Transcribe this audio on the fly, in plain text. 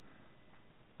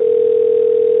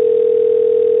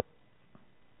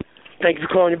Thank you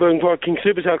for calling your Burger Park King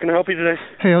Supers. How can I help you today?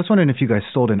 Hey, I was wondering if you guys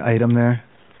sold an item there.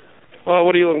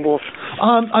 What are you looking for?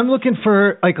 I'm looking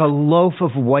for, like, a loaf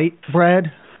of white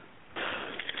bread.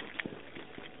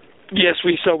 Yes,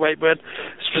 we sell white bread.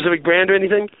 Specific brand or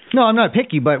anything? No, I'm not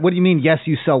picky, but what do you mean, yes,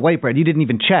 you sell white bread? You didn't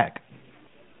even check.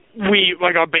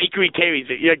 Our bakery carries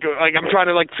it. I'm trying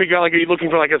to, figure out, are you looking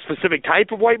for, a specific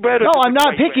type of white bread? Or no, I'm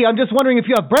not picky. Bread? I'm just wondering if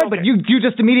you have bread, okay. But you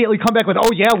just immediately come back with,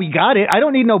 oh, yeah, we got it. I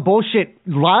don't need no bullshit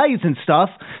lies and stuff.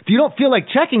 If you don't feel like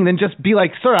checking, then just be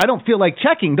like, sir, I don't feel like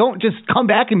checking. Don't just come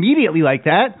back immediately like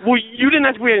that. Well, you didn't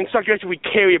have to be in stock. You actually, we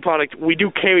carry a product. We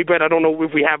do carry bread. I don't know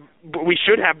if we have, but we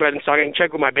should have bread in stock. I can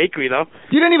check with my bakery, though.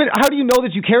 How do you know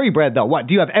that you carry bread, though? What,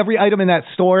 do you have every item in that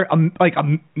store,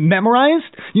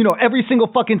 memorized? You know, every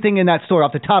single fucking thing in that store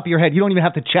off the top of your head. You don't even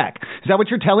have to check. Is that what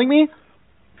you're telling me?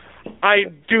 I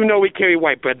do know we carry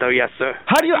white bread, though, yes, sir.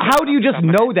 How do you just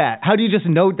know that? How do you just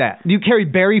know that? Do you carry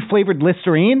berry-flavored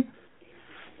Listerine?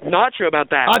 Not sure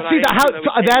about that.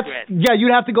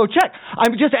 You'd have to go check.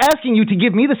 I'm just asking you to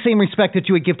give me the same respect that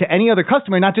you would give to any other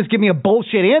customer, not just give me a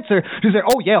bullshit answer. Just say,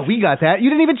 oh yeah, we got that. You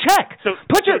didn't even check.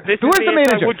 Where's the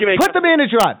manager? Put the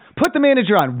manager on. Put the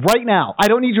manager on right now. I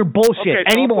don't need your bullshit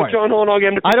anymore. I'll put you on hold.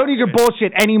 I don't need your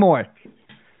bullshit anymore.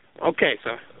 Okay,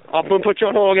 sir. I'll put you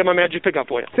on hold. I'll get my manager to pick up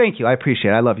for you. Thank you. I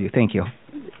appreciate it. I love you. Thank you.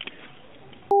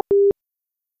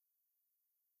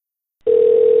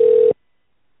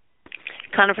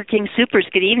 Conifer King Supers,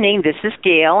 good evening. This is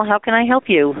Gail. How can I help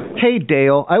you? Hey,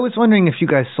 Dale. I was wondering if you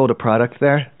guys sold a product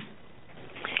there.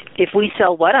 If we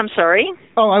sell what? I'm sorry?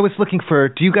 Oh, I was looking for,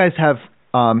 do you guys have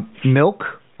milk,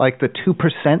 like the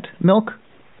 2% milk?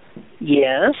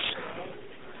 Yes.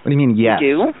 What do you mean, yes? We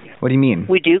do. What do you mean?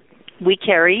 We do. We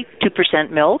carry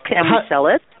 2% milk, and we sell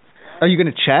it. Are you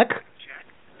going to check?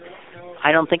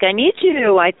 I don't think I need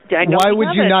to. I don't. Why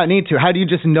would you not need to? How do you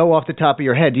just know off the top of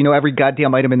your head? Do you know every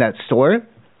goddamn item in that store?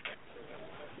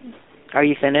 Are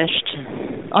you finished?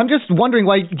 I'm just wondering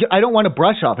why. I don't want to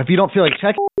brush off. If you don't feel like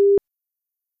checking.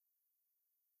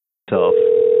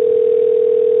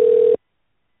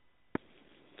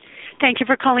 Thank you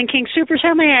for calling King Supers.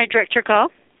 How may I direct your call?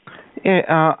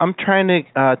 Yeah, I'm trying to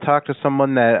talk to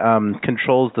someone that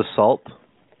controls the salt.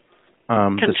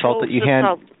 The salt that you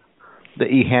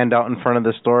hand out in front of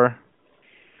the store.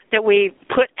 That we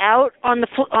put out on the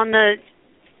on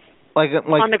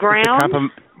the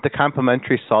ground. The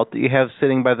complimentary salt that you have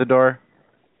sitting by the door.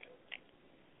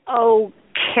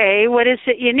 Okay, what is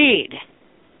it you need?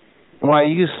 Well, I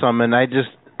use some, and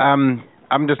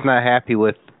I'm just not happy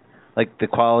with the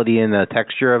quality and the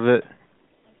texture of it.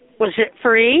 Was it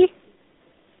free?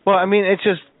 Well, I mean, it's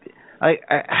just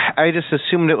I just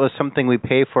assumed it was something we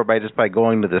pay for by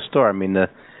going to the store. I mean,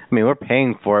 we're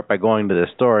paying for it by going to the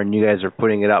store, and you guys are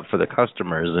putting it out for the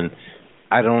customers. And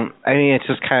it's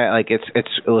just kind of it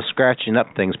was scratching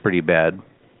up things pretty bad.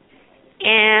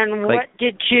 And what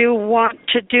did you want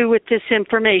to do with this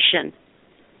information?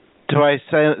 Do I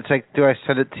send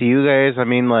it to you guys? I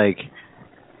mean,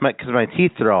 because my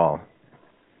teeth are all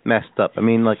messed up. I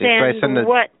mean, do I send it?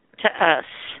 What to us?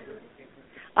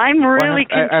 I'm really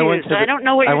confused. I don't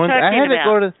know what you're talking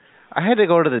about. I had to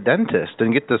go to the dentist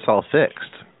and get this all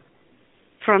fixed.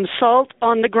 From salt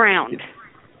on the ground.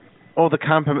 Oh,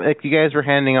 you guys were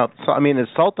handing out. I mean, the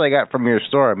salt I got from your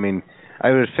store. I mean,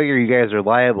 I would figure you guys are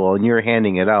liable, and you're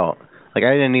handing it out. I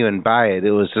didn't even buy it.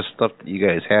 It was just stuff that you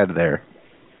guys had there.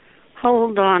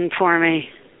 Hold on for me.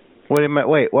 Wait,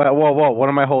 whoa! What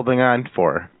am I holding on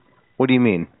for? What do you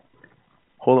mean?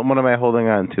 What am I holding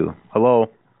on to?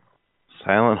 Hello?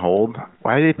 Silent hold?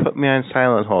 Why did they put me on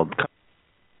silent hold?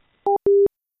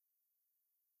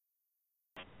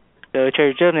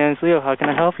 Cherry Joe, name's Leo. How can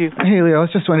I help you? Hey, Leo. I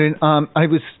was just wondering. I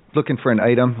was looking for an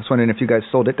item. I was wondering if you guys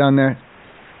sold it down there.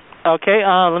 Okay.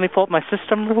 Let me pull up my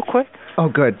system real quick. Oh,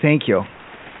 good. Thank you. All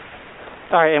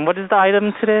right. And what is the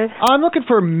item today? I'm looking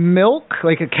for milk,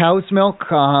 like a cow's milk,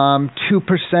 2%.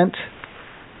 2%.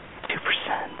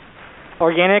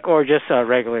 Organic or just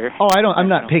regular? Oh, I'm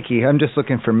not picky. I'm just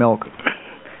looking for milk.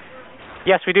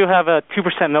 Yes, we do have a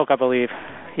 2% milk, I believe.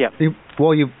 Yeah. You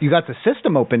got the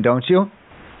system open, don't you?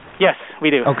 Yes, we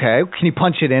do. Okay. Can you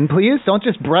punch it in, please? Don't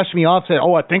just brush me off and say,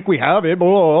 oh, I think we have it. It's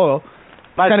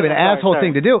kind of an asshole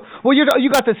thing to do. Well, you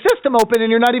got the system open and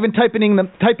you're not even typing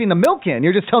the milk in.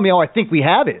 You're just telling me, oh, I think we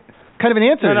have it. What kind of an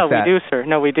answer is that? No, we do, sir.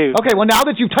 No, we do. Okay, well, now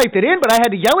that you've typed it in, but I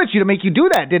had to yell at you to make you do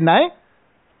that, didn't I?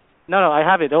 No, I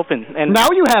have it open. And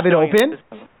now you have it open.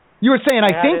 You were saying,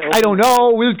 I think, I don't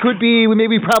know, it could be,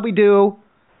 maybe we probably do.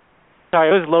 Sorry,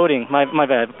 it was loading. My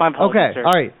bad. My apologies, okay, sir.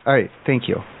 All right. Thank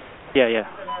you. Yeah.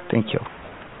 Thank you.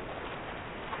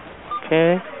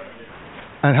 Okay.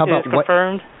 And how about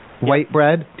confirmed? White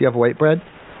bread? Do you have white bread?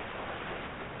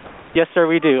 Yes, sir,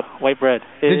 we do. White bread.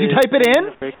 Did you type it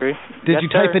in? Did you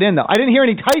type it in, though? I didn't hear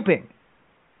any typing.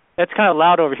 It's kind of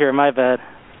loud over here, my bad.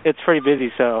 It's pretty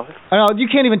busy, so... Oh, you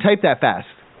can't even type that fast.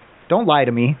 Don't lie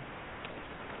to me.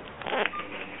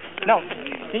 No.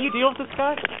 Can you deal with this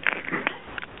guy?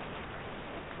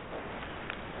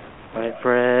 White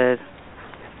bread.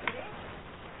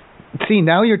 See,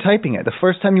 now you're typing it. The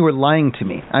first time you were lying to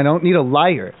me. I don't need a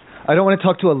liar. I don't want to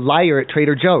talk to a liar at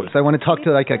Trader Joe's. I want to talk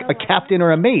to like a captain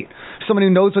or a mate. Someone who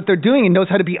knows what they're doing and knows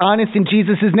how to be honest in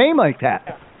Jesus' name like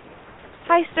that.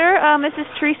 Hi, sir. This is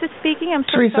Teresa speaking. I'm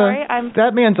so Teresa, sorry.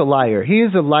 That man's a liar.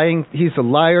 He's a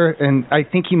liar, and I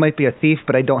think he might be a thief,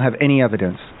 but I don't have any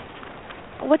evidence.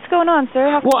 What's going on,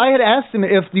 sir? Well, I had asked him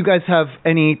if you guys have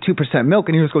any 2% milk,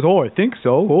 and he just goes, oh, I think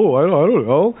so. Oh, I don't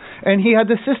know. And he had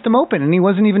the system open, and he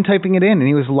wasn't even typing it in, and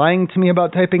he was lying to me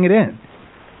about typing it in.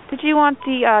 Did you want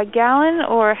the gallon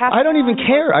or half? I don't even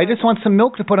care. I just want some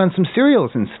milk to put on some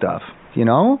cereals and stuff, you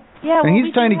know? Yeah, and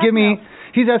he's trying to give me...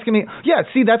 He's asking me, yeah,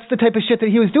 see, that's the type of shit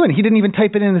that he was doing. He didn't even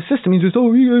type it in the system. He's just,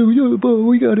 oh, we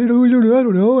got it. I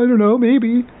don't know,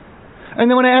 maybe.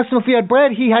 And then when I asked him if he had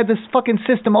bread, he had this fucking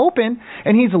system open,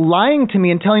 and he's lying to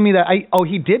me and telling me that,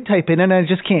 he did type it in, and I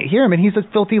just can't hear him, and he's a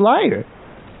filthy liar.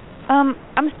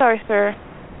 I'm sorry, sir.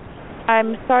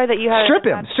 I'm sorry that you had...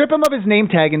 Strip him of his name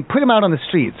tag and put him out on the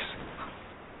streets.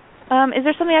 Is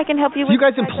there something I can help you with? You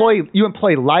guys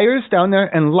employ liars down there,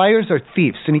 and liars are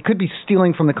thieves, and he could be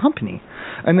stealing from the company.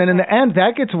 And then in the end,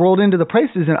 that gets rolled into the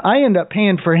prices, and I end up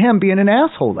paying for him being an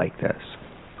asshole like this.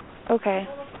 Okay.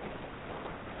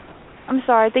 I'm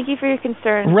sorry. Thank you for your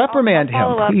concern. Reprimand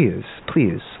him,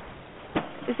 please.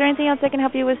 Is there anything else I can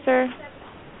help you with, sir?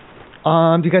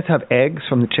 Do you guys have eggs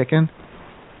from the chicken?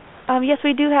 Yes,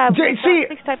 we do have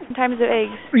 6 types of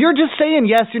eggs. You're just saying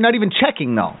yes. You're not even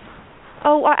checking, though.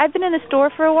 Oh, I've been in the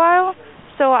store for a while,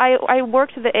 so I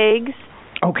worked the eggs.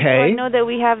 Okay. So I know that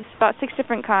we have about 6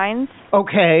 different kinds.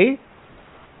 Okay.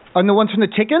 And the ones from the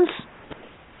chickens?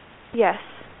 Yes.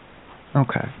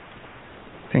 Okay.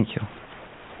 Thank you.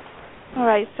 All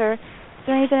right, sir. Is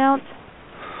there anything else?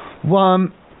 Well,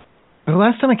 the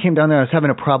last time I came down there, I was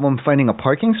having a problem finding a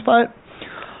parking spot.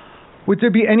 Would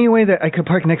there be any way that I could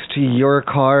park next to your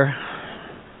car?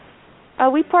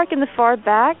 We park in the far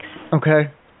backs.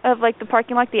 Okay. Of like the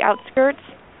parking lot, the outskirts.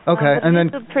 Okay, and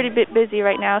then it's pretty bit busy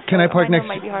right now. So can I park next?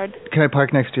 Might be hard. Can I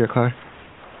park next to your car?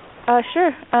 Sure.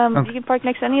 You can park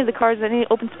next to any of the cars, any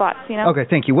open spots. You know. Okay,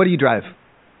 thank you. What do you drive?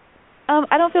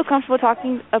 I don't feel comfortable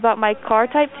talking about my car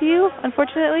type to you,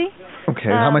 unfortunately. Okay.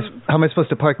 How am I supposed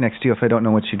to park next to you if I don't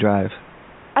know what you drive?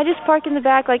 I just park in the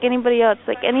back like anybody else,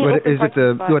 like any open Is it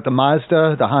the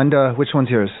Mazda, the Honda? Which one's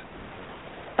yours?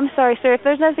 I'm sorry, sir. If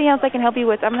there's nothing else I can help you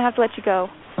with, I'm gonna have to let you go.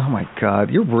 Oh my God,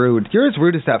 you're rude. You're as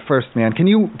rude as that first man. Can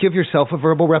you give yourself a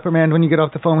verbal reprimand when you get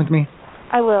off the phone with me?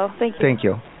 I will. Thank you. Thank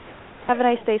you. Have a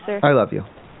nice day, sir. I love you.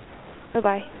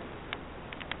 Bye-bye.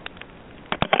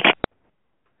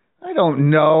 I don't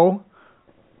know.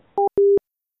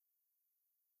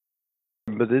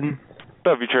 Love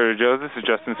you, Trader Joe's. This is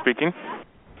Justin speaking.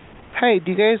 Hey,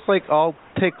 do you guys all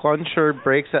take lunch or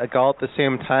breaks all at the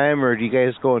same time, or do you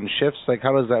guys go in shifts?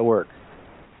 How does that work?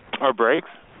 Our breaks?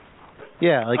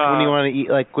 Yeah, when you want to eat,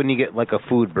 when you get a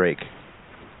food break.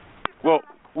 Well,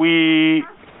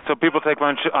 so people take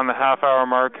lunch on the half-hour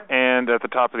mark and at the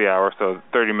top of the hour, so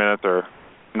 30 minutes or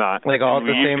not. All at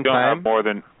the same time?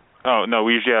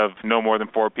 We usually have no more than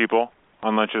 4 people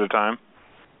on lunch at a time.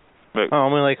 But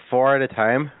only 4 at a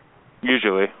time?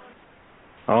 Usually.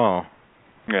 Oh.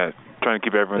 Yeah, trying to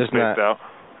keep everyone spaced out.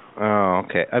 Oh,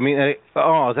 okay.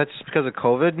 Is that just because of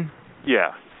COVID?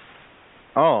 Yeah.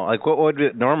 Oh, what would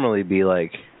it normally be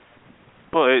like?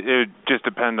 Well, it would just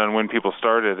depend on when people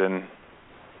started, and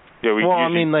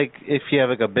if you have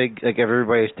a big,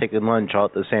 everybody's taking lunch all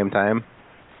at the same time.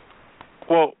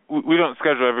 Well, we don't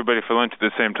schedule everybody for lunch at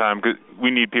the same time because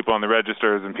we need people on the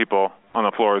registers and people on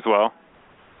the floor as well.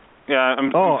 Yeah,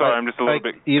 I'm sorry, I'm just a little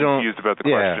bit confused about the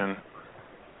question.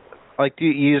 Do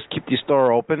you just keep the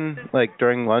store open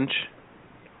during lunch?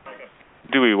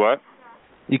 Do we what?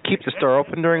 You keep the store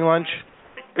open during lunch?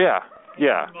 Yeah.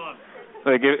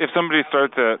 If somebody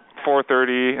starts at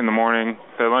 4:30 in the morning,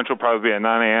 their lunch will probably be at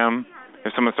 9 a.m.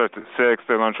 If someone starts at 6,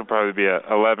 their lunch will probably be at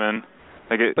 11.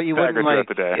 But you wouldn't throughout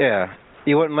the day. Yeah.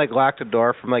 You wouldn't lock the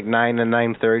door from 9 to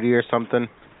 9:30 or something?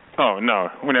 Oh no,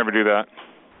 we never do that.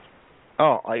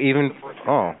 Do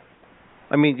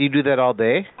you do that all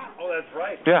day? Oh, that's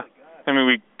right. Yeah.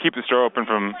 We keep the store open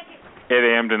from 8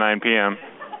 a.m. to 9 p.m.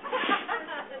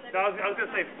 No, I was going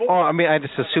to say 4. I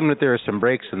just assumed that there were some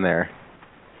breaks in there.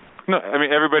 No,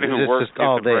 everybody who works gets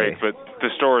a break, but the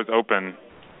store is open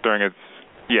during its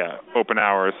open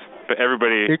hours. But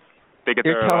everybody they get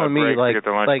You're their telling me breaks, they get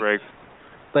their lunch breaks.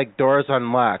 Like doors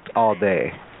unlocked all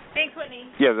day. Thanks, Whitney.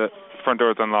 Yeah, the front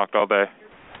door is unlocked all day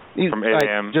from 8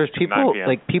 a.m. There's to 9 p.m.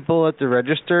 like people at the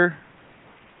register,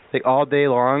 like all day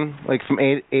long, like from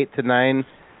 8 to 9.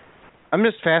 I'm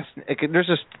just fascinated. There's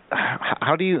just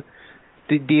how do you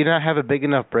not have a big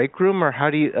enough break room, or how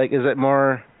do you is it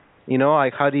more,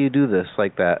 like how do you do this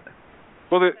like that?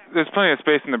 Well, there's plenty of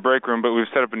space in the break room, but we've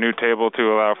set up a new table to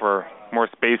allow for more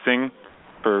spacing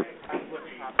for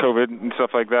COVID and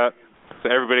stuff like that. So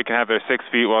everybody can have their 6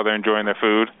 feet while they're enjoying their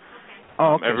food.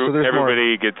 Oh, okay. So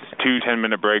everybody gets 2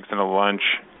 10-minute breaks and a lunch.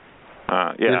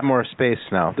 Yeah. There's more space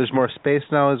now. There's more space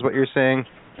now is what you're saying?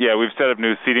 Yeah, we've set up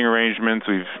new seating arrangements.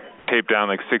 We've taped down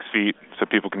like 6 feet so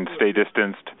people can stay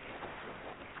distanced.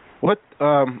 What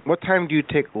time do you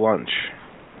take lunch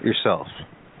yourself?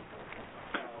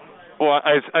 Well,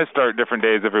 I start different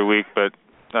days every week, but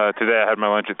today I had my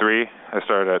lunch at 3. I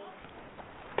started at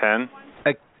 10.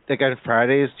 Like on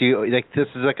Fridays, do you this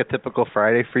is like a typical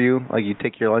Friday for you? Like you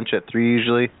take your lunch at 3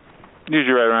 usually?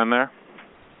 Usually right around there.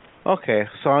 Okay,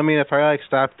 so I mean, if I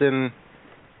stopped in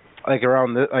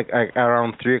around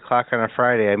around 3 o'clock on a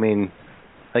Friday, I mean,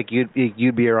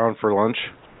 you'd be around for lunch.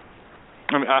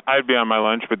 I mean, I'd be on my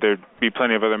lunch, but there'd be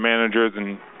plenty of other managers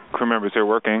and crew members here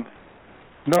working.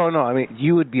 No, I mean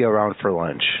you would be around for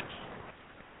lunch.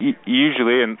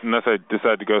 Usually, unless I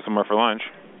decide to go somewhere for lunch.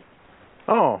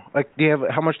 Oh,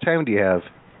 how much time do you have?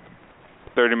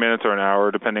 30 minutes or an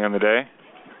hour, depending on the day.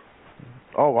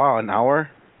 Oh wow, an hour?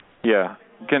 Yeah.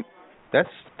 That's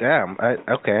damn.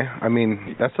 Okay. I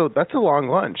mean, that's a long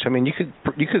lunch. I mean, you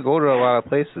could go to a lot of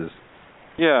places.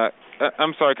 Yeah.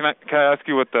 I'm sorry. Can I ask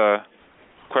you what the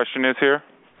question is here?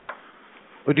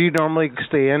 Well, do you normally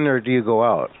stay in or do you go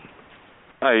out?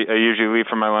 I usually leave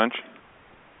for my lunch.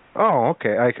 Oh,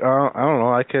 okay. I don't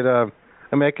know. I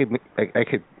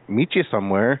could meet you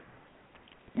somewhere.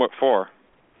 What for?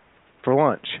 For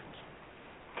lunch.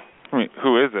 I mean,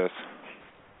 who is this?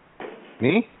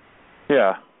 Me?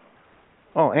 Yeah.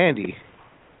 Oh, Andy.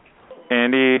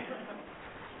 Andy?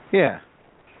 Yeah.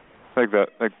 Like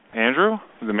Andrew?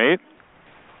 The mate?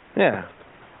 Yeah.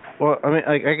 Well, I mean,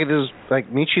 I could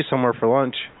just meet you somewhere for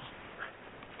lunch.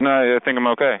 No, I think I'm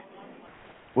okay.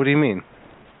 What do you mean?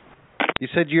 You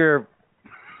said you're.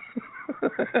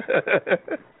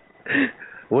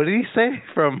 What did he say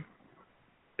from?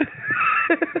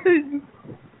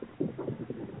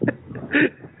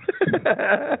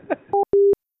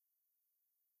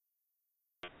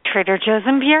 Trader Joe's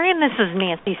Imperium, this is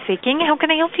Nancy speaking. How can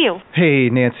I help you? Hey,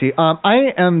 Nancy.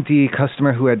 I am the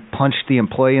customer who had punched the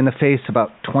employee in the face about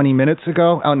 20 minutes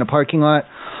ago out in the parking lot.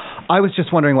 I was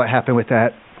just wondering what happened with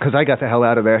that, because I got the hell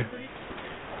out of there.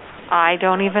 I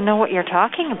don't even know what you're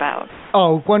talking about.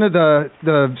 Oh, one of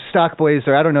the stock boys,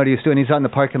 or I don't know what he was doing. He's out in the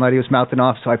parking lot. He was mouthing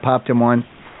off, so I popped him one.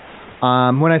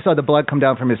 When I saw the blood come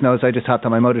down from his nose, I just hopped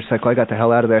on my motorcycle. I got the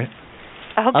hell out of there.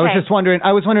 Okay.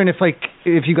 I was wondering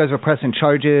if you guys were pressing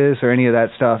charges or any of that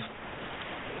stuff.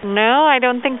 No, I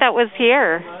don't think that was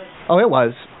here. Oh, it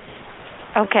was.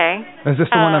 Okay. Is this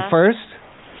the one on First?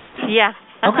 Yeah.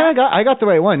 Okay, I got the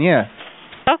right one, yeah.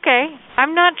 Okay.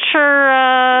 I'm not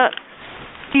sure,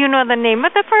 do you know the name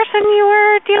of the person you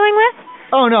were dealing with?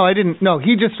 Oh, no, I didn't. No,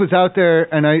 he just was out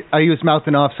there, and I was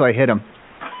mouthing off, so I hit him.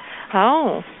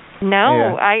 Oh.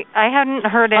 No, yeah. I hadn't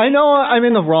heard it. I know I'm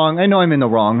in the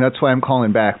wrong. That's why I'm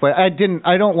calling back. But I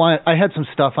had some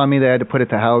stuff on me that I had to put at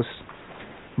the house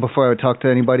before I would talk to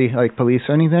anybody, like police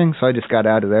or anything, so I just got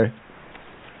out of there.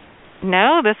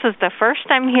 No, this is the first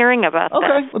I'm hearing about that.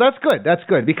 Okay, well that's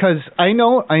good, because I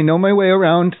know my way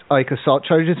around like assault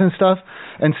charges and stuff,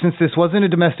 and since this wasn't a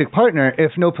domestic partner,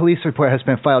 if no police report has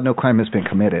been filed, no crime has been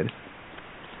committed.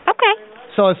 Okay.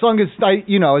 So as long as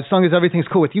everything's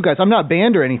cool with you guys, I'm not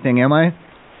banned or anything, am I?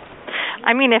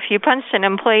 I mean, if you punched an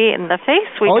employee in the face,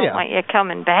 we don't want you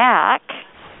coming back.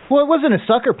 Well, it wasn't a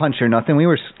sucker punch or nothing. We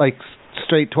were like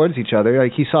straight towards each other.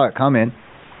 Like he saw it coming.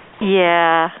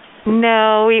 Yeah.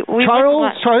 No, we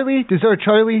Charlie? Is there a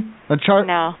Charlie?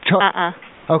 No.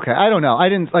 Okay, I don't know. I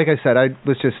didn't. Like I said, I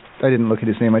didn't look at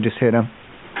his name. I just hit him.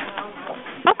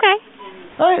 Okay.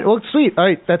 All right, well, sweet. All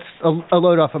right, that's a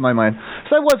load off of my mind.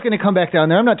 So I was going to come back down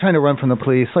there. I'm not trying to run from the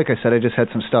police. Like I said, I just had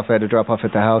some stuff I had to drop off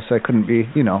at the house I couldn't be,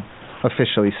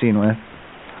 officially seen with.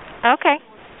 Okay.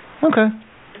 Okay.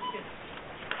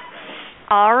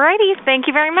 All righty. Thank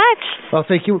you very much. Well,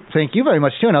 thank you very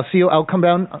much, too. And I'll see you. I'll come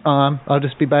down. I'll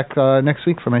just be back next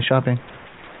week for my shopping.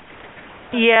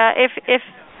 Yeah, if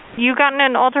you got in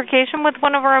an altercation with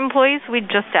one of our employees, we'd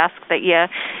just ask that you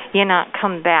not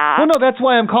come back. Well, no, that's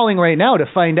why I'm calling right now, to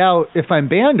find out if I'm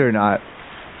banned or not.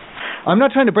 I'm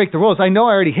not trying to break the rules. I know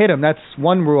I already hit him. That's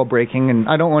one rule breaking, and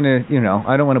I don't want to,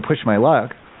 I don't want to push my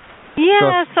luck.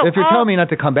 Yeah. So if you're telling me not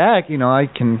to come back, I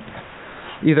can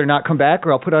either not come back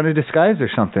or I'll put on a disguise or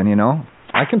something.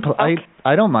 I can. Okay.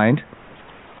 I don't mind.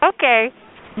 Okay.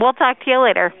 We'll talk to you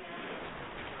later.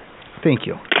 Thank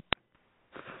you.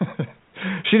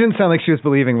 She didn't sound like she was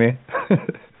believing me.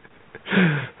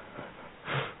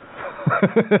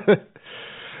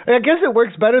 I guess it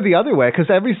works better the other way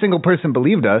because every single person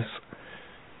believed us.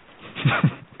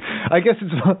 I guess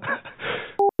it's...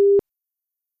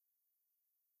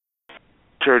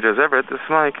 Church as Everett, this is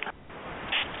Mike.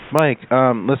 Mike,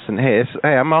 listen, hey,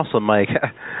 I'm also Mike.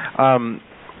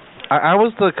 I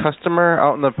was the customer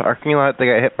out in the parking lot that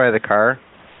got hit by the car.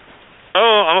 Oh,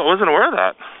 I wasn't aware of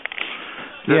that.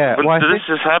 Did this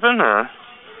just happen, or?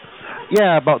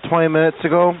 Yeah, about 20 minutes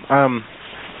ago.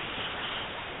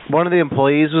 One of the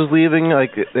employees was leaving,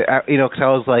 because I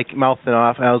was mouthing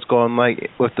off, and I was going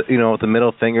with the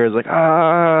middle fingers,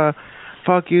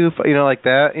 fuck you, like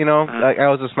that, I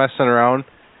was just messing around,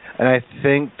 and I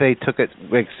think they took it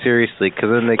seriously, because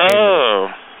then they came. Oh,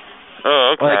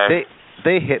 okay.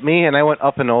 They hit me, and I went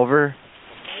up and over.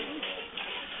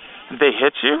 They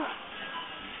hit you?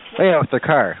 Yeah, with the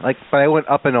car. But I went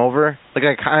up and over.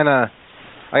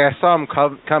 I saw them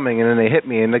coming, and then they hit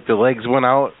me, and the legs went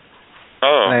out.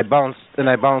 Oh. And I bounced,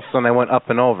 and I went up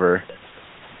and over.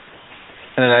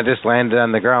 And then I just landed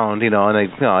on the ground, and I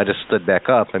just stood back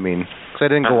up. I mean, because I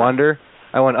didn't go under,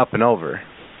 I went up and over.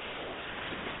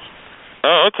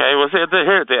 Oh, okay. Was it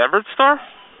here at the Everett store?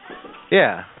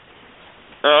 Yeah.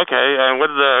 Oh, okay. And what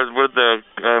did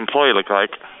the employee look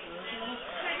like?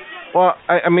 Well,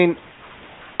 I mean,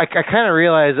 I kind of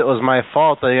realized it was my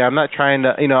fault. I'm not trying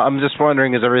to, I'm just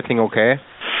wondering, is everything okay?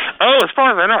 Oh, as far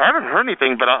as I know, I haven't heard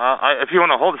anything, but if you want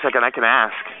to hold a second, I can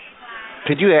ask.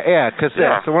 Could you? Yeah, because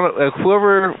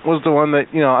whoever was the one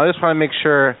that, I just want to make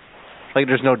sure,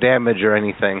 there's no damage or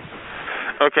anything.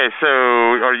 Okay, so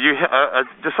are you,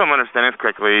 just so I'm understanding this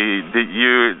correctly,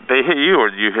 they hit you or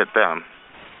did you hit them?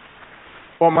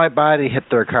 Well, my body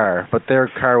hit their car, but their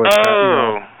car was...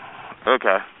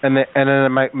 Okay. And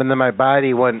then my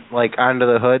body went onto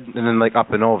the hood and then up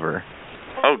and over.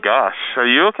 Oh gosh, are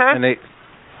you okay? And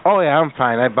yeah, I'm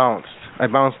fine. I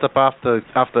bounced up off the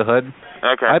hood.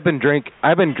 Okay. I've been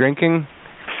drinking.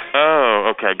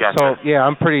 Oh, okay, gotcha. So yeah,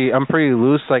 I'm pretty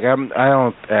loose.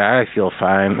 I feel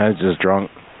fine. I was just drunk.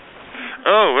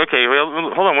 Oh, okay. Well,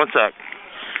 hold on one sec.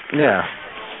 Yeah.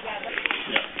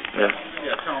 Yeah.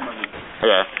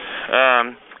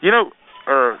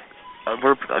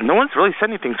 No one's really said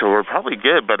anything, so we're probably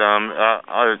good. But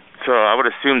so I would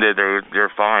assume that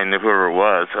they're fine, whoever it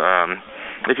was.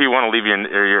 If you want to leave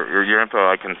your info,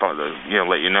 I can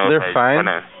let you know. They're fine.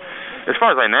 As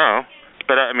far as I know,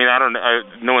 but I mean,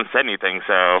 no one said anything,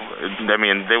 so I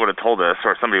mean, they would have told us,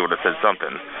 or somebody would have said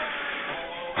something.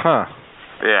 Huh.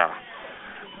 Yeah.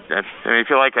 I mean, if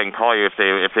you like, I can call you if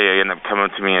they end up coming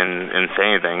to me and say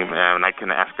anything, and I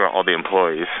can ask all the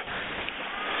employees.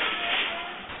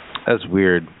 That's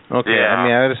weird. Okay. Yeah. I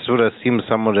mean, I just would have assumed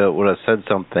someone would have said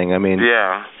something. I mean.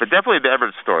 Yeah, but definitely the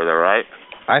Everett store, though, right?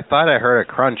 I thought I heard a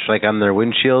crunch on their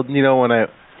windshield, when I.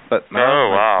 But no. Oh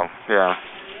wow. Yeah.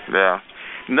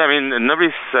 I mean,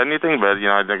 nobody said anything, but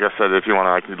like I said, if you want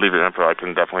to, I can leave your info. I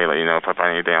can definitely let you know if I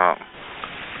find anything out.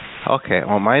 Okay.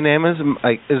 Well, my name is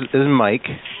Mike.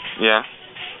 Yeah.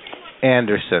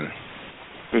 Anderson.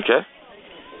 Okay.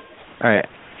 All right.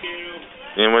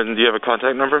 And do you have a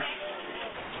contact number?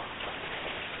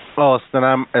 Oh, it's not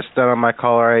on my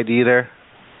caller ID there.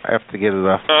 I have to get it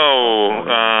off. Oh,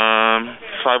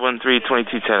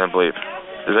 513-2210, I believe.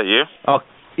 Is that you? Oh,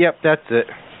 yep, that's it.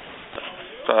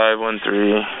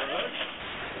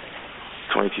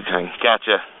 513-2210.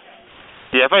 Gotcha.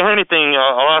 Yeah, if I hear anything,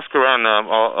 I'll ask around.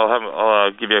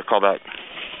 I'll give you a call back.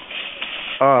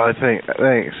 Oh, thanks.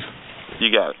 You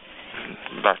got it.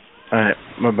 Bye. All right.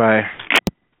 Bye-bye.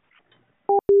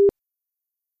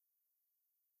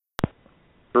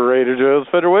 Raider Joe's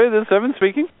Federal Way, this is Evan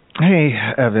speaking. Hey,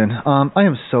 Evan. I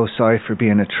am so sorry for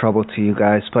being a trouble to you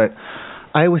guys, but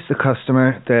I was the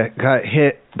customer that got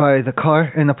hit by the car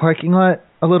in the parking lot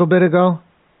a little bit ago.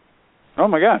 Oh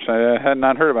my gosh, I had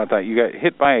not heard about that. You got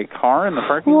hit by a car in the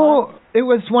parking lot? Well, it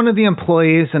was one of the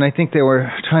employees, and I think they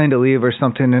were trying to leave or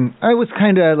something, and I was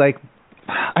kind of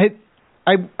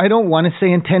I don't want to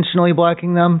say intentionally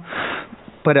blocking them,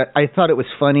 but I thought it was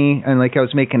funny, and I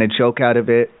was making a joke out of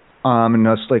it. And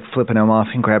I was flipping him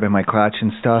off and grabbing my crotch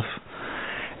and stuff.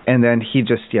 And then he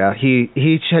just, he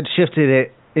had shifted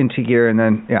it into gear, and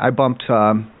then I bumped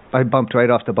right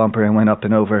off the bumper and went up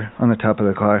and over on the top of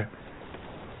the car.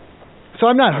 So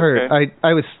I'm not hurt. I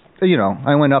you know,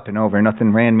 I went up and over.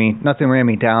 Nothing ran me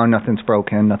down. Nothing's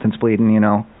broken. Nothing's bleeding. You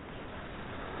know.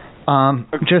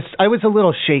 I was a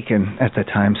little shaken at the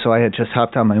time, so I had just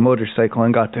hopped on my motorcycle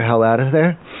and got the hell out of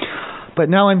there. But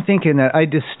now I'm thinking that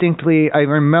I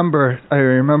remember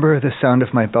the sound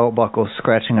of my belt buckle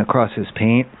scratching across his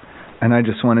paint, and I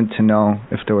just wanted to know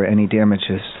if there were any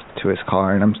damages to his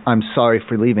car, and I'm sorry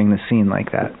for leaving the scene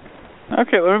like that.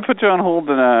 Okay, let me put you on hold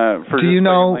for do you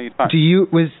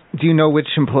know which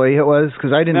employee it was?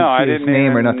 Because I didn't see his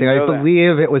name or nothing. I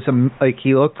believe it was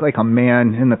he looked like a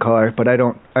man in the car, but I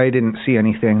didn't see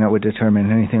anything that would determine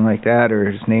anything like that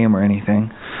or his name or anything.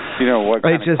 Do you know what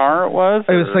kind of car it was?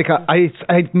 It was like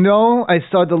I know I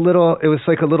saw the little. It was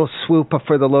like a little swoop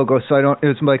for the logo, so it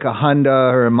was like a Honda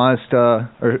or a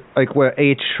Mazda or like with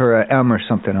H or a M or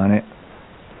something on it.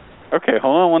 Okay,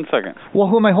 hold on 1 second. Well,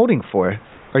 who am I holding for?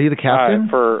 Are you the captain?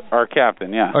 For our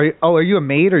captain, yeah. Are you a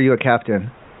mate or are you a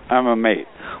captain? I'm a mate.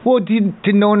 Well,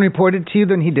 did no one report it to you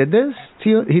that he did this to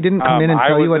you? He didn't come in and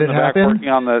tell you what had happened?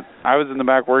 I was in the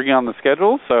back working on the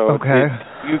schedule, so okay.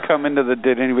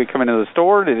 Did anybody come into the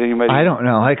store? Did anybody? I don't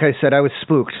know. Like I said, I was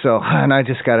spooked, and I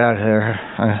just got out of there.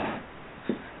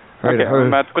 Okay, I'm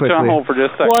about to put you on hold for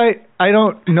just a second. Well, I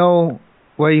don't know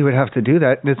why you would have to do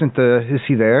that. Is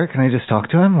he there? Can I just talk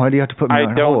to him? Why do you have to put me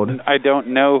on hold? I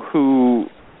don't know who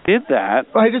did that.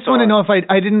 I just want to know if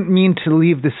I didn't mean to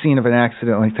leave the scene of an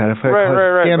accident like that. If I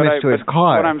caused damage to his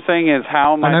car. What I'm saying is,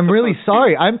 how am I? And I'm really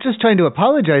sorry. I'm just trying to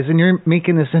apologize, and you're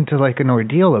making this into like an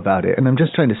ordeal about it. And I'm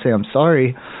just trying to say I'm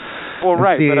sorry. Well,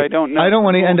 right, but I don't know. I don't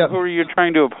want to end up. Who are you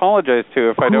trying to apologize to?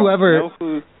 If I don't know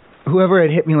who. Whoever had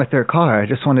hit me with their car, I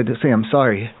just wanted to say I'm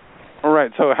sorry. All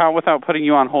right. So how, without putting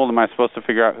you on hold, am I supposed to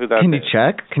figure out who that is? Can you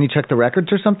check? Can you check the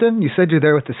records or something? You said you're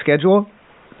there with the schedule.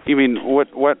 You mean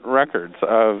what records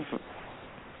of?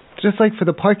 Just like for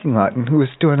the parking lot, and who was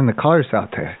doing in the cars out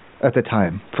there at the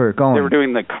time for going. They were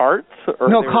doing the carts?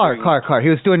 No, car. He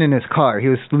was doing it in his car. He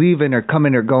was leaving or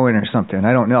coming or going or something.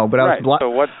 I don't know. But so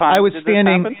what time I was did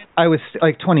standing. This happen? I was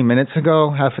like 20 minutes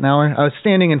ago, half an hour. I was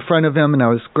standing in front of him, and I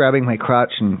was grabbing my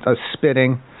crotch, and I was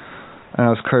spitting, and I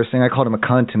was cursing. I called him a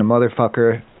cunt and a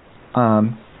motherfucker.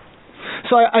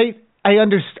 So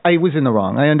I was in the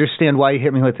wrong. I understand why he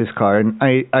hit me with his car, and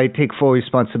I take full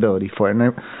responsibility for it.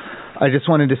 And I just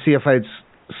wanted to see if I'd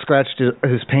scratched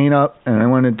his paint up, and I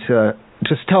wanted to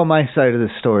just tell my side of the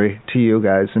story to you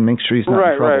guys and make sure he's not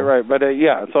in trouble. Right. But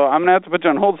yeah, so I'm gonna have to put you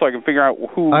on hold so I can figure out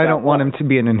who. I don't want him to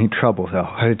be in any trouble, though.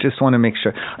 I just want to make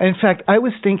sure. In fact, I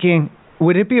was thinking,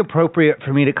 would it be appropriate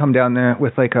for me to come down there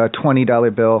with like a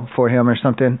 $20 bill for him or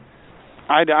something?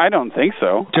 I don't think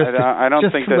so. I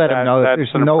don't think that's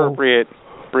an appropriate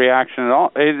reaction at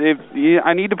all.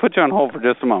 I need to put you on hold for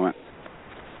just a moment.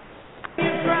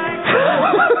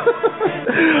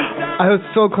 I was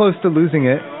so close to losing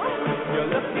it.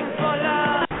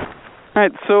 All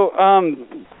right, so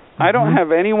I don't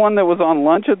have anyone that was on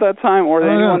lunch at that time or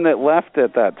anyone that left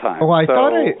at that time. Oh, I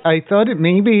thought it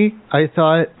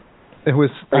was.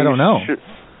 I don't know. Sure?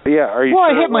 Yeah, are you? Well,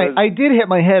 sure I did hit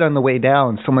my head on the way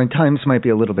down, so my times might be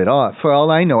a little bit off. For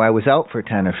all I know, I was out for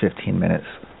 10 or 15 minutes.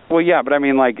 Well, yeah, but I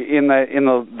mean, like in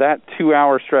that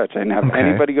 2-hour stretch, I didn't have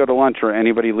anybody go to lunch or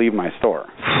anybody leave my store.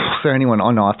 Is there anyone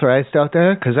unauthorized out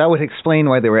there? Because that would explain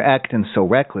why they were acting so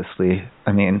recklessly.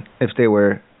 I mean, if they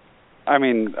were.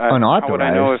 Unauthorized. How would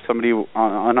I know if somebody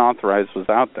unauthorized was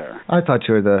out there? I thought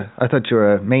you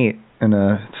were a mate and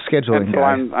a scheduling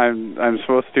guy. So I'm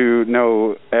supposed to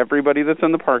know everybody that's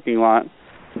in the parking lot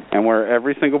and where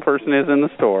every single person is in the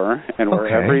store and where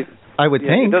every. I would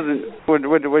think. It doesn't.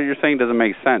 What you're saying doesn't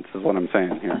make sense, is what I'm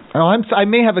saying here. Oh, I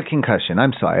may have a concussion.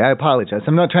 I'm sorry. I apologize.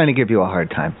 I'm not trying to give you a hard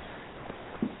time.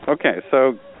 Okay,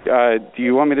 so do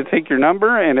you want me to take your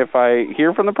number, and if I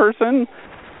hear from the person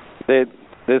that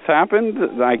this happened,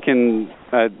 I can.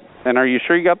 And are you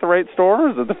sure you got the right store?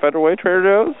 Is it the Federal Way Trader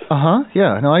Joe's?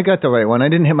 Yeah. No, I got the right one. I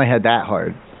didn't hit my head that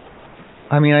hard.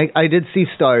 I mean, I did see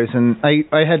stars, and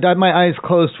I had my eyes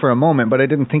closed for a moment, but I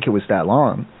didn't think it was that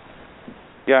long.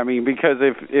 Yeah, I mean, because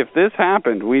if this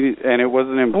happened, and it was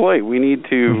an employee, we need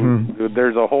to.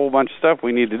 There's a whole bunch of stuff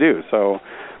we need to do. So,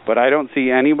 but I don't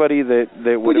see anybody that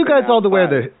would. Well, you guys all wear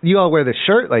the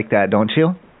shirt like that, don't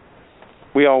you?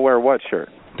 We all wear what shirt?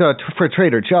 For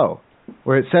Trader Joe,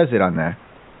 where it says it on there.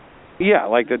 Yeah,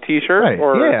 like the T-shirt, right.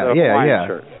 or the Hawaiian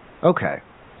shirt. Okay.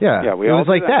 Yeah. Yeah, it was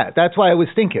like that. That's why I was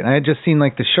thinking. I had just seen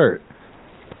like the shirt.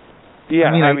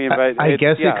 Yeah, but I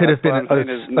guess it could have been.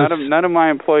 None of my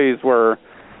employees were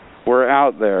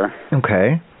out there.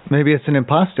 Okay, maybe it's an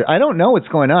imposter. I don't know what's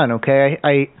going on. Okay,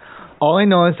 all I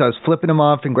know is I was flipping him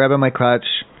off and grabbing my crotch,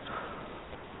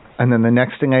 and then the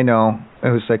next thing I know, It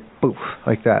was like poof,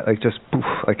 like that, like just poof,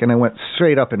 like, and I went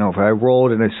straight up and over. I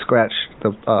rolled and I scratched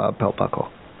the belt buckle.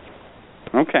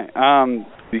 Okay. Can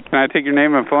I take your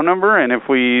name and phone number, and if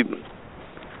we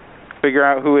figure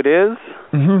out who it is?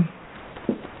 Mm-hmm.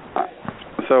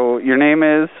 So your name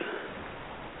is?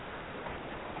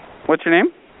 What's your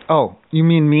name? Oh, you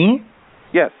mean me?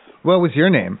 Yes. What was your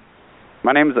name?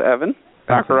 My name is Evan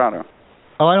Nacarado.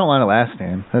 Oh, I don't want a last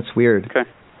name. That's weird. Okay.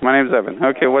 My name's Evan.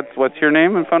 Okay, what's your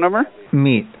name and phone number?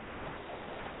 Meat.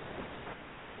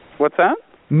 What's that?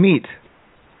 Meat.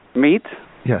 Meat?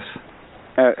 Yes.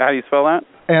 How do you spell that?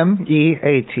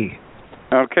 MEAT.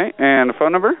 Okay, and the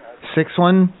phone number?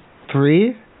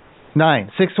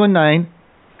 619.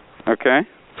 Okay.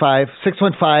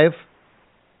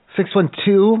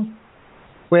 615.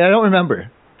 Wait, I don't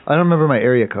remember. I don't remember my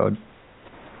area code.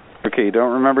 Okay, you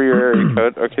don't remember your area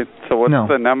code. Okay, so what's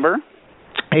the number?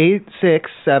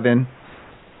 867-5309.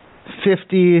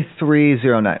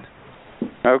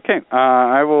 Okay,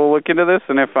 I will look into this,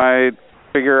 and if I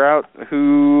figure out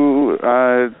who,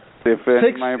 if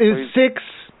my employees... Six,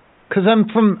 because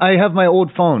I have my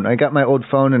old phone. I got my old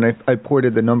phone, and I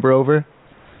ported the number over.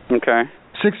 Okay.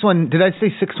 Did I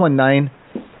say 619?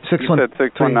 You said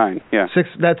 619, yeah.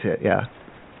 That's it, yeah.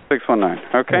 619,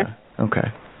 okay. Yeah,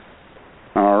 okay.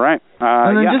 All right.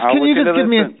 And then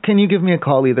can you give me a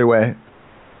call either way?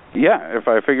 Yeah, if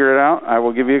I figure it out, I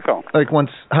will give you a call. Like once,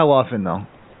 how often though?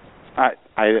 I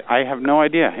have no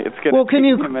idea. It's going to take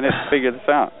me a minute to figure this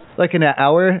out. Like in an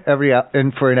hour,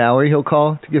 and for an hour he'll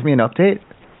call to give me an update?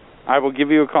 I will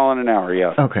give you a call in an hour,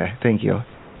 yes. Okay, thank you. All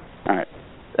right.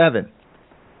 Evan.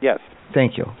 Yes.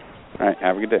 Thank you. All right,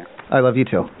 have a good day. I love you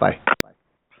too. Bye.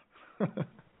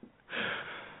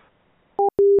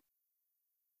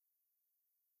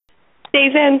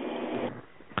 Dazen.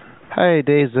 Hi,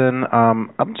 Dazen.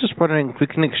 I'm just wondering if we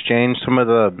can exchange some of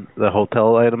the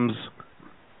hotel items.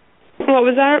 What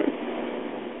was that?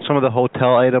 Some of the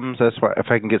hotel items. That's why, if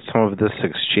I can get some of this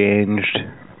exchanged.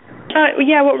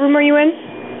 Yeah. What room are you in?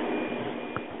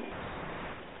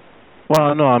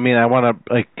 Well, no. I mean, I want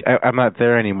to I'm not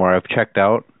there anymore. I've checked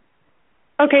out.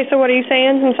 Okay. So what are you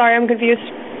saying? I'm sorry. I'm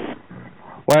confused.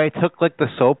 Well, I took the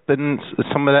soap and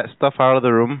some of that stuff out of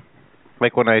the room,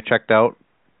 when I checked out.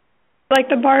 Like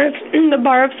the bar of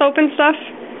soap and stuff?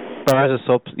 Bars of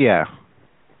soap, yeah.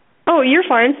 Oh, you're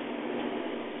fine.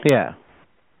 Yeah.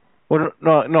 Well,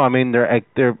 no. I mean, they're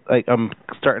I'm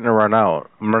starting to run out.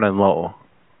 I'm running low.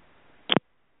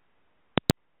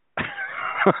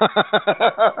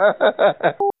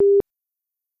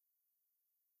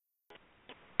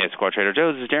 It's Squad Trader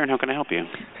Joe's. This is Darren. How can I help you?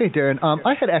 Hey, Darren.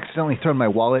 I had accidentally thrown my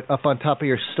wallet up on top of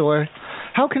your store.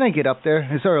 How can I get up there?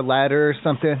 Is there a ladder or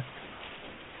something?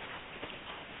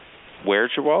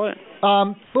 Where's your wallet?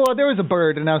 Well, there was a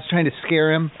bird, and I was trying to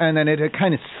scare him, and then it had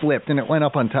kind of slipped, and it went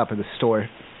up on top of the store.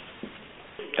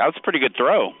 That was a pretty good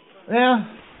throw. Yeah.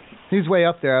 He's way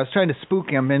up there. I was trying to spook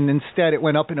him, and instead it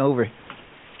went up and over.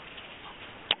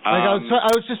 I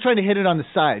was just trying to hit it on the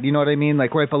side, you know what I mean?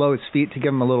 Like right below his feet to give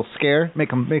him a little scare,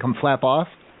 make him flap off.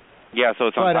 Yeah, so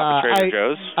it's on top of Trader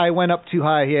Joe's? I went up too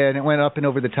high, yeah, and it went up and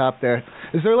over the top there.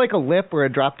 Is there like a lip or a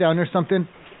drop down or something?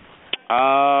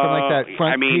 From like that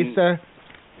front piece there?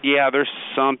 Yeah, there's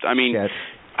some. I mean, Shit.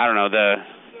 I don't know.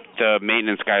 The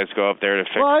maintenance guys go up there to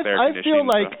fix their I conditioning. feel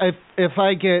like if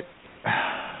I get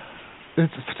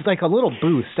it's like a little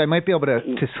boost, I might be able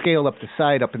to scale up the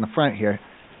side up in the front here.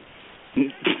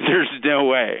 There's no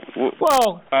way.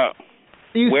 Well,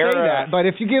 you where, say that, but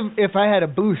if I had a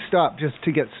boost up just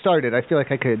to get started, I feel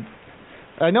like I could.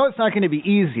 I know it's not going to be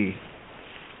easy.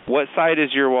 What side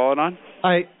is your wallet on?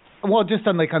 Well, just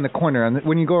on the corner,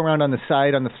 when you go around on the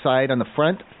side, on the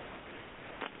front.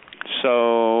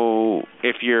 So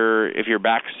if your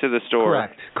back's to the store,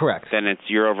 correct. Then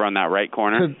you're over on that right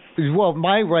corner. Well,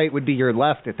 my right would be your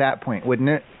left at that point, wouldn't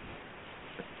it?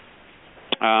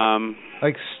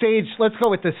 Let's go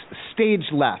with this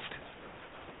stage left.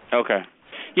 Okay.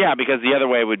 Yeah, because the other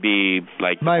way would be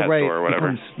like the my pet right store or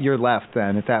whatever. Becomes your left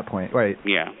then at that point, right?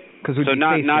 Yeah. So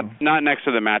not next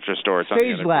to the mattress store. It's stage on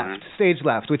the other left. corner. Stage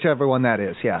left, whichever one that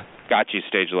is. Yeah. Got you.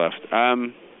 Stage left.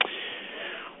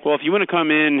 Well, if you want to come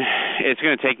in, it's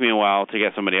going to take me a while to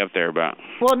get somebody up there, but.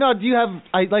 Well, no. Do you have?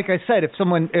 Like I said,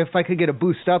 if I could get a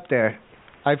boost up there,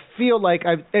 I feel like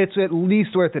it's at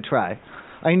least worth a try.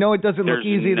 I know it doesn't look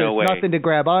easy. There's nothing to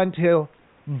grab onto,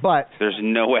 but there's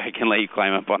no way I can let you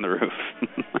climb up on the roof.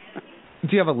 Do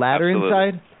you have a ladder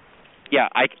inside? Yeah,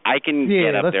 I can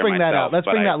get up there myself. Let's bring that out. Let's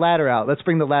bring that ladder out. Let's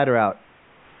bring the ladder out.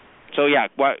 So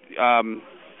why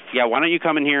don't you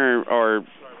come in here, or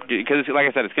because like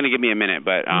I said, it's going to give me a minute,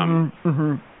 but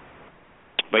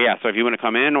but yeah. So if you want to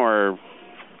come in, or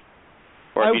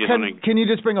Or if you just can you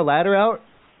just bring a ladder out?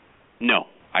 No.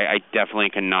 I definitely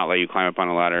cannot let you climb up on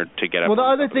a ladder to get up. Well, the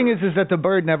other thing is that the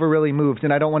bird never really moved,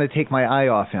 and I don't want to take my eye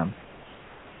off him.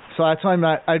 So that's why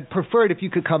I'd prefer it if you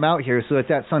could come out here so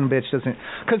that son of a bitch doesn't.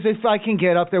 Because if I can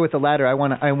get up there with the ladder, I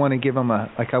want to give him I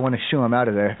want to shoo him out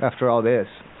of there after all this.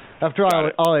 After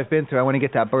all I've been through, I want to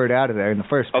get that bird out of there in the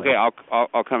first place. Okay,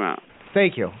 I'll come out.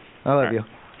 Thank you. I love you.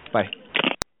 Bye.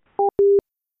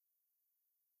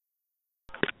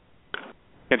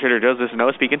 Trader Joe's, this is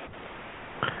Noah speaking.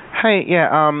 Hi,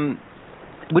 yeah.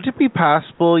 Would it be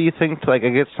possible, you think, to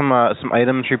get some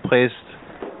items replaced?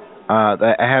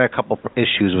 I had a couple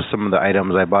issues with some of the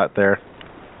items I bought there.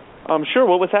 Sure.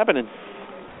 What was happening?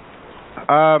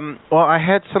 Well, I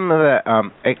had some of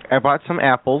the. I bought some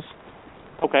apples.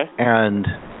 Okay. And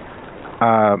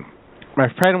my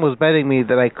friend was betting me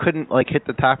that I couldn't hit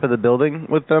the top of the building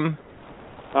with them.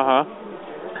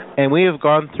 And we have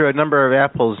gone through a number of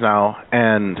apples now,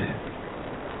 and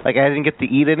I didn't get to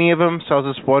eat any of them, so I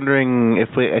was just wondering if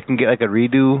I can get a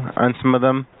redo on some of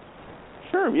them.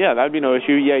 Sure, yeah, that'd be no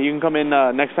issue. Yeah, you can come in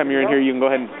next time you're in here. You can go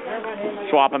ahead and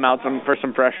swap them out for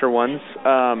some fresher ones.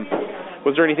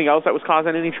 Was there anything else that was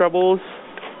causing any troubles?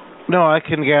 No, I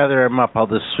can gather them up. I'll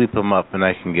just sweep them up, and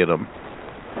I can get them.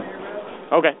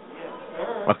 Okay.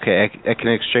 Okay, I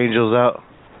can exchange those out?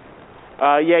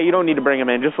 Yeah, you don't need to bring them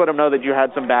in. Just let them know that you had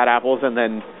some bad apples, and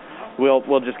then we'll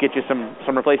just get you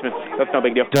some replacements. That's no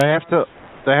big deal. Do I have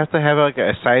to have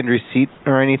a signed receipt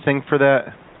or anything for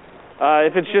that?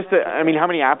 If it's just how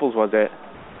many apples was it?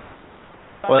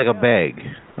 Well, a bag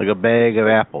of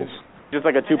apples. Just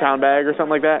a 2-pound bag or something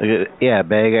like that? Yeah, a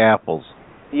bag of apples.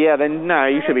 Yeah, then no,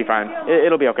 you should be fine.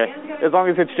 It'll be okay. As long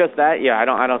as it's just that, yeah, I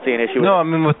don't see an issue with it. No, I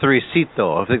mean with the receipt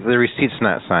though. If the receipt's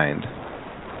not signed.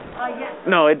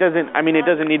 No, it doesn't. It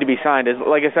doesn't need to be signed.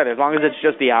 Like I said, as long as it's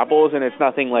just the apples and it's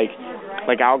nothing like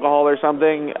alcohol or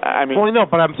something. Well, no,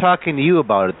 but I'm talking to you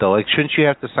about it though. Shouldn't you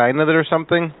have to sign it or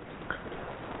something?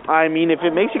 If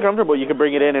it makes you comfortable, you can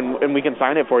bring it in and we can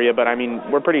sign it for you. But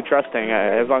we're pretty trusting.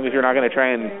 As long as you're not going to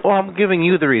try and. Well, I'm giving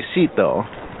you the receipt though.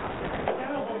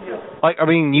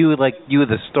 You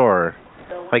the store.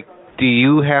 Do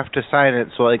you have to sign it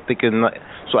so I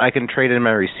can trade in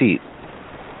my receipt?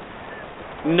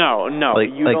 No, you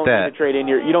don't need to trade in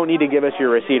you don't need to give us your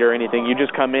receipt or anything. You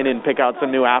just come in and pick out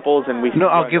some new apples and we. No,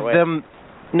 I'll give them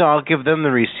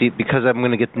the receipt because I'm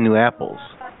going to get the new apples.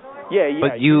 Yeah.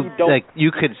 But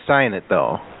you could sign it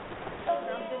though.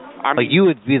 You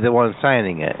would be the one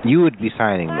signing it. You would be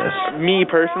signing this. Me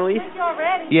personally?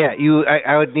 Yeah,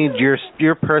 I would need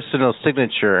your personal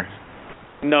signature.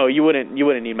 No, you wouldn't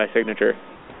need my signature.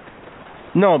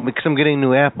 No, because I'm getting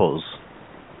new apples.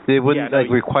 They wouldn't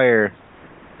require.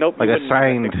 Nope. A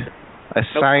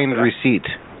signed receipt.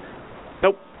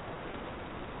 Nope.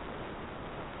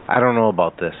 I don't know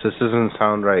about this. This doesn't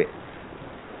sound right.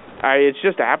 It's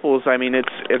just apples.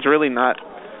 It's really not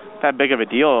that big of a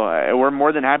deal. We're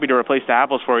more than happy to replace the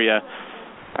apples for you.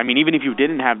 Even if you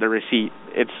didn't have the receipt,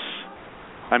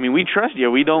 we trust you.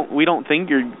 We don't think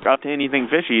you're up to anything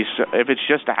fishy. So if it's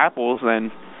just apples,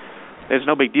 then it's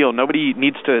no big deal. Nobody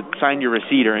needs to sign your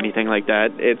receipt or anything like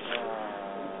that. It's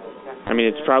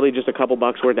probably just a couple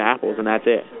bucks worth of apples, and that's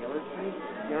it.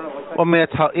 Well,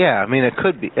 that's how. Yeah, it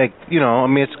could be.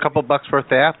 It's a couple bucks worth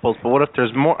of apples. But what if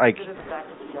there's more?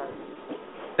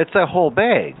 It's a whole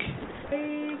bag.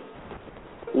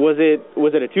 Was it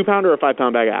a 2-pound or a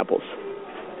 5-pound bag of apples?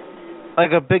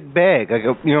 A big bag,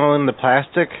 in the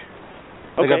plastic.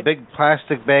 Okay. A big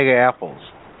plastic bag of apples.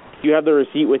 Do you have the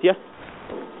receipt with you?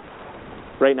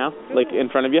 Right now? In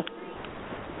front of you?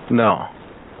 No.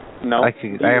 No? I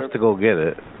have to go get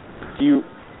it. You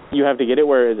have to get it?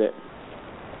 Where is it?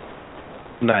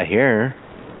 Not here.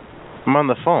 I'm on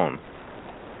the phone.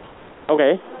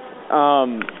 Okay.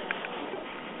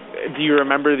 Do you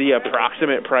remember the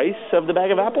approximate price of the bag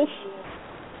of apples?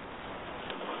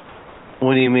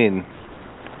 What do you mean?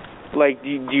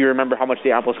 Do you remember how much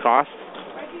the apples cost?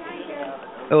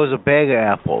 It was a bag of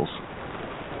apples.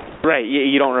 Right.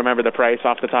 You don't remember the price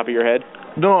off the top of your head?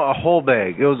 No, a whole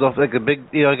bag. It was a big,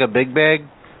 a big bag.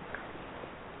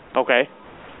 Okay.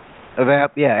 Of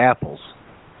apples.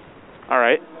 All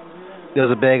right. It was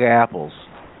a bag of apples.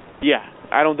 Yeah.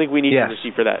 I don't think we need a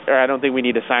receipt for that, or I don't think we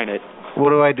need to sign it. What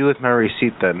do I do with my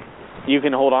receipt then? You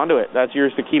can hold on to it. That's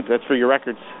yours to keep. That's for your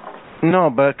records. No,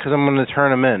 but because I'm going to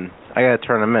turn them in. I got to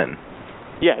turn them in.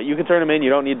 Yeah, you can turn them in. We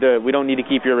don't need to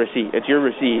keep your receipt. It's your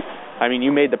receipt.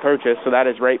 You made the purchase, so that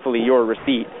is rightfully your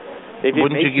receipt.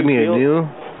 Wouldn't you give me a new?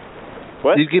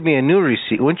 What? You'd give me a new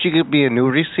receipt. Wouldn't you give me a new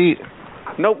receipt?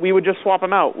 Nope, we would just swap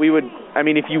them out. We would.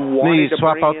 If you wanted to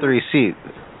swap out the receipt.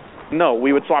 No,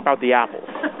 we would swap out the apples.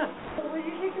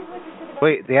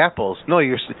 Wait, the apples? No,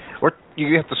 you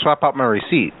have to swap out my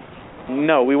receipt.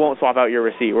 No, we won't swap out your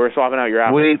receipt. We're swapping out your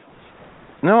apples.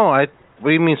 What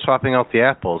do you mean swapping out the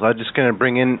apples? I'm just gonna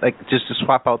bring in just to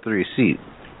swap out the receipt,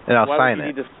 and I'll sign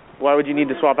it. Why would you need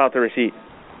to swap out the receipt?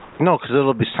 No, because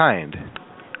it'll be signed.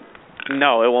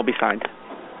 No, it won't be signed.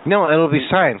 No, it'll be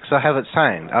signed because I'll have it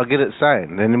signed. I'll get it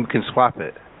signed, and then we can swap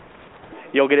it.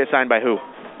 You'll get it signed by who?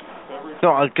 No,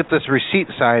 I'll get this receipt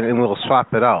signed, and we'll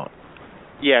swap it out.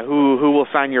 Yeah, who will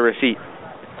sign your receipt?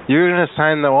 You're gonna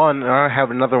sign the one, and I'll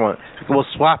have another one. We'll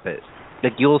swap it.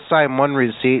 You'll sign one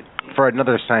receipt for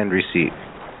another signed receipt.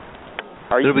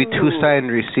 There'll be two signed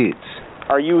receipts.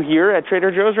 Are you here at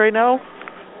Trader Joe's right now?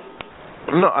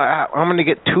 No, I'm gonna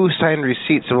get two signed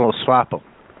receipts, and we'll swap them.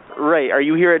 Right. Are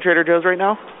you here at Trader Joe's right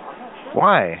now?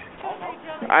 Why?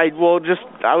 I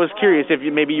was curious if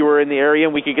maybe you were in the area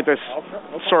and we could get this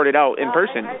sorted out in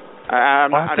person.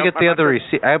 I'll have to get the other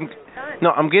receipt. I'm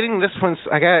getting this one.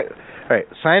 I got it. All right,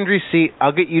 signed receipt.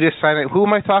 I'll get you to sign it. Who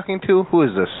am I talking to? Who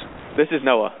is this? This is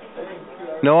Noah.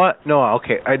 Noah.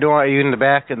 Okay. Are you in the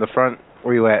back, in the front?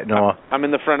 Where you at, Noah? I'm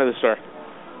in the front of the store.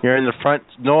 You're in the front,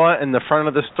 Noah, in the front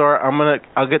of the store.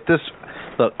 I'll get this.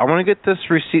 Look, I want to get this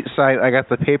receipt signed. I got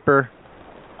the paper.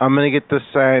 I'm gonna get this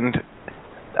signed.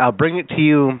 I'll bring it to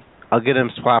you. I'll get them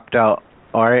swapped out.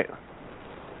 All right.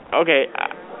 Okay.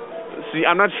 See,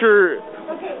 I'm not sure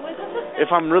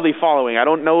if I'm really following. I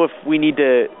don't know if we need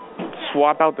to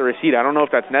swap out the receipt. I don't know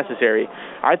if that's necessary.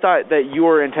 I thought that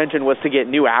your intention was to get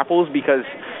new apples because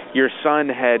your son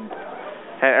had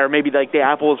or maybe like the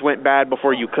apples went bad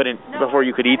before you could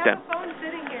eat them.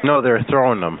 No, they're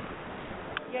throwing them.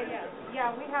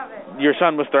 Yeah, we have it. Your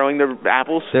son was throwing the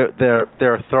apples?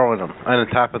 They're throwing them on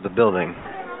the top of the building.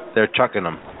 They're chucking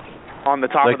them. On the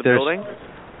top of the building?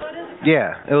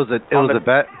 Yeah, it was a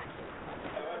bet.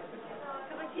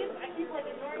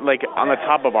 Like on the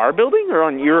top of our building or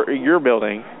on your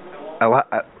building? There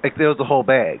was a whole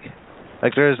bag.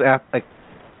 There's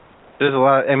a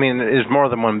lot. I mean, there's more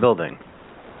than one building.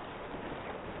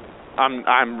 I'm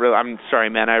sorry,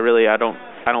 man. I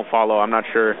don't follow. I'm not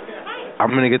sure. I'm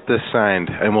gonna get this signed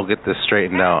and we'll get this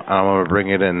straightened out. I'm gonna bring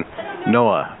it in.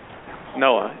 Noah.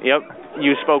 Yep.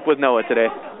 You spoke with Noah today.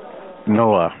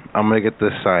 Noah, I'm gonna get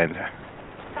this signed.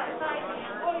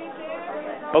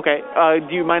 Okay.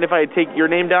 Do you mind if I take your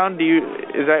name down?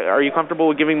 Are you comfortable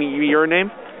with giving me your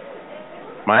name?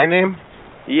 My name?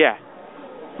 Yeah.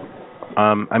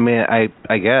 I mean,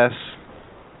 I guess.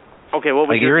 Okay. What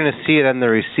was you're gonna see it on the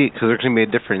receipt because there's gonna be a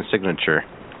different signature.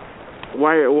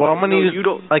 Why? Well, I'm gonna use.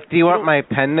 Do you want my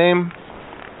pen name?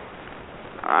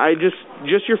 I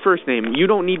just your first name. You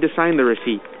don't need to sign the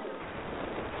receipt.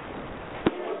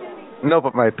 No,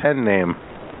 but my pen name.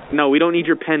 No, we don't need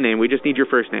your pen name. We just need your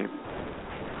first name.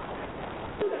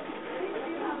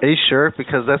 Are you sure?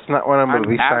 Because that's not what I'm going to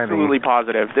be signing. I'm absolutely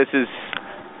positive. This is.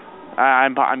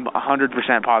 I'm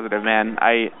 100% positive, man.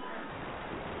 I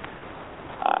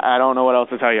don't know what else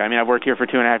to tell you. I mean, I've worked here for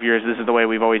 2.5 years. This is the way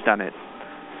we've always done it.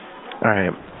 All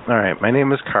right. My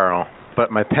name is Carl,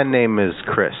 but my pen name is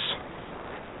Chris.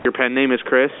 Your pen name is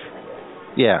Chris?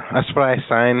 Yeah, that's what I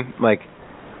sign.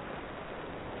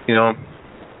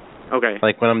 Okay.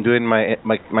 When I'm doing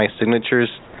my signatures,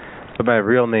 but my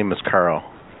real name is Carl.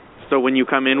 So when you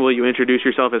come in, will you introduce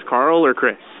yourself as Carl or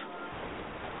Chris?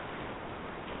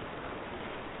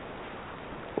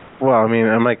 Well, I mean,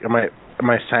 am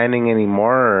I signing any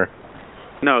more? Or?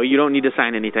 No, you don't need to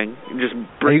sign anything. Just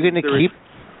are you going to keep?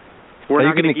 Are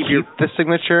you going to keep the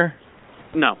signature?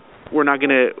 No, we're not going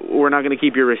to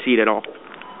keep your receipt at all.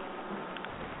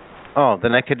 Oh,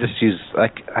 then I could just use I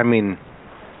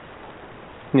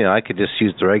could just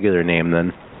use the regular name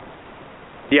then.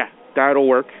 Yeah, that'll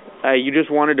work. You just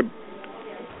wanted to.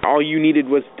 All you needed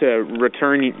was to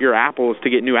return your apples to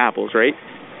get new apples, right?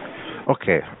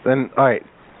 Okay, then all right.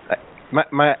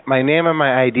 My name on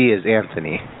my ID is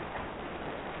Anthony.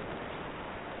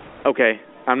 Okay,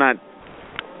 I'm not.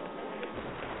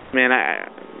 Man,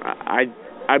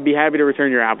 I'd be happy to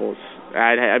return your apples.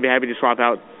 I'd be happy to swap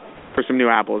out for some new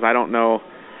apples. I don't know.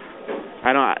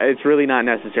 It's really not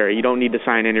necessary. You don't need to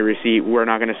sign any receipt. We're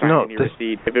not going to sign any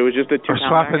receipt. If it was just a $2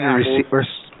 apples,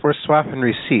 we're swapping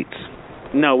receipts.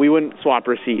 No, we wouldn't swap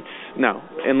receipts. No,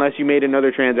 unless you made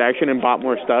another transaction and bought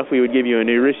more stuff, we would give you a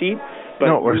new receipt. But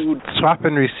no, we're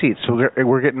swapping receipts. So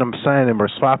we're getting them signed and we're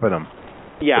swapping them.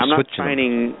 Yeah, I'm not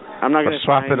signing. I'm not going to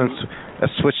swap it a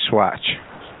switch swatch.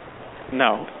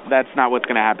 No, that's not what's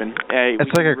going to happen.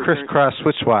 It's like a crisscross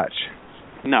switch watch.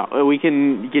 No, we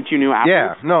can get you new apples.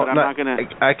 Yeah, no, but I'm not gonna.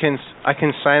 I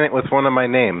can sign it with one of my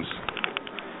names.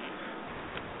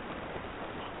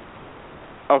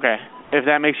 Okay, if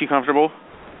that makes you comfortable.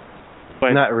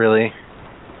 But not really.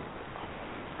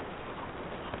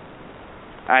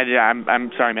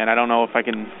 I'm sorry, man. I don't know if I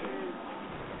can.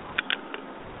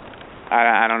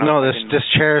 I don't know. No, this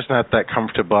chair's not that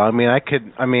comfortable. I mean, I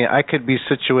could be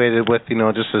situated with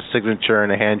just a signature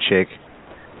and a handshake.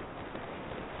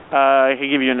 I could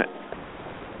give you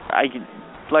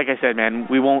like I said, man,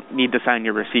 we won't need to sign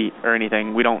your receipt or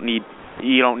anything. You don't need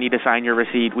to sign your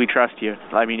receipt. We trust you.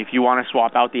 I mean, if you want to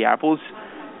swap out the apples,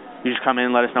 you just come in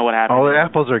and let us know what happened. Oh, the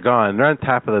apples are gone. They're on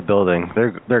top of the building.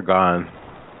 They're gone.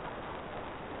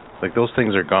 Like, those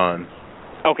things are gone.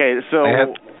 Okay, so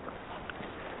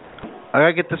I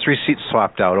gotta get this receipt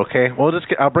swapped out. Okay,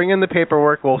 I'll bring in the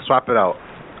paperwork. We'll swap it out.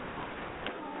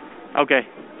 Okay,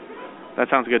 that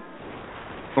sounds good.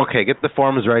 Okay, get the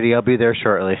forms ready. I'll be there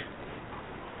shortly.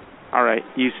 All right,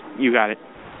 you got it.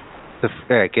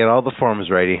 Get all the forms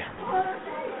ready.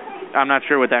 I'm not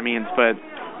sure what that means, but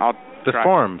I'll try.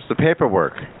 Forms, the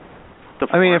paperwork. If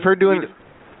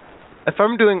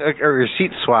I'm doing a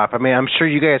receipt swap, I mean, I'm sure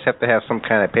you guys have to have some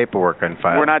kind of paperwork on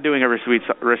file. We're not doing a receipt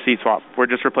swap. We're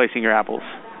just replacing your apples.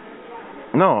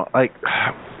 No,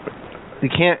 you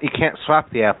can't swap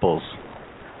the apples.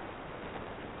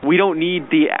 We don't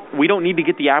need to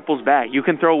get the apples back. You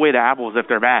can throw away the apples if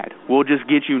they're bad. We'll just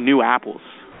get you new apples.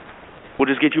 We'll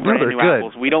just get you brand new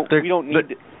apples. We don't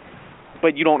need.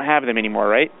 But you don't have them anymore,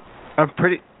 right?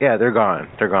 Yeah, they're gone.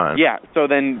 They're gone. Yeah, so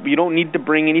then you don't need to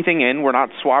bring anything in. We're not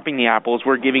swapping the apples.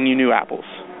 We're giving you new apples.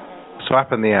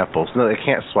 Swapping the apples. No, they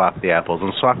can't swap the apples.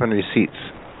 I'm swapping receipts.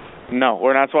 No,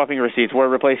 we're not swapping receipts. We're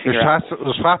replacing your apples.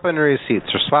 We're swapping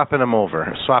receipts. We're swapping them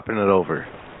over. Swapping it over.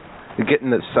 You're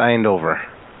getting it signed over.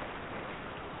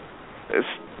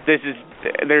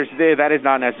 That is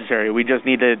not necessary. We just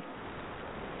need to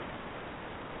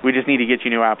get you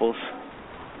new apples.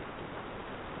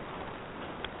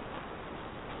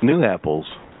 New apples?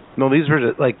 No, these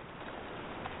were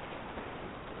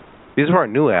these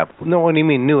weren't new apples. No, what do you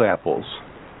mean new apples?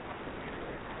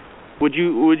 Would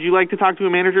you like to talk to a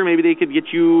manager? Maybe they could get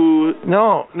you.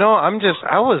 No.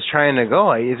 I was trying to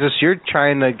go. It's just you're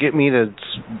trying to get me to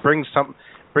bring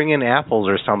in apples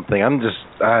or something. I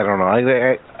don't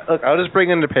know. Look, I'll just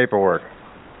bring in the paperwork.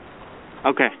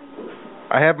 Okay.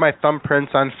 I have my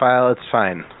thumbprints on file. It's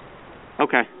fine.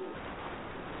 Okay.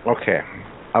 Okay.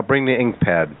 I'll bring the ink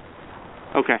pad.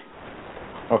 Okay.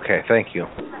 Okay, thank you.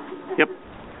 Yep.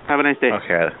 Have a nice day.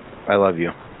 Okay. I love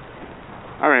you.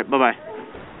 All right, bye-bye.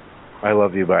 I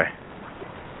love you, bye.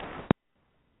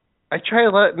 I tried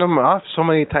letting him off so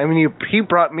many times, and he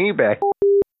brought me back.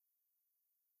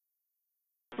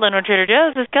 Linwood Trader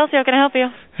Joe's, this is Kelsey. How can I help you?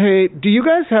 Hey, do you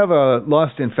guys have a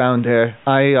lost and found there?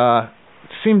 I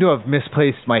seem to have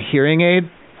misplaced my hearing aid.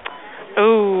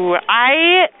 Oh,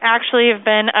 I actually have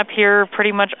been up here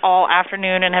pretty much all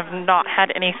afternoon and have not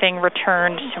had anything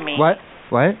returned to me. What?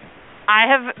 I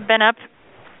have been up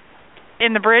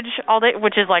in the bridge all day,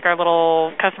 which is like our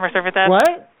little customer service desk.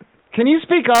 What? Can you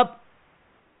speak up?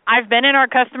 I've been in our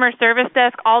customer service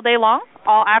desk all day long,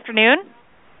 all afternoon.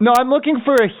 No, I'm looking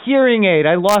for a hearing aid.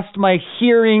 I lost my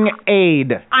hearing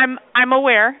aid. I'm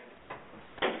aware,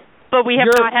 but we have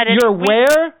not had any. You're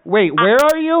where? Wait, where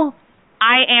are you?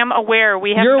 I am aware.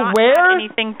 We have not had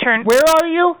anything turned. Where are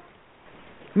you?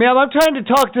 Ma'am, I'm trying to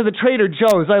talk to the Trader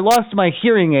Joe's. I lost my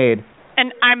hearing aid.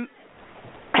 And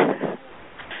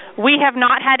we have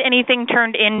not had anything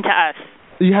turned in to us.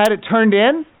 You had it turned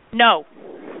in? No.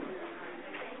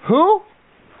 Who?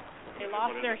 They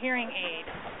lost their hearing aid.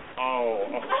 Oh.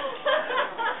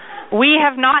 We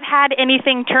have not had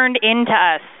anything turned in to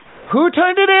us. Who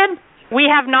turned it in? We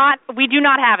have not. We do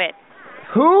not have it.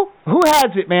 Who? Who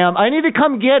has it, ma'am? I need to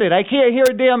come get it. I can't hear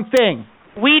a damn thing.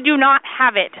 We do not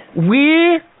have it.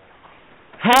 We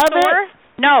have it?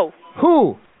 No.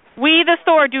 Who? We, the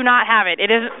store, do not have it. It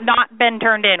has not been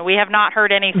turned in. We have not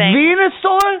heard anything. Venus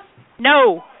store?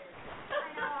 No.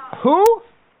 Who?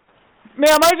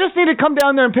 Ma'am, I just need to come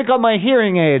down there and pick up my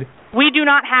hearing aid. We do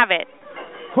not have it.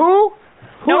 Who?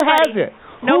 Who Nobody. has it?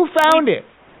 Who found it?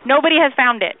 Nobody has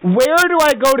found it. Where do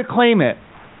I go to claim it?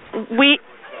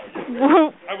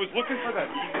 I was looking for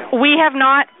that email. We have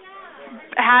not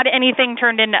had anything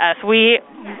turned into us.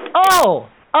 Oh,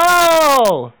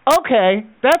 okay.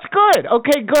 That's good.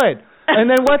 Okay, good. And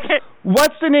then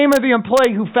what's the name of the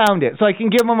employee who found it so I can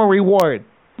give him a reward?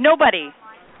 Nobody.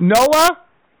 Noah?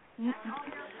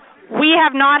 We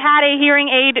have not had a hearing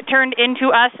aid turned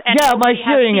into us. And yeah, my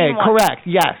hearing aid, one. correct.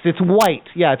 Yes, it's white.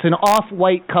 Yeah, it's an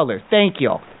off-white color. Thank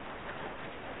you.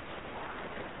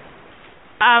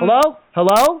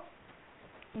 Hello?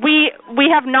 We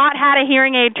have not had a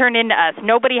hearing aid turned into us.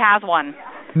 Nobody has one.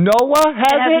 Noah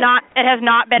has it? It has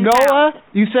not been Noah? found.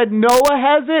 You said Noah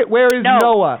has it? Where is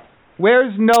Noah?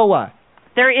 Where's Noah?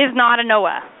 There is not a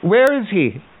Noah. Where is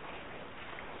he?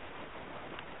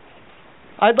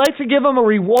 I'd like to give him a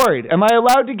reward. Am I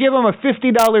allowed to give him a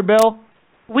 $50 bill?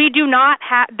 We do not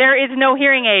have, there is no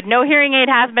hearing aid. No hearing aid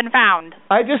has been found.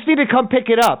 I just need to come pick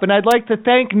it up, and I'd like to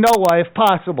thank Noah if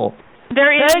possible.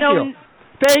 There is no...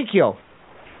 Thank you.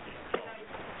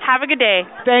 Have a good day.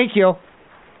 Thank you.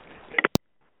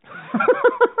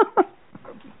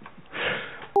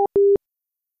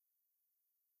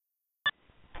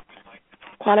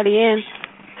 Quality Inn.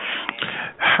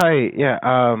 Hi, yeah,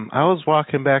 I was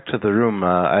walking back to the room.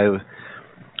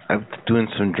 I'm doing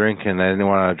some drinking. I didn't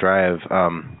want to drive. I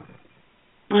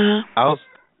was...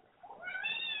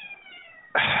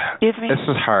 Excuse me? This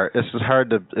is hard. This is hard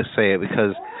to say it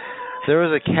because there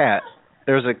was a cat.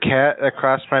 There was a cat that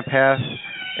crossed my path,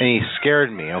 and he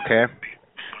scared me, okay?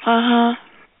 Uh-huh.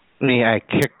 I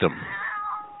kicked him.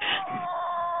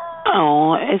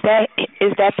 Oh, is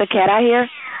that the cat I hear?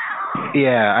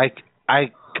 Yeah, I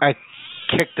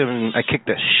kicked him. I kicked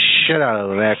the shit out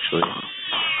of him, actually.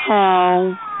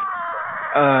 Oh.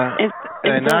 And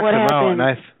I knocked him out, and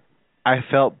I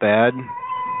felt bad.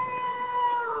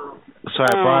 So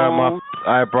I brought him up.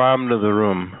 I brought him to the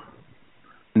room.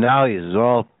 Now he's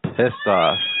all pissed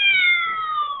off.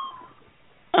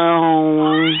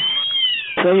 Oh.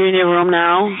 So you're in your room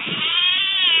now?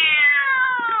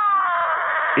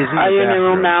 Are you in your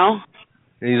room now?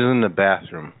 He's in the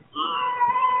bathroom.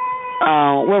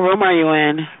 Oh, what room are you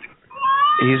in?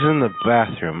 He's in the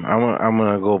bathroom. I'm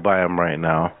gonna go by him right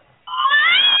now.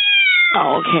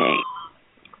 Oh, okay.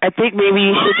 I think maybe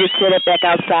you should just sit it back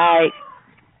outside.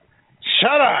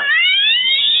 Shut up!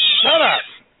 Shut up!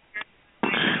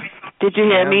 Did you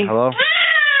hear me? Hello?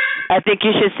 I think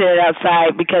you should sit it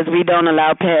outside because we don't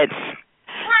allow pets.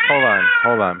 Hold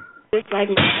on. It's like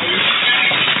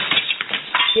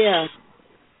yeah.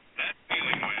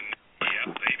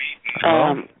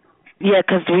 Yeah,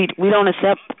 because we don't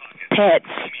accept pets.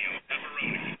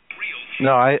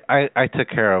 No, I took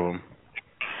care of him.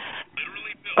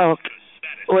 Oh,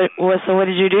 so what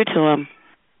did you do to him?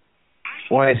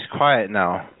 Well, he's quiet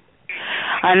now.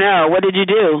 I know. What did you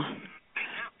do?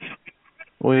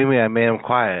 What do you mean? I made him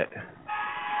quiet.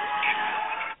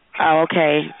 Oh,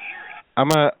 okay.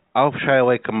 I'll try to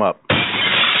wake him up.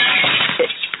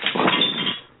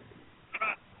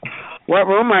 What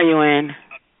room are you in?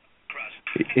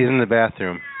 He's in the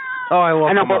bathroom. Oh, I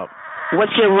woke him up.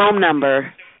 What's your room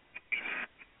number?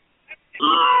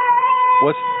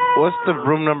 What's the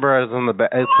room number? As on the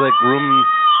back? It's like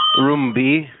room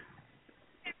B.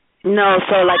 No,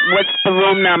 so like, what's the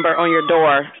room number on your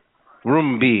door?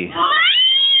 Room B.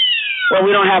 Well,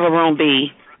 we don't have a room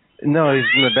B. No, he's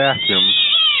in the bathroom.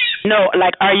 No,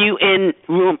 like, are you in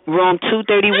room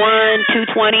 231,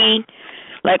 220?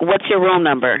 Like, what's your room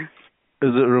number?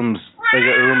 Is it room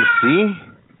C?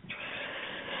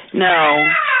 No.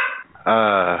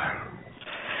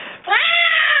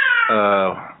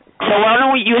 So why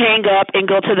don't you hang up and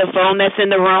go to the phone that's in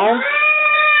the room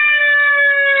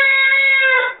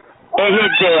and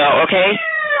hit 0, okay?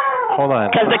 Hold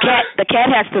on. Because the cat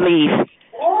has to leave.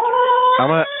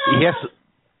 Yes.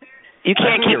 You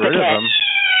can't keep the cat.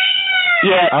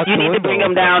 Yeah, you need to bring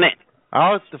him down.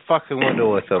 I'll out the fucking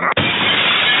window with him.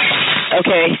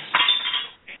 Okay.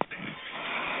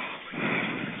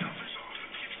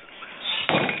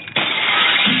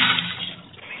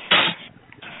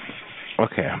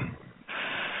 Okay.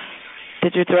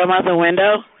 Did you throw him out the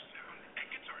window?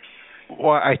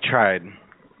 Well, I tried.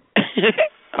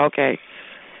 Okay.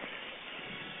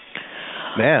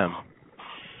 Ma'am.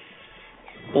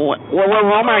 What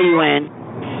room are you in?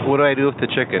 What do I do with the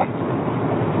chicken?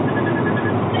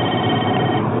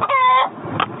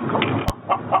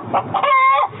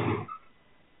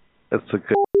 That's a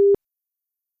good...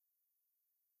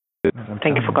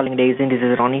 Thank you for calling Days Inn. This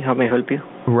is Ronnie. How may I help you?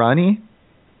 Ronnie?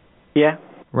 Yeah.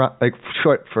 Like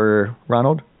short for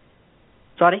Ronald?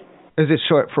 Sorry? Is it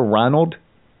short for Ronald?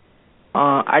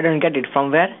 I don't get it.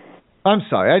 From where? I'm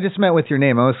sorry. I just meant with your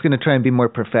name. I was going to try and be more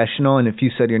professional, and if you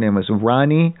said your name was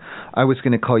Ronnie, I was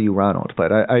going to call you Ronald.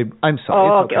 But I'm sorry.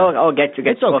 Oh, it's okay. Get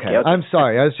you. It's okay. I'm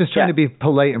sorry. I was just trying to be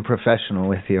polite and professional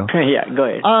with you. Yeah, go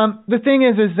ahead. The thing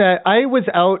is that I was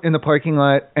out in the parking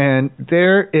lot, and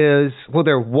there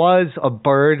was a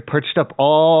bird perched up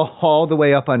all the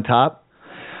way up on top.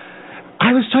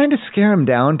 I was trying to scare him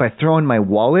down by throwing my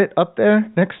wallet up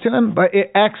there next to him, but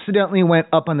it accidentally went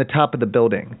up on the top of the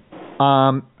building.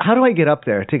 How do I get up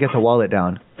there to get the wallet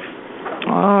down?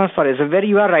 Sorry. So where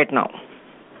you are right now?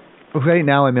 Right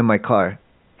now I'm in my car.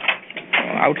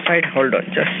 Outside? Hold on.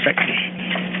 Just a second.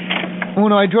 Oh,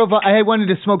 no, I wanted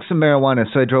to smoke some marijuana,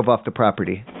 so I drove off the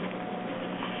property.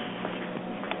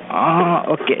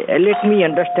 Okay. Let me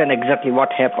understand exactly what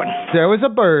happened. There was a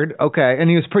bird, okay, and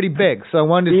he was pretty big, so I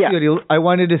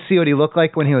wanted to see what he looked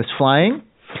like when he was flying.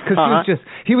 Because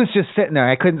he was just sitting there.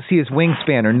 I couldn't see his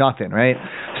wingspan or nothing, right?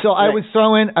 So I was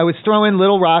throwing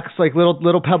little rocks, like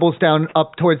little pebbles down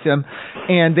up towards him,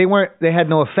 and they had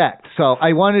no effect. So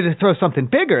I wanted to throw something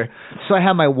bigger. So I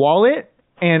had my wallet,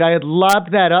 and I had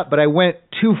lobbed that up, but I went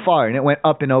too far, and it went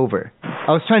up and over.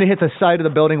 I was trying to hit the side of the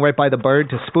building right by the bird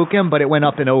to spook him, but it went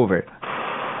up and over.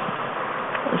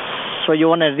 So you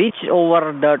want to reach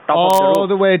over the top of the roof? All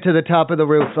the way to the top of the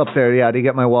roof up there, yeah, to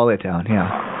get my wallet down, yeah.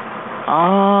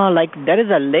 Like there is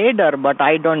a ladder, but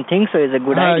I don't think so it's a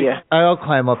good idea. I'll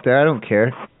climb up there. I don't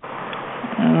care.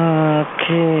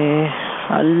 Okay.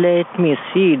 Let me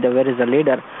see where is the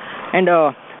ladder. And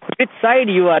which side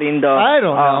you are in the... I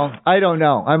don't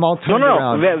know. I'm all turned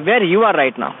around. Where you are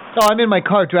right now? Oh, I'm in my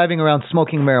car driving around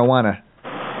smoking marijuana.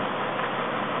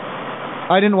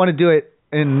 I didn't want to do it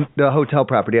in the hotel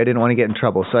property. I didn't want to get in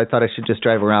trouble, so I thought I should just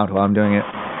drive around while I'm doing it.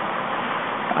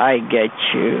 I get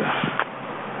you.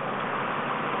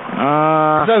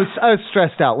 I was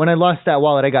stressed out. When I lost that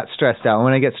wallet, I got stressed out.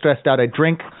 When I get stressed out, I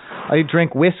drink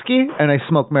whiskey and I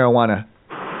smoke marijuana.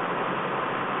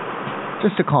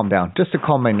 Just to calm down, just to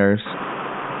calm my nerves.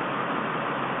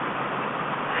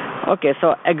 Okay,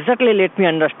 so exactly let me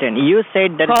understand. You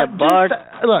said there is a bird...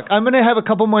 Look, I'm going to have a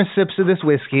couple more sips of this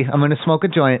whiskey. I'm going to smoke a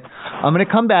joint. I'm going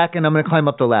to come back and I'm going to climb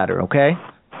up the ladder, okay?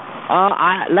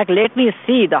 Let me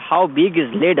see how big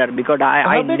is ladder because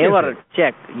I never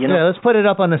checked. Yeah, let's put it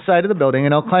up on the side of the building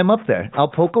and I'll climb up there. I'll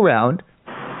poke around.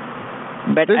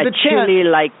 But there's actually,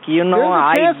 there's a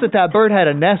chance that bird had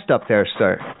a nest up there,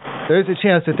 sir. There's a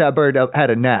chance that bird had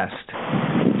a nest.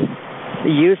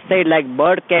 You said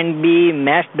bird can be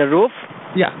mashed the roof?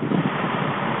 Yeah.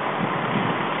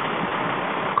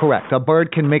 Correct. A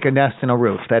bird can make a nest in a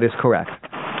roof. That is correct.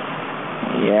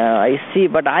 Yeah, I see,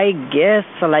 but I guess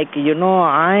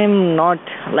I'm not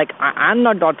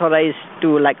authorized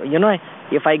to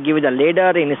if I give you the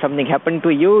ladder and if something happened to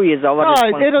you, is our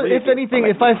responsibility. If anything,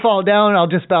 if I fall down, I'll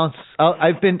just bounce.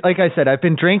 I've been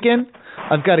drinking.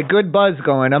 I've got a good buzz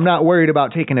going. I'm not worried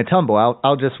about taking a tumble.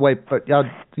 I'll just wipe.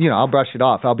 I'll brush it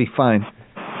off. I'll be fine.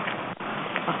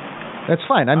 That's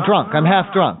fine. I'm drunk. I'm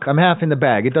half drunk. I'm half in the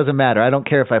bag. It doesn't matter. I don't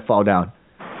care if I fall down.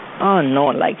 Oh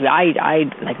no! He's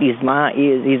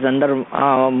under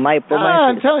my probation.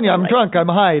 I'm telling you, I'm drunk. I'm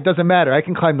high. It doesn't matter. I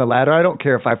can climb the ladder. I don't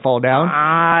care if I fall down.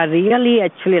 Really?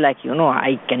 Actually, I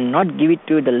cannot give it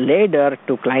to the ladder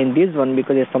to climb this one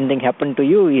because if something happened to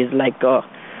you, is my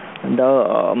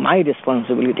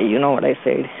responsibility. You know what I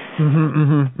said?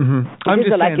 I'm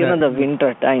just saying the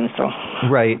winter time, so.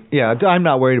 Right. Yeah. I'm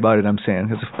not worried about it. I'm saying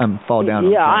because I'm fall down.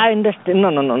 Yeah, I understand. No.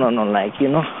 You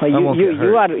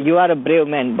are a brave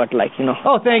man, but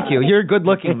Oh, thank you. You're a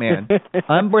good-looking man.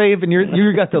 I'm brave, and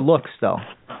you got the looks, though.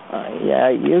 Yeah,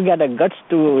 you got the guts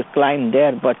to climb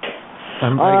there, but. I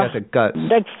got the guts.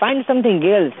 Find something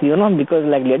else, because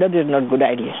ladder is not a good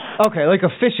idea. Okay, like a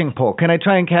fishing pole. Can I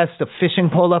try and cast a fishing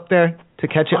pole up there to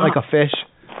catch it like a fish?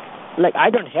 I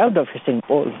don't have the fishing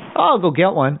pole. I'll go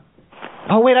get one.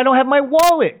 Oh, wait, I don't have my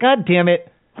wallet. God damn it.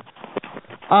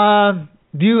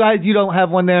 You don't have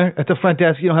one there at the front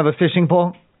desk? You don't have a fishing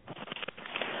pole?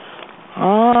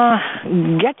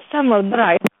 Get some other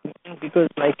item because,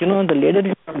 the ladder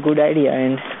is not a good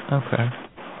idea. Okay.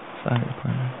 Sorry.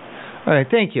 All right,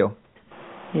 thank you.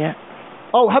 Yeah.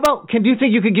 Oh, how about, do you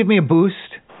think you could give me a boost?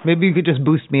 Maybe you could just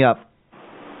boost me up.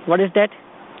 What is that?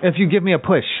 If you give me a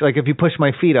push, if you push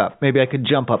my feet up, maybe I could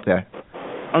jump up there.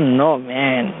 Oh, no,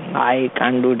 man. I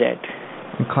can't do that.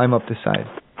 And climb up the side.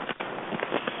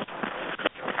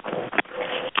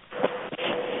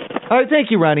 All right,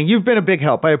 thank you, Ronnie. You've been a big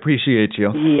help. I appreciate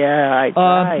you. Yeah, I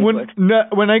try.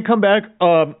 When I come back,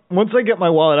 once I get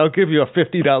my wallet, I'll give you a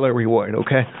 $50 reward,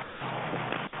 okay?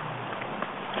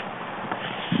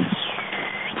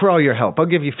 For all your help. I'll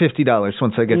give you $50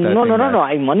 once I get that. No.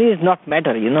 Money is not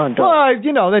matter,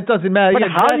 that doesn't matter. But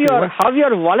how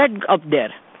your wallet up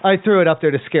there? I threw it up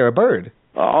there to scare a bird.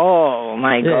 Oh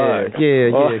my God.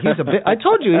 Yeah. He's a big. I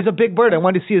told you he's a big bird. I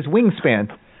wanted to see his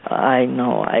wingspan. I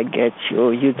know. I get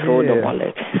you. You throw the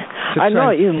wallet. I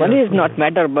know money is not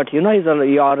matter, but we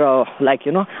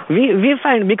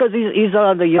find because is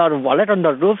your wallet on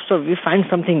the roof, so we find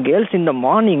something else in the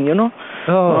morning,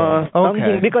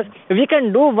 okay. Because we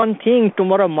can do one thing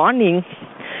tomorrow morning,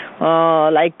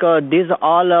 these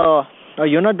all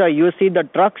you see the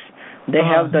trucks, they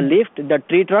have the lift, the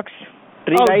tree trucks.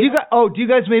 Do you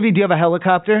guys do you have a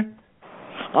helicopter?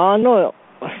 No.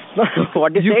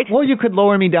 What is it? Well, you could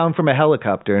lower me down from a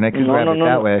helicopter, and I could grab it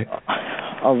that way.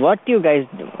 What you guys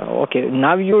do? Okay,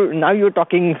 now you're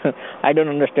talking. I don't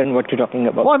understand what you're talking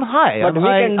about. Well, I'm high. But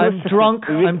I'm drunk.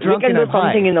 I'm drunk and I'm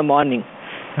high. We can do something in the morning.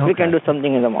 Okay. We can do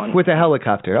something in the morning. With a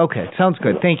helicopter. Okay, sounds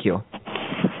good. Thank you.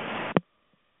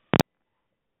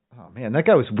 Oh, man, that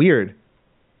guy was weird.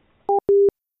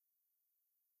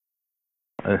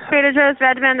 Trader Joe's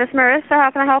Redmond, this is Marissa.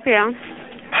 How can I help you?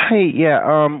 Hey,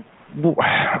 yeah,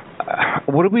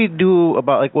 what do we do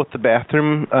about, like, with the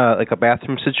bathroom, like a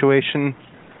bathroom situation?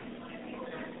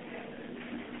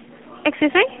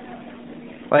 Excuse me?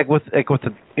 Like with the,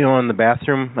 you know, in the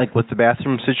bathroom, like with the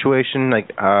bathroom situation, like,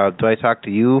 do I talk to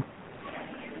you?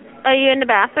 Are you in the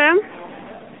bathroom?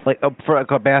 Like, for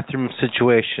like a bathroom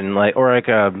situation, like, or like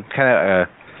a kind of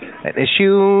an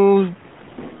issue,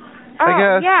 I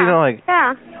guess, yeah. you know, like,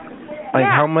 like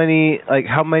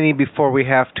how many before we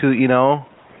have to, you know?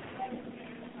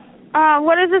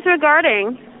 What is this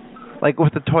regarding? Like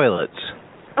with the toilets.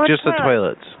 Just the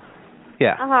toilets.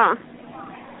 Yeah. Uh-huh.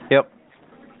 Yep.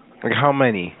 Like how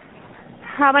many?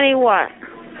 How many what?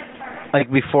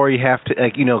 Like before you have to,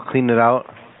 like, you know, clean it out?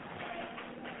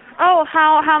 Oh,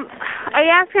 how are you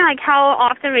asking, like, how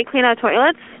often we clean our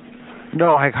toilets?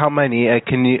 No, like how many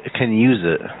can you use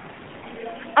it?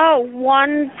 Oh,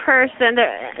 one person.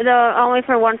 They're only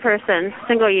for one person.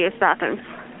 Single-use bathrooms.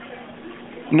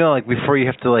 No, like before you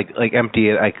have to like empty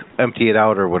it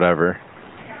out or whatever.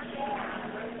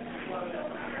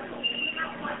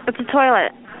 It's a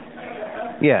toilet.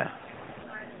 Yeah.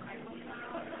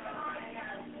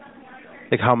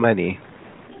 Like how many?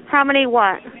 How many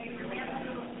what?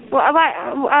 Well,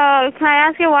 can I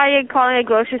ask you why you're calling a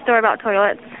grocery store about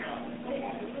toilets?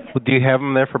 Well, do you have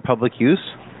them there for public use?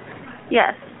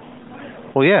 Yes.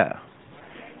 Well, yeah.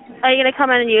 Are you going to come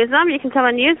in and use them? You can come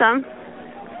in and use them.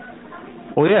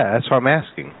 Well, yeah, that's what I'm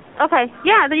asking. Okay.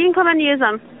 Yeah, then you can come in and use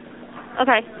them.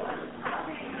 Okay.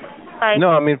 Bye. No,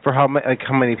 I mean for how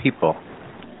many people?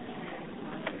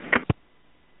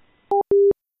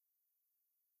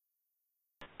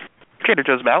 Trader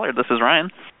Joe's Ballard, this is Ryan.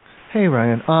 Hey,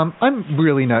 Ryan. I'm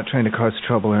really not trying to cause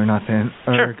trouble or nothing,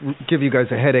 or give you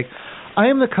guys a headache. I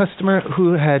am the customer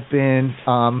who had been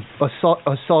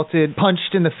assaulted,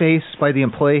 punched in the face by the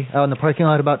employee out in the parking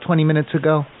lot about 20 minutes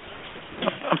ago.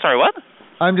 I'm sorry, what?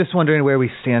 I'm just wondering where we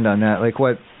stand on that, like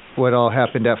what all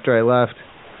happened after I left.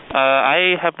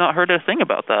 I have not heard a thing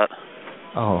about that.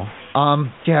 Oh.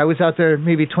 Yeah, I was out there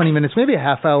maybe 20 minutes, maybe a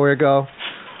half hour ago.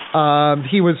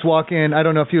 He was walking, I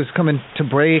don't know if he was coming to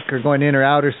break or going in or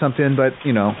out or something, but,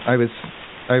 you know, I was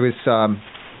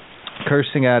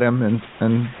cursing at him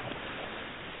and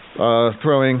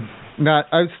throwing,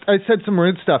 I said some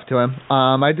rude stuff to him.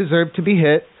 I deserved to be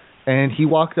hit, and he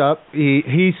walked up.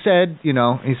 He said,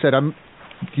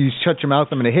 you shut your mouth,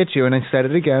 I'm going to hit you, and I said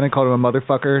it again. I called him a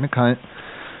motherfucker and a cunt,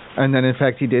 and then, in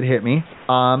fact, he did hit me.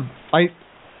 I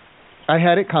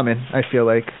had it coming, I feel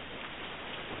like.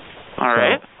 All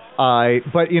right.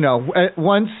 But, you know,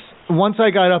 once I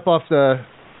got up off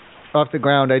the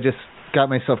ground, I just got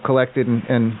myself collected,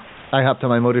 and I hopped on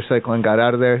my motorcycle and got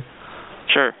out of there.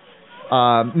 Sure.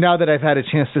 Now that I've had a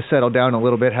chance to settle down a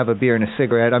little bit, have a beer and a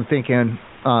cigarette, I'm thinking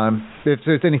if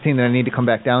there's anything that I need to come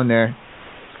back down there.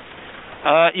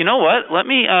 You know what? Let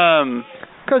me.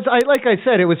 Because like I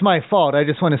said, it was my fault. I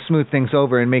just want to smooth things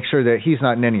over and make sure that he's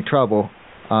not in any trouble.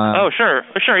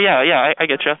 Sure, yeah, I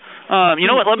get you. You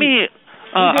know what? Let me.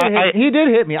 He did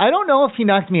hit me. I don't know if he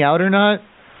knocked me out or not.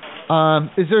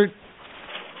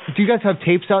 Do you guys have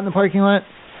tapes out in the parking lot?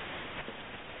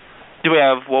 Do we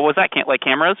have, what was that, like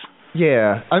cameras?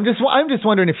 Yeah. I'm just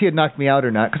wondering if he had knocked me out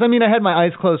or not. Because, I mean, I had my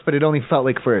eyes closed, but it only felt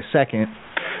like for a second.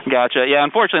 Gotcha. Yeah,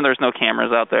 unfortunately, there's no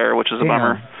cameras out there, which is a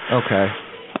bummer. Okay.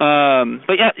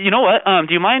 But, yeah, you know what?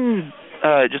 Do you mind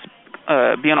just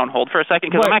being on hold for a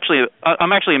second? Because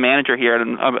I'm actually a manager here,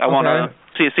 and I want to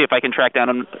see if I can track down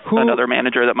another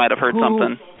manager that might have heard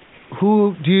something.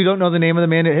 You don't know the name of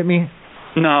the man that hit me?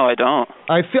 No, I don't.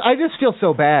 I just feel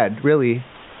so bad, really.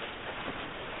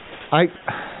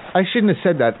 I shouldn't have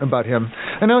said that about him.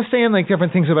 And I was saying like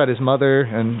different things about his mother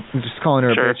and just calling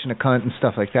her a bitch and a cunt and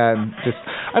stuff like that. And just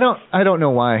I don't know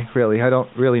why, really. I don't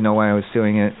really know why I was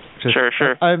doing it. Just,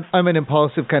 sure. I'm an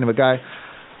impulsive kind of a guy.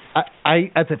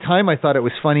 I at the time I thought it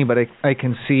was funny, but I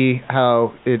can see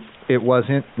how it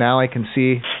wasn't. Now I can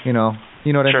see, you know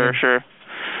what I mean? Sure.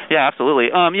 Yeah, absolutely.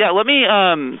 Yeah, let me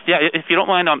if you don't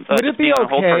mind, would it be on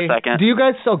hold for a second. Do you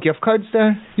guys sell gift cards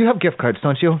there? You have gift cards,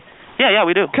 don't you? Yeah,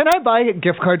 we do. Can I buy a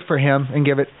gift card for him and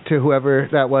give it to whoever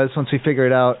that was once we figure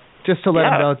it out, just to let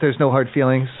him know that there's no hard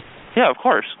feelings? Yeah, of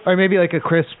course. Or maybe like a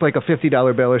crisp, like a $50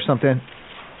 bill or something.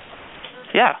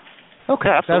 Yeah. Okay,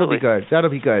 yeah, absolutely. That'll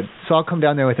be good. So I'll come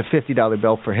down there with a $50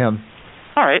 bill for him.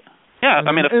 All right. Yeah, Yeah,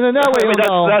 I mean, and then that way you'll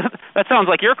know. That sounds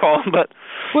like your call, but.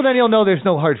 Well, then you'll know there's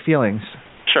no hard feelings.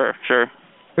 Sure.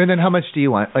 And then how much do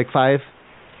you want? Like 5?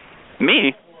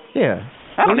 Me? Yeah.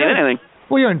 I don't need anything.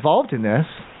 Well, you're involved in this.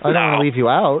 I don't want to leave you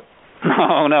out.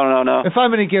 No. If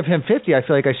I'm going to give him 50, I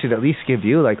feel like I should at least give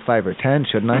you like 5 or 10,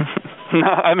 shouldn't I? No,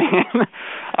 I mean,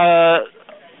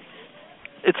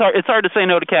 it's hard to say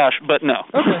no to cash, but no.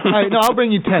 Okay. All right, no, I'll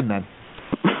bring you 10 then.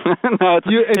 No,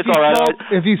 it's all right.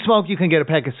 If you smoke, you can get a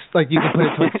pack of, like, you can put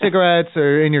it towards cigarettes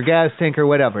or in your gas tank or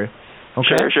whatever.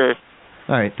 Okay? Sure.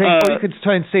 All right. Or you could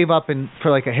try and save up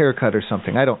for like a haircut or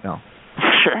something. I don't know.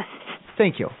 Sure.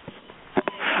 Thank you.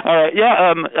 All right.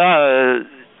 Yeah.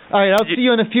 All right. I'll see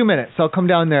you in a few minutes. I'll come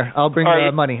down there. I'll bring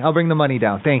the money. I'll bring the money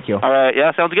down. Thank you. All right.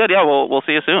 Yeah. Sounds good. Yeah. We'll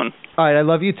see you soon. All right. I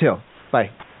love you too. Bye.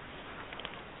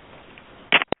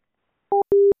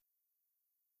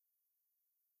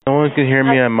 No one can hear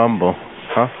me. I mumble.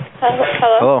 Huh?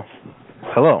 Hello.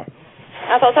 Hello.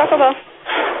 Apple Taco Bell.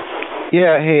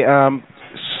 Yeah. Hey.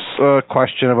 A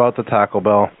question about the Taco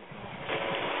Bell.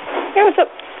 Yeah. What's up?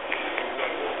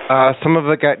 Some of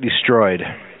it got destroyed.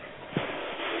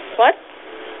 What?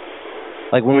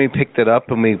 Like when we picked it up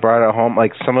and we brought it home,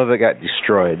 like some of it got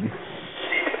destroyed.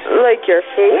 Like your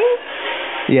food?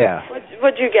 Yeah.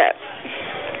 What'd you get?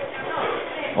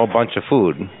 A bunch of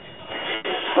food.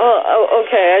 Oh,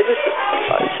 okay.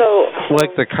 So.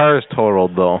 Like the car's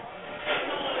totaled though.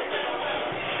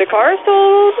 The car's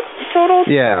totaled?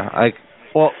 Yeah.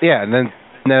 Yeah, and then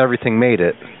everything made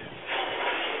it.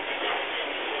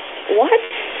 What?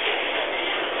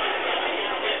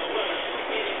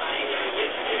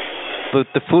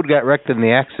 The food got wrecked in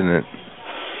the accident.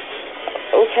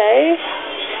 Okay.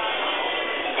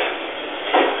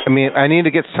 I mean, I need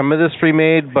to get some of this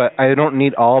remade, but I don't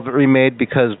need all of it remade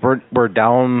because we're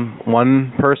down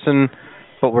one person,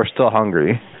 but we're still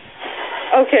hungry.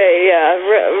 Okay, yeah,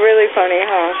 really funny,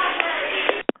 huh?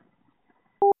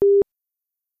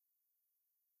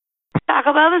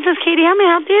 Taco Bell, this is Katie. How may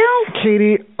I help you?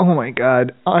 Katie, oh my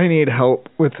God, I need help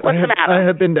with. What's the matter? I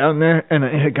have been down there and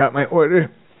I had got my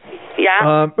order.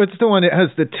 Yeah. It's the one that has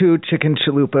the 2 chicken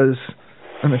chalupas,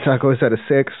 and the taco is at a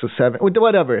 6 or 7,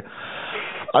 whatever.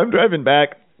 I'm driving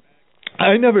back.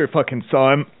 I never fucking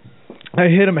saw him. I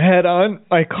hit him head on.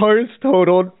 My car's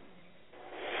totaled.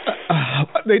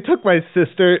 They took my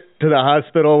sister to the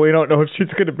hospital. We don't know if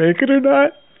she's gonna make it or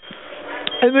not.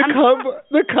 And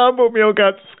the combo meal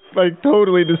got like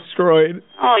totally destroyed.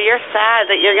 Oh, you're sad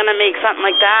that you're gonna make something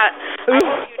like that. I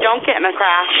hope you don't get in a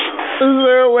crash. Is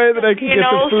there a way that I can get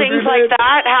the food things remade? like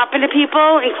that happen to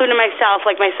people, including myself,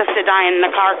 like my sister dying in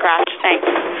a car crash. Thanks.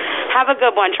 Have a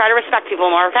good one. Try to respect people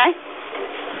more, okay?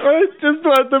 I just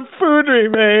want the food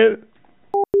remade.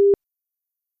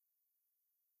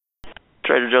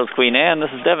 Trader Joe's Queen Anne, this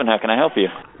is Devin. How can I help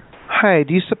you? Hi,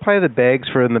 do you supply the bags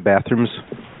for in the bathrooms?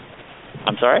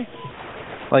 I'm sorry?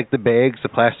 Like the bags, the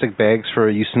plastic bags for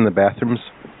use in the bathrooms?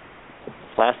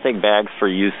 Plastic bags for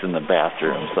use in the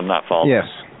bathrooms. I'm not following. Yes.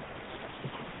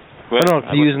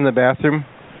 To use in the bathroom?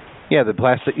 Yeah, the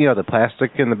plastic, the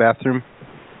plastic in the bathroom.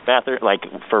 Bathroom, like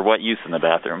for what use in the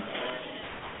bathroom?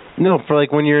 No, for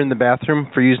like when you're in the bathroom,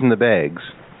 for using the bags.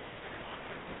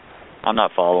 I'm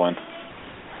not following.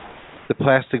 The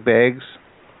plastic bags?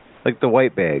 Like the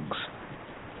white bags.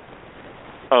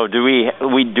 Oh, do we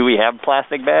have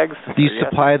plastic bags? Do you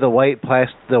supply the white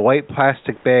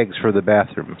plastic bags for the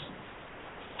bathrooms?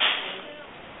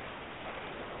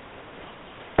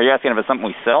 Are you asking if it's something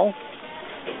we sell?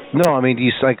 No, I mean, do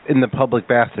you like in the public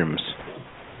bathrooms?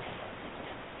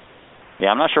 Yeah,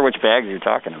 I'm not sure which bags you're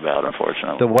talking about,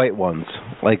 unfortunately. The white ones.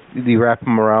 Like, do you wrap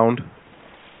them around?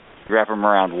 You wrap them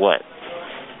around what?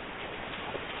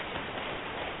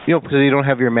 Because you don't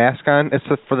have your mask on. It's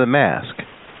for the mask.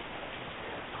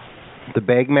 The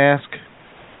bag mask?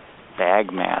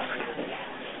 Bag mask.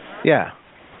 Yeah.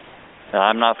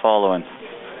 I'm not following.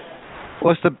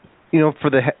 Well, it's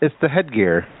it's the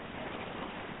headgear.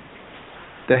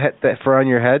 That for on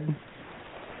your head.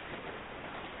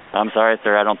 I'm sorry,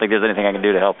 sir. I don't think there's anything I can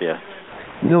do to help you.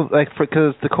 No,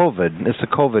 because it's the COVID. It's the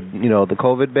COVID. The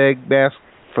COVID bag mask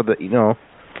for the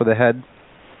for the head.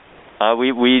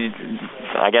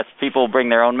 I guess people bring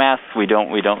their own masks. We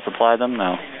don't supply them.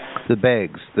 No. The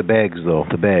bags though.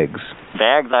 The bags.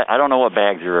 Bags? I don't know what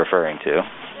bags you're referring to.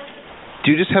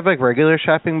 Do you just have like regular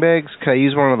shopping bags? Can I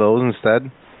use one of those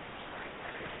instead?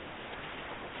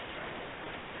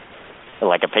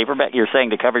 Like a paper bag? You're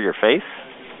saying to cover your face?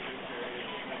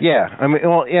 Yeah. I mean,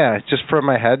 well, yeah, just for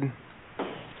my head.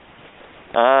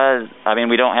 I mean,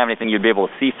 we don't have anything you'd be able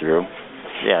to see through.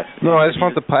 Yeah. No, I just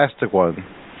want the plastic one.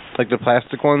 Like the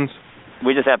plastic ones?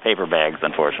 We just have paper bags,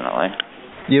 unfortunately.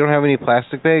 You don't have any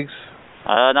plastic bags?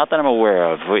 Not that I'm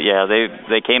aware of. Yeah,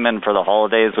 they came in for the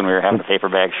holidays when we were having a paper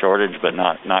bag shortage, but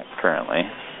not currently.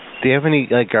 Do you have any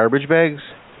garbage bags?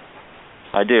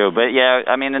 I do, but yeah,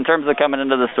 I mean, in terms of coming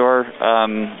into the store,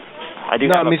 I do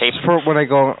have a paper. Just for when I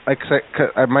go,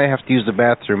 I might have to use the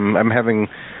bathroom. I'm having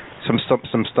some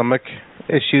stomach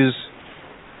issues.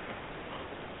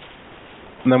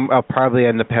 And then I'll probably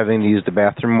end up having to use the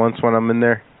bathroom once when I'm in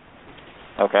there.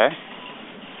 Okay.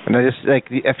 And I just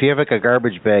if you have a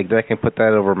garbage bag, then I can put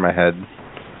that over my head.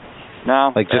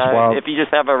 No, if you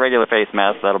just have a regular face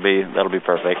mask, that'll be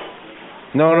perfect.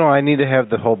 No, I need to have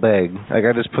the whole bag. I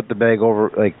just put the bag over,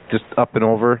 just up and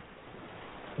over.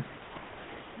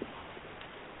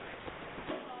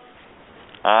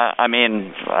 I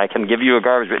mean, I can give you a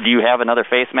garbage. Do you have another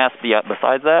face mask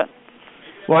besides that?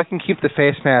 Well, I can keep the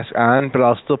face mask on, but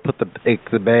I'll still put the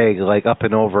bag up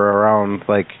and over around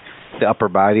the upper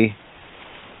body.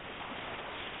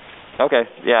 Okay.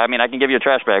 Yeah, I mean, I can give you a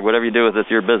trash bag. Whatever you do with it's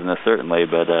your business, certainly.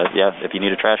 But yeah, if you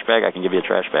need a trash bag, I can give you a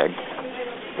trash bag.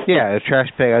 Yeah, a trash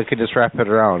bag. I could just wrap it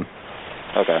around.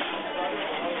 Okay.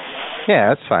 Yeah,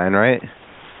 that's fine, right?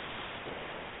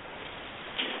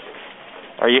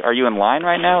 Are you in line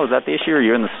right now? Is that the issue? Or are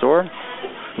you in the store?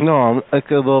 No, I'm a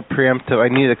little preemptive. I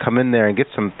need to come in there and get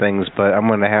some things, but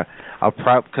I'll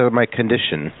because of my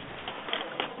condition.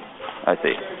 I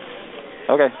see.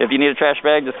 Okay, if you need a trash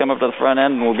bag, just come up to the front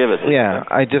end and we'll give it to you. Yeah,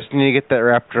 I just need to get that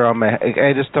wrapped around my head.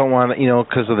 I just don't want to,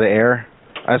 because of the air.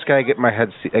 I just got to get my head,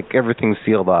 everything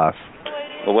sealed off.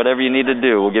 Well, whatever you need to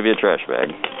do, we'll give you a trash bag.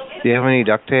 Do you have any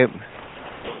duct tape?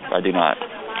 I do not.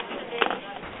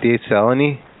 Do you sell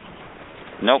any?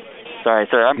 Nope. Sorry,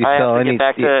 sir. I'm going to have to end this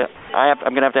call.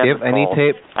 Do you have any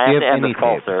tape? I have to end this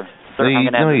call, sir. Sir, I'm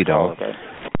going to end this call. No, you don't. Okay.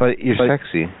 But you're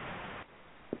sexy.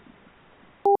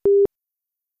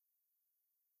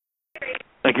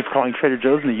 Thank you for calling Trader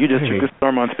Joe's in the U District. This is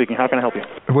Armand speaking. How can I help you?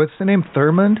 What's the name?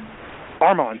 Thurmond?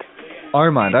 Armand.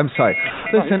 I'm sorry.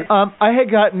 Listen, I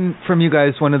had gotten from you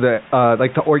guys one of the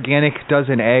the organic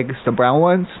dozen eggs, the brown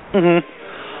ones.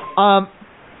 Mm-hmm.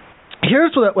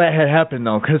 Here's what had happened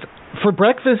though, because for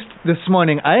breakfast this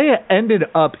morning, I ended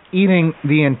up eating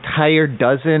the entire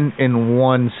dozen in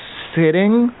one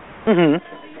sitting. Mm-hmm.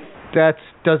 That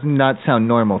does not sound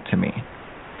normal to me.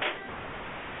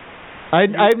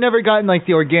 I've never gotten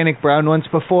the organic brown ones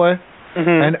before,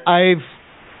 and I've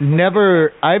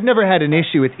never had an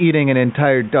issue with eating an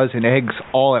entire dozen eggs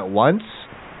all at once.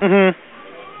 Mm-hmm.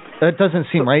 That doesn't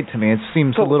seem right to me. It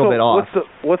seems a little bit off.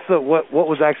 What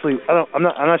was actually? I'm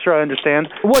not sure I understand.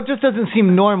 Well, it just doesn't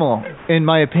seem normal, in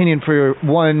my opinion, for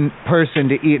one person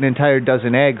to eat an entire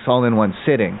dozen eggs all in one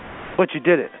sitting. But you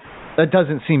did it. That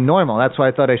doesn't seem normal. That's why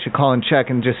I thought I should call and check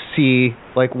and just see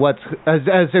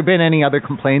has there been any other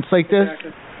complaints like this?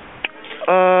 Give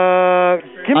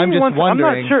me I'm just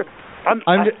wondering. I'm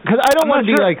not sure. Because I don't want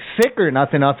to be sick or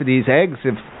nothing off of these eggs.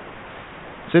 If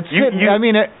it's sitting, I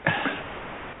mean it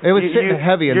was sitting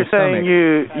heavy in the stomach.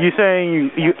 You're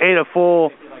saying you ate a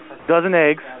full dozen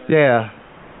eggs? Yeah.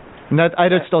 I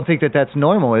just don't think that's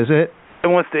normal, is it?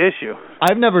 And what's the issue?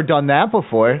 I've never done that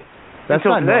before. That's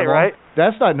Until not today, normal. right?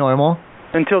 That's not normal.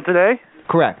 Until today?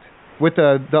 Correct. With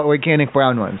the organic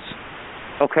brown ones.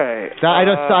 Okay.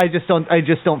 I just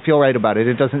don't feel right about it.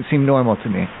 It doesn't seem normal to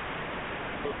me.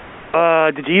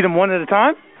 Did you eat them one at a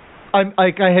time?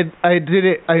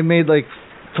 I made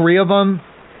 3 of them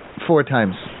 4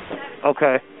 times.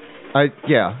 Okay.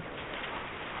 Yeah.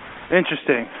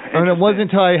 Interesting. And it wasn't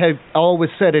until I had all was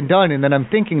said and done, and then I'm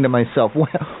thinking to myself,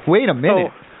 wait a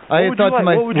minute. I had thought to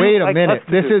myself, wait a minute,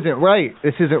 this isn't right.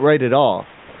 This isn't right at all.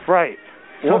 Right.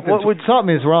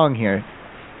 Something is wrong here.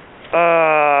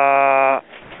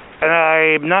 And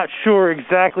I'm not sure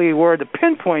exactly where to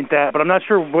pinpoint that, but I'm not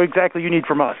sure what exactly you need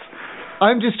from us.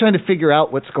 I'm just trying to figure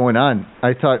out what's going on.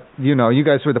 I thought, you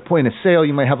guys were the point of sale.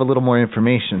 You might have a little more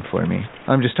information for me.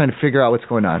 I'm just trying to figure out what's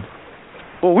going on.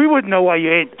 Well, we wouldn't know why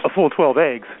you ate a full 12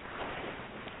 eggs.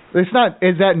 It's not.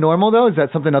 Is that normal though? Is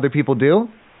that something other people do?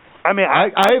 I mean, I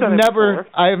have never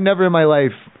in my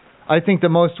life. I think the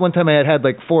most one time I had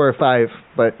 4 or 5,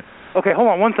 but. Okay, hold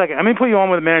on 1 second. Let me put you on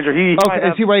with the manager. Okay,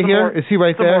 is he right here? Is he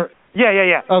right there?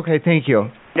 Yeah. Okay, thank you.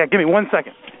 Yeah, give me 1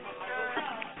 second.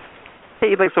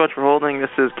 Hey, thanks so much for holding.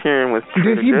 This is Kieran with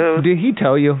Trader Joe's. Did he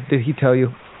tell you?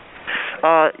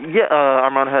 Yeah,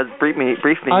 Armand has briefed me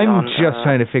I'm just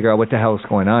trying to figure out what the hell is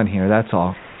going on here, that's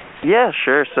all. Yeah,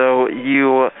 sure. So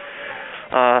you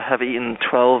have eaten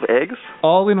 12 eggs?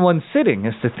 All in one sitting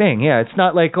is the thing, yeah. It's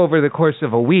not over the course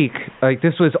of a week.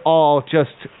 This was all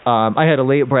just, I had a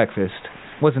late breakfast.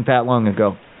 Wasn't that long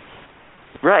ago.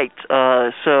 Right.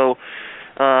 So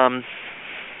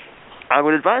I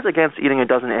would advise against eating a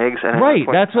dozen eggs. Right,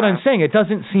 that's what I'm saying. It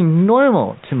doesn't seem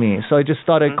normal to me, so I just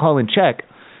thought I'd call and check.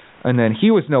 And then he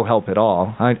was no help at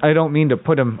all. I don't mean to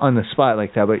put him on the spot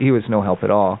like that, but he was no help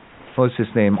at all. What was his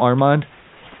name, Armand?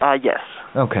 Yes.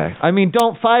 Okay. I mean,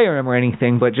 don't fire him or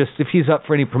anything, but just if he's up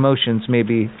for any promotions,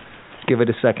 maybe give it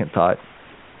a second thought.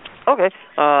 Okay.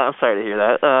 I'm sorry to hear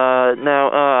that.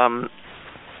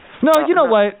 No, you know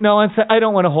what? No, I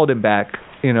don't want to hold him back.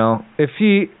 You know, if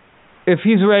he's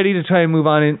ready to try and move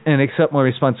on and accept more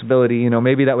responsibility, you know,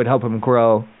 maybe that would help him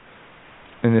grow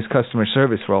in his customer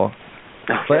service role.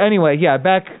 Okay. But anyway, yeah,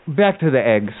 back to the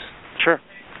eggs. Sure.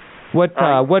 What do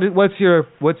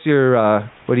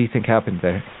you think happened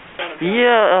there?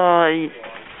 Yeah,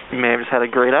 you may have just had a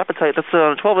great appetite. That's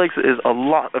 12 eggs is a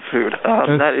lot of food.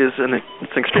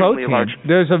 It's extremely protein. large.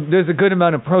 There's a good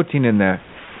amount of protein in there.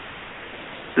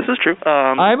 This is true.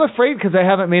 I'm afraid because I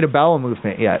haven't made a bowel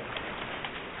movement yet.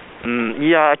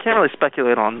 Yeah, I can't really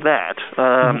speculate on that.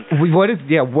 What is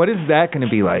that going to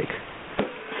be like?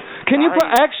 Can you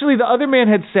actually? The other man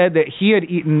had said that he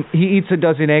eats a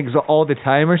dozen eggs all the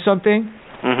time or something.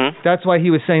 Mm-hmm. That's why he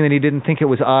was saying that he didn't think it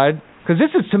was odd. Because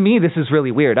this is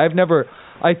really weird. I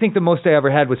think the most I ever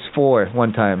had was 4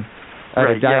 one time at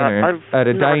a diner.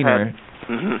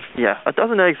 Yeah, a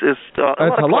dozen eggs is a lot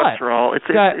of cholesterol.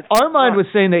 Armand was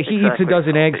saying that he eats a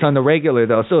dozen eggs on the regular,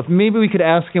 though. So if maybe we could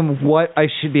ask him what I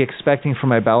should be expecting for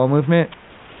my bowel movement.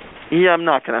 Yeah, I'm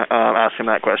not going to ask him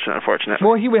that question, unfortunately.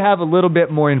 Well, he would have a little bit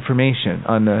more information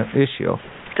on the issue.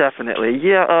 Definitely.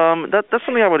 Yeah, that's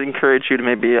something I would encourage you to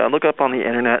maybe look up on the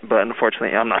internet, but unfortunately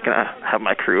I'm not going to have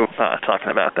my crew talking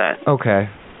about that. Okay.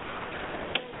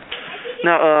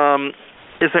 Now,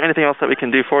 is there anything else that we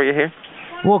can do for you here?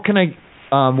 Well, can I...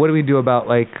 what do we do about,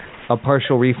 like, a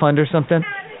partial refund or something?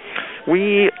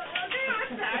 We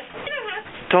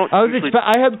don't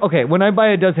when I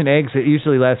buy a dozen eggs, it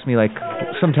usually lasts me, like,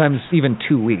 sometimes even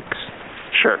 2 weeks.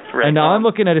 Sure, right. And now I'm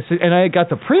looking at and I got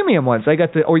the premium ones. I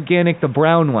got the organic, the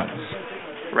brown ones.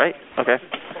 Right, okay.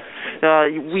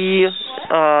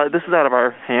 This is out of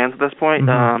our hands at this point.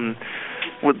 Mm-hmm.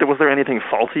 Was there anything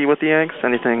faulty with the eggs?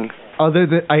 Anything? Other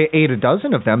than I ate a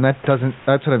dozen of them. That's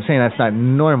what I'm saying. That's not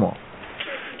normal.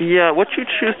 Yeah, what you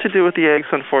choose to do with the eggs,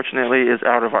 unfortunately, is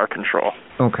out of our control.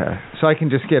 Okay. So I can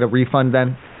just get a refund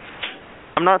then?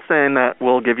 I'm not saying that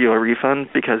we'll give you a refund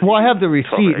because... Well, I have the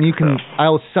receipt, and you can... So.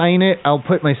 I'll sign it. I'll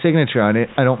put my signature on it.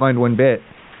 I don't mind one bit.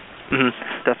 Mm-hmm,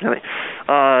 definitely.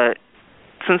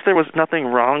 Since there was nothing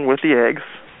wrong with the eggs...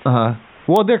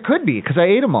 Well, there could be, because I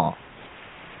ate them all.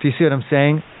 Do you see what I'm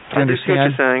saying? Do you understand? I see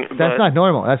what you're saying, That's not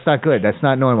normal. That's not good. That's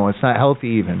not normal. It's not healthy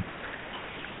even.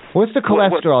 What's the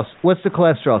cholesterol? What's the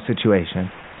cholesterol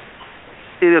situation?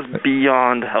 It is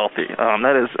beyond healthy.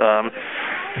 That is...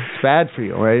 it's bad for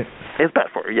you, right? It's bad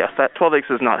for you, yes. That 12 eggs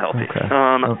is not healthy. Okay.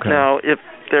 Now, if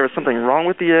there was something wrong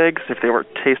with the eggs, if they were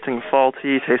tasting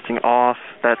faulty, tasting off,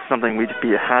 that's something we'd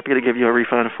be happy to give you a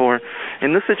refund for.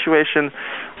 In this situation,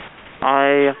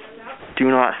 I do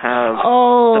not have the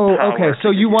power. Okay. So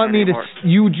you want me to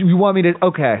you want me to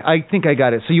okay, I think I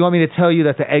got it. So you want me to tell you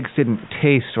that the eggs didn't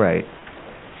taste right?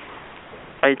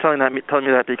 Are you telling me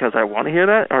that because I want to hear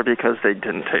that, or because they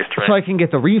didn't taste right? So I can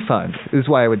get the refund, is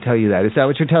why I would tell you that. Is that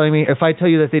what you're telling me? If I tell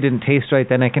you that they didn't taste right,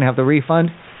 then I can have the refund?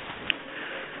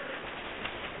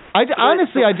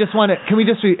 Honestly, I just want to... Can we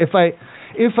just...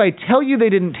 If I tell you they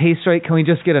didn't taste right, can we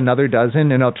just get another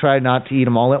dozen, and I'll try not to eat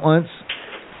them all at once?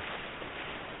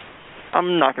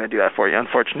 I'm not going to do that for you,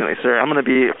 unfortunately, sir. I'm going to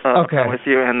be upfront with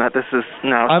you, and that this is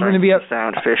now starting to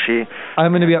sound fishy. I'm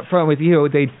going to be upfront with you.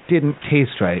 They didn't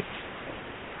taste right.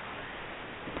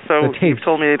 So you've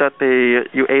told me that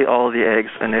you ate all of the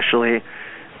eggs initially,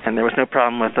 and there was no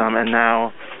problem with them, and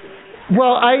now...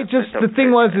 Well, the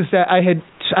thing was that I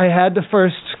had the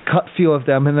first few of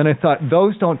them, and then I thought,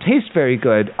 those don't taste very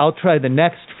good. I'll try the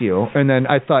next few. And then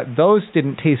I thought, those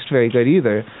didn't taste very good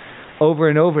either, over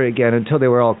and over again until they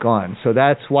were all gone. So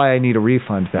that's why I need a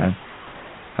refund then,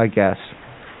 I guess,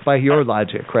 by your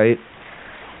logic, right?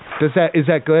 Is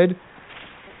that good?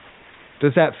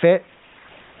 Does that fit?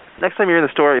 Next time you're in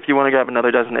the store, if you want to grab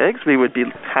another dozen eggs, we would be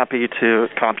happy to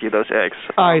comp you those eggs.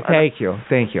 All right, thank you.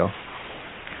 Thank you.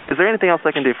 Is there anything else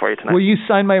I can do for you tonight? Will you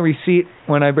sign my receipt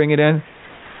when I bring it in?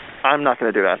 I'm not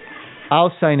going to do that.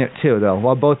 I'll sign it too, though,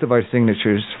 while both of our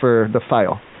signatures for the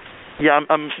file. Yeah,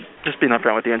 I'm just being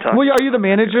upfront with you and talking. Well, are you the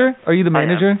manager? Are you the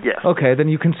manager? Yes. Okay, then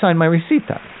you can sign my receipt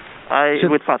then.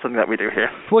 It's not something that we do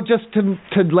here. Well, just to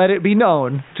let it be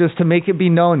known, just to make it be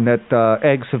known that the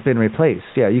eggs have been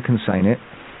replaced. Yeah, you can sign it.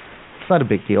 It's not a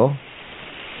big deal.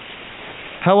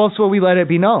 How else will we let it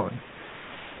be known?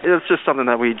 It's just something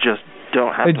that we just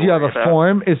don't have to Do you have a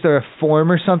form? Is there a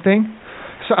form or something?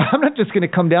 So I'm not just going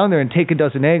to come down there and take a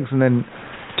dozen eggs and then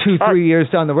 2-3 years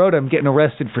down the road I'm getting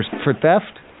arrested for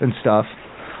theft and stuff.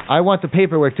 I want the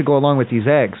paperwork to go along with these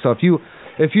eggs. So if you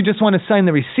just want to sign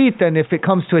the receipt, then if it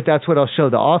comes to it, that's what I'll show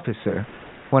the officer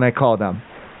when I call them.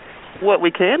 What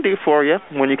we can do for you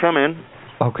when you come in,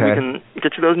 we can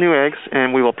get you those new eggs,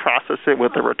 and we will process it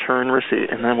with a return receipt,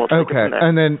 and then we'll take it from there.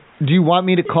 And then do you want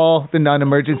me to call the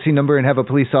non-emergency number and have a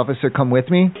police officer come with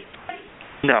me?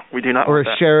 No, we do not. Or a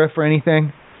sheriff or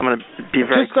anything? I'm going to be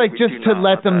very just to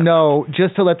let them know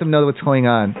what's going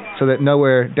on, so that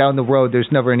nowhere down the road there's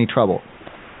never any trouble.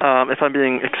 If I'm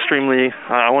being extremely,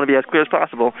 I want to be as clear as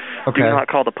possible. Do not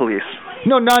call the police.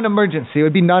 No, non-emergency. It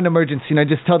would be non-emergency, and I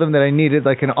just tell them that I needed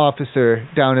like an officer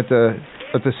down at the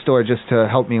store just to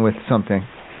help me with something.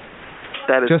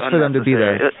 That is just for them to be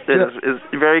there. It is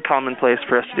very commonplace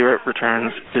for us to do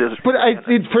returns. But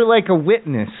for like a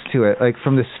witness to it, like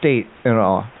from the state and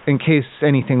all, in case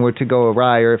anything were to go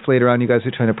awry, or if later on you guys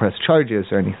are trying to press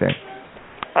charges or anything.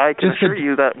 I can assure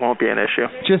you that won't be an issue.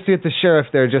 Just to get the sheriff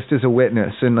there, just as a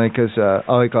witness, and like as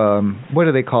what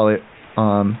do they call it?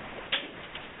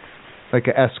 Like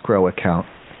an escrow account.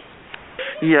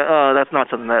 Yeah, that's not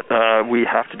something that we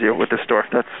have to do with the store.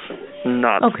 That's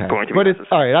not going to be necessary.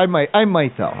 All right, I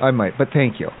might though. But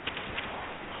thank you.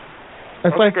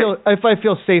 If I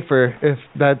feel safer,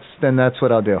 then that's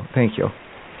what I'll do. Thank you.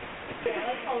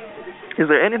 Is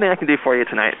there anything I can do for you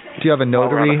tonight? Do you have a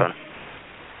notary?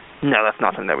 No, that's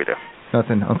not something that we do.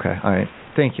 Nothing. Okay. All right.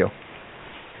 Thank you.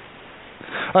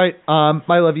 All right.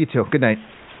 I love you too. Good night.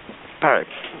 All right.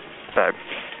 Bye.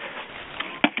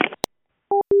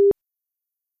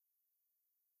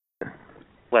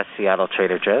 West Seattle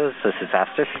Trader Joe's. This is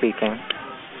Astor speaking.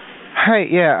 Hi,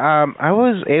 yeah, I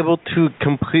was able to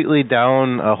completely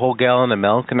down a whole gallon of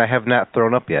milk, and I have not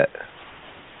thrown up yet.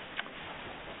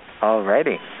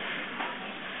 Alrighty.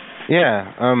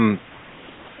 Yeah,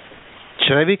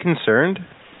 should I be concerned?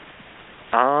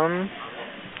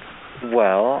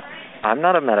 Well, I'm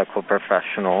not a medical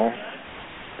professional,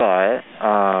 but,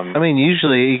 I mean,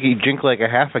 usually you drink like a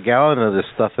half a gallon of this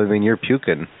stuff, I mean, you're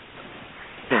puking.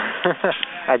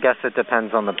 I guess it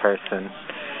depends on the person.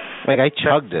 Like, I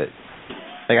chugged it.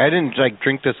 Like, I didn't,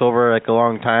 drink this over, a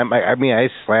long time. I mean, I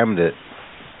slammed it.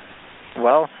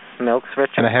 Well, milk's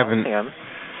rich in calcium.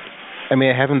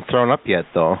 I haven't thrown up yet,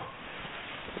 though.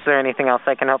 Is there anything else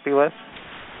I can help you with?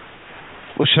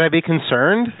 Well, should I be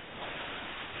concerned?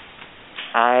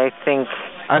 I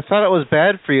thought it was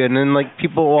bad for you, and then,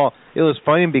 people, it was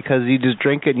funny because you just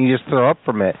drink it and you just throw up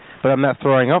from it, but I'm not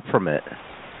throwing up from it.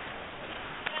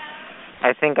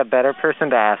 I think a better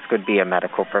person to ask would be a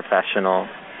medical professional.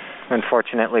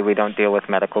 Unfortunately, we don't deal with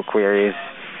medical queries.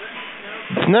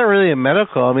 It's not really a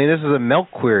medical. This is a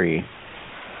milk query.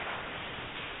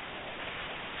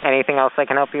 Anything else I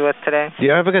can help you with today? Do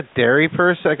you have a dairy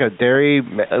person, a dairy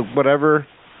whatever?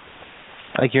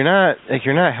 You're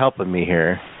not helping me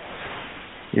here.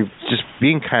 You're just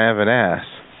being kind of an ass.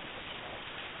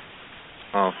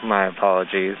 Oh, my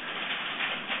apologies.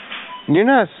 You're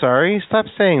not sorry. Stop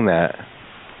saying that.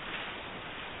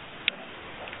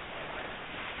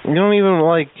 You don't even.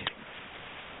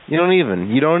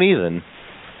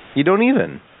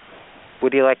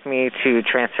 Would you like me to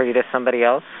transfer you to somebody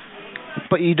else?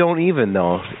 But you don't even,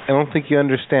 though. I don't think you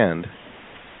understand.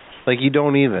 You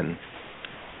don't even.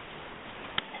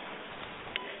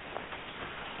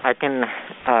 I can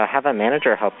have a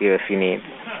manager help you if you need.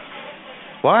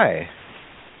 Why?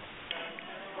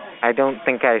 I don't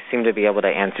think I seem to be able to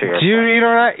answer your question.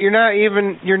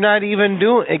 You're not even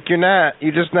doing,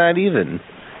 you're just not even.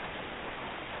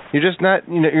 You're just not,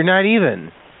 you're not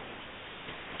even.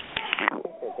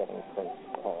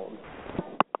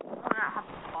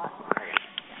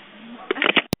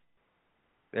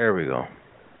 There we go.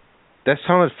 That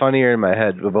sounded funnier in my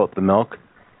head about the milk.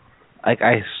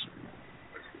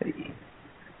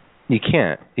 You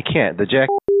can't. The Jack.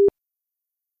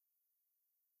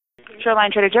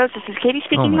 Shoreline Trader Joe's, this is Katie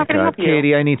speaking. How can I help you?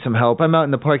 Katie, I need some help. I'm out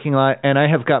in the parking lot, and I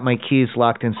have got my keys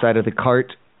locked inside of the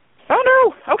cart. Oh,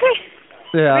 no. Okay.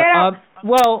 Yeah.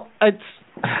 Well,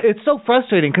 it's so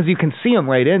frustrating because you can see them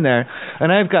right in there, and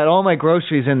I've got all my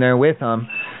groceries in there with them.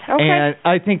 Okay. And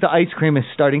I think the ice cream is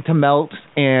starting to melt,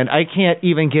 and I can't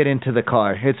even get into the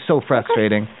car. It's so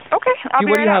frustrating. Okay. Do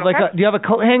you have a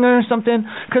coat hanger or something?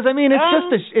 Because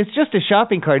it's just a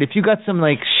shopping cart. If you got some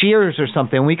shears or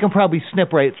something, we can probably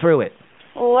snip right through it.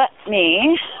 Let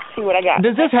me see what I got.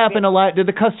 Does this happen a lot? Did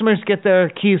the customers get their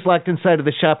keys locked inside of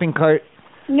the shopping cart?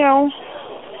 No.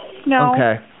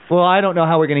 Okay. Well, I don't know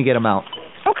how we're going to get them out.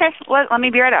 Okay. Let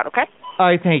me be right out, okay? All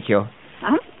right, thank you.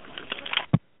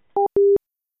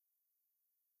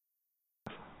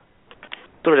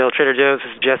 Silverdale Trader Joe's.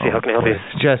 This is Jesse. How can I help you?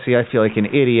 Jesse, I feel like an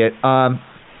idiot.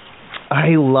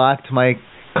 I locked my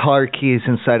car keys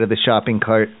inside of the shopping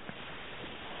cart.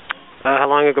 How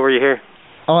long ago were you here?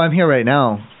 Oh, I'm here right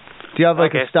now. Do you have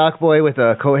like a stock boy with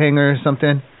a coat hanger or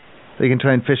something? So you can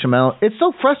try and fish them out. It's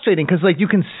so frustrating because like you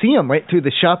can see them right through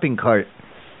the shopping cart.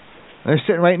 They're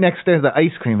sitting right next to the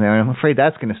ice cream there. I'm afraid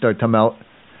that's going to start to melt.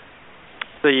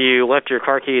 So you left your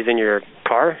car keys in your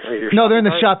car? Or your no, they're in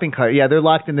the shopping cart. Yeah, they're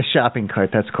locked in the shopping cart.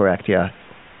 That's correct, yeah.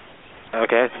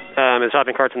 Okay. The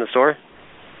shopping cart's in the store?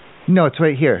 No, it's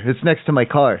right here. It's next to my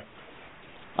car.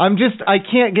 I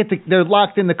can't get they're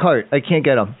locked in the cart. I can't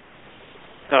get them.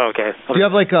 Oh, okay. Do you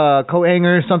have like a coat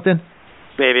hanger or something?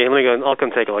 Maybe. Let me go. I'll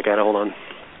come take a look at it. Hold on.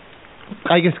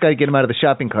 I just got to get them out of the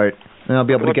shopping cart, and I'll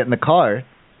be able to get in the car.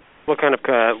 What kind of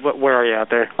where are you out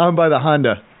there? I'm by the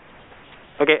Honda.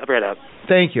 Okay, I'll be right out.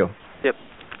 Thank you. Yep.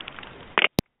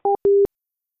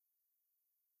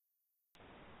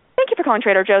 Thank you for calling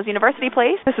Trader Joe's University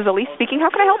Place. This is Elise speaking. How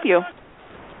can I help you?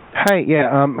 Hi, yeah.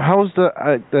 How's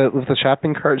with the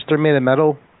shopping carts? They're made of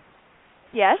metal.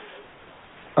 Yes.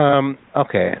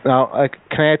 Okay. Now,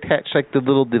 can I attach like the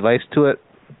little device to it?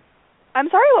 I'm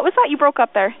sorry. What was that? You broke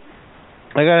up there.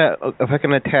 If I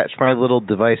can attach my little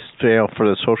device, for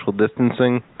the social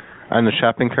distancing on the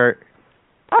shopping cart.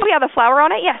 Oh yeah, the flower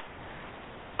on it. Yes.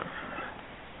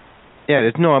 Yeah,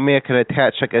 I can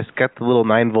attach. It's got the little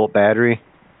 9-volt battery.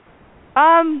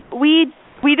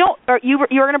 We don't. You were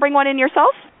going to bring one in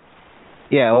yourself?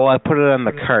 Yeah, well, I put it on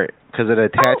the cart because it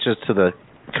attaches to the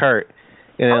cart,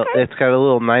 and it's got a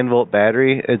little 9-volt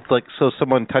battery. It's like so if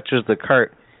someone touches the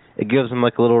cart, it gives them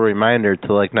like a little reminder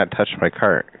to like not touch my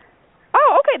cart.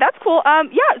 Oh, okay, that's cool.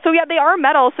 Yeah, they are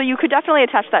metal, so you could definitely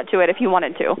attach that to it if you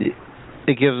wanted to.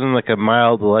 It gives them like a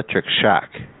mild electric shock.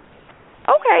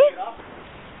 Okay.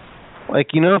 Like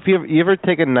if you ever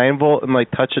take a 9-volt and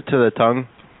like touch it to the tongue.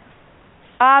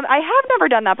 I have never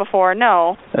done that before.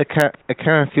 No. It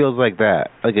kind of feels like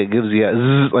that. Like it gives you a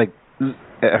zzz, like zzz,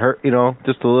 it hurt.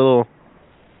 Just a little.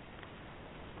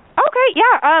 Okay,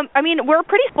 yeah. I mean, we're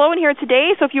pretty slow in here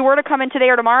today, so if you were to come in today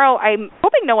or tomorrow, I'm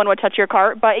hoping no one would touch your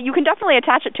cart, but you can definitely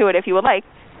attach it to it if you would like.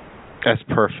 That's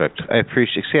perfect. I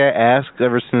appreciate. See, I asked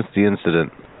ever since the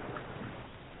incident.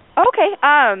 Okay.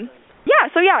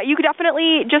 Yeah, you could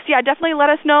definitely definitely let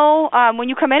us know when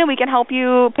you come in, and we can help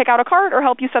you pick out a cart or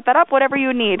help you set that up, whatever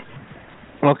you need.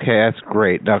 Okay, that's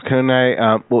great. Now, can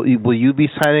I? Will you be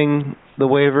signing the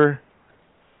waiver,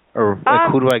 or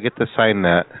who do I get to sign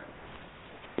that?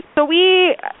 So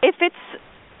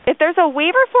if there's a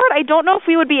waiver for it, I don't know if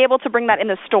we would be able to bring that in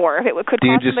the store. If it could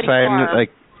cost somebody harm.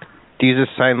 Do you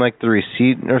just sign like the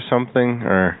receipt or something,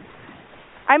 or?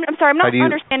 I'm sorry, I'm not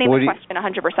understanding the question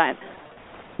 100%.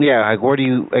 Yeah, like where do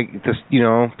you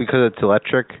because it's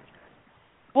electric?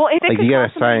 Well, if it could you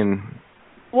gotta sign.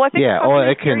 Well, if it could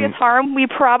cause serious harm, we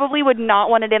probably would not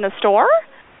want it in the store.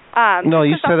 No,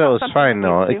 you said it was fine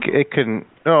though. It can.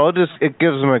 No, it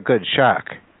gives them a good shock.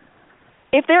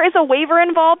 If there is a waiver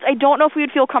involved, I don't know if we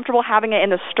would feel comfortable having it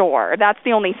in the store. That's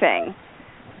the only thing.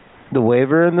 The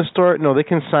waiver in the store? No, they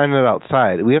can sign it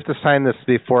outside. We have to sign this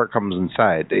before it comes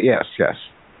inside. Yes.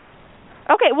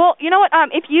 Okay, well, you know what?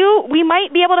 We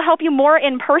might be able to help you more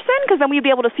in person because then we'd be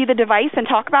able to see the device and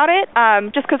talk about it.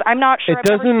 Just because I'm not sure I've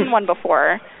never seen one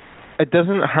before. It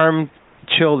doesn't harm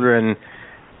children.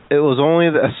 It was only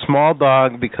a small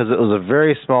dog because it was a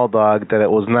very small dog that it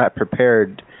was not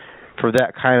prepared for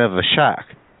that kind of a shock.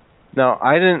 Now,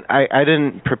 I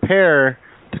didn't prepare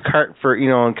the cart for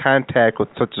in contact with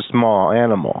such a small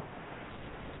animal.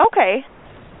 Okay.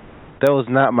 That was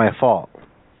not my fault.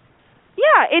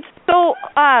 Yeah, it's so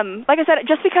like I said,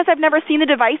 just because I've never seen the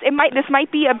device, this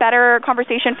might be a better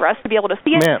conversation for us to be able to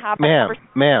see it and have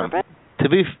Ma'am. To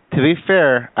be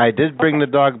fair, I did bring the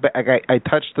dog back. I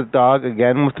touched the dog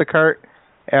again with the cart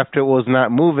after it was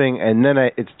not moving, and then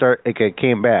it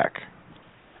came back.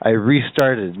 I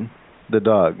restarted the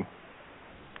dog.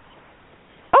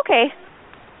 Okay.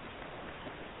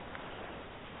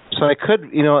 So I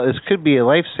could, this could be a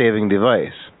life-saving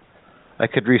device. I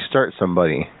could restart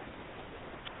somebody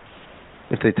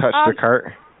if they touch the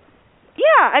cart.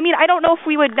 Yeah, I mean, I don't know if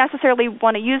we would necessarily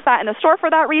want to use that in the store for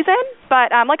that reason, but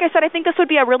like I said, I think this would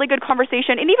be a really good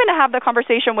conversation, and even to have the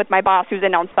conversation with my boss who's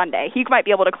in on Sunday. He might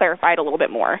be able to clarify it a little bit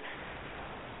more.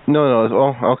 No.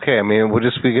 Oh, okay. I mean, we'll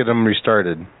just get them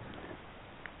restarted.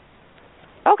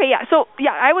 Okay, yeah. So,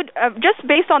 yeah, I would, just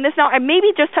based on this now, I'm maybe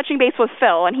just touching base with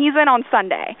Phil, and he's in on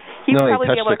Sunday. He would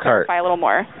probably be able to clarify a little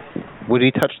more. Would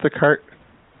he touch the cart?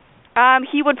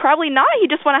 He would probably not. He'd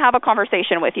just want to have a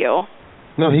conversation with you.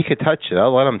 No, he could touch it.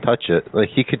 I'll let him touch it. Like,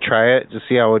 he could try it to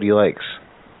see what he likes.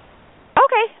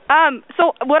 Okay.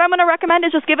 So what I'm going to recommend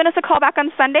is just giving us a call back on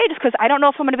Sunday, just because I don't know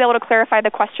if I'm going to be able to clarify the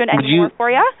question anymore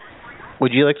for you.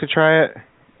 Would you like to try it?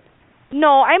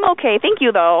 No, I'm okay. Thank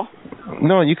you, though.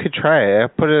 No, you could try it. I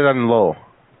put it on low.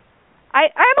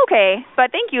 I'm okay,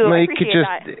 but thank you. No, I you appreciate could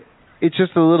that. It's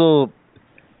just a little,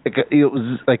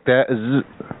 like that.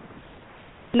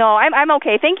 No, I'm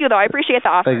okay. Thank you, though. I appreciate the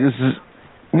offer.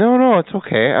 No, it's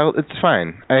okay. It's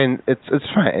fine. It's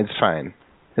fine. It's fine.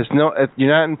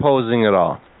 You're not imposing at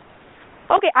all.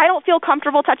 Okay, I don't feel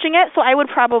comfortable touching it, so I would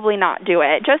probably not do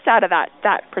it, just out of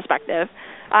that perspective.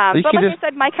 But like I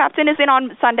said, my captain is in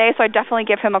on Sunday, so I'd definitely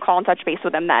give him a call and touch base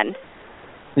with him then.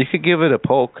 You could give it a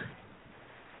poke.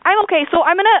 I'm okay, so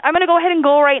I'm gonna go ahead and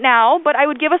go right now, but I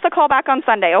would give us a call back on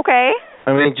Sunday, okay?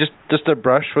 I mean, just a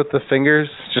brush with the fingers,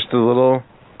 just a little.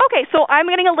 Okay, so I'm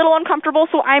getting a little uncomfortable,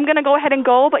 so I'm gonna go ahead and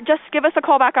go, but just give us a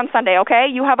call back on Sunday, okay?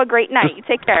 You have a great night.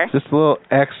 Take care. Just a little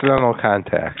accidental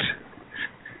contact.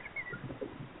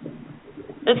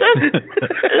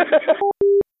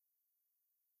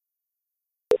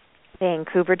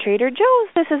 Vancouver Trader Joe's.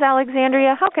 This is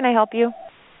Alexandria. How can I help you?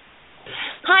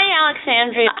 Hi,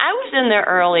 Alexandria. I was in there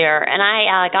earlier, and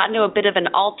I got into a bit of an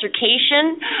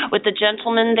altercation with the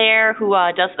gentleman there who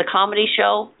does the comedy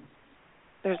show.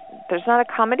 There's not a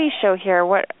comedy show here.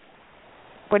 What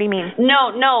do you mean?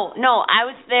 No. I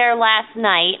was there last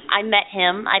night. I met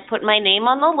him. I put my name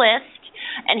on the list,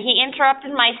 and he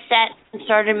interrupted my set and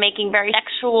started making very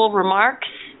sexual remarks.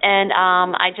 And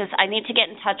I need to get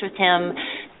in touch with him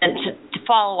and to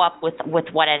follow up with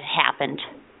what had happened.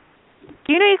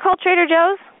 Do you know you called Trader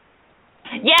Joe's?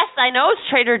 Yes, I know it's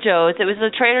Trader Joe's. It was the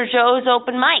Trader Joe's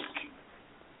open mic.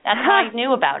 That's how I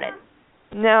knew about it.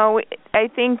 No, I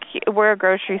think we're a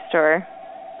grocery store.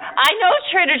 I know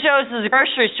Trader Joe's is a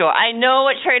grocery store. I know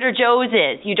what Trader Joe's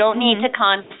is. You don't need to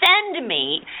condescend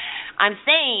me. I'm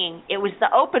saying it was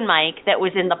the open mic that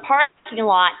was in the parking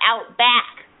lot out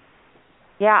back.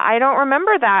 Yeah, I don't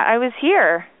remember that. I was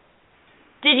here.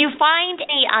 Did you find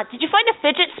a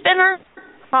fidget spinner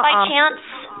by chance?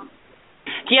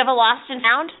 Do you have a lost and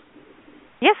found?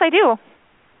 Yes, I do.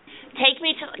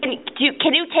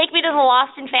 Can you take me to the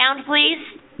lost and found, please?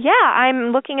 Yeah,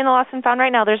 I'm looking in the lost and found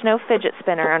right now. There's no fidget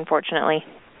spinner, unfortunately.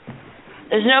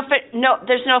 There's no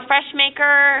fresh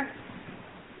maker.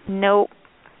 Nope.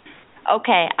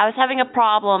 Okay, I was having a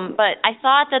problem, but I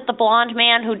thought that the blonde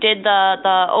man who did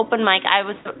the open mic, I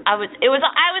was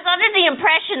under the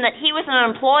impression that he was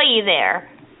an employee there.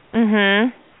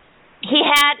 Mhm. He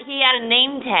had a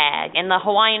name tag and the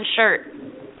Hawaiian shirt.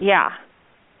 Yeah,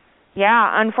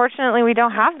 unfortunately we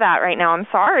don't have that right now. I'm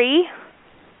sorry.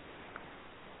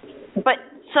 But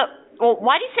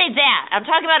why do you say that? I'm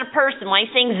talking about a person. Why are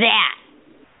you saying that?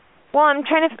 Well, I'm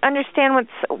trying to understand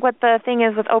what the thing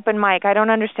is with open mic. I don't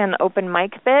understand the open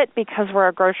mic bit because we're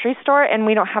a grocery store and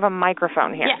we don't have a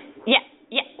microphone here. Yeah.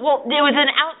 Well, it was an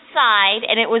outside,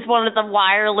 and it was one of the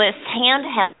wireless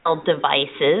handheld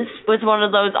devices. It was one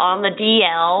of those on the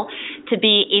DL to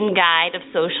be in guide of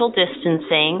social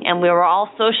distancing, and we were all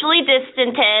socially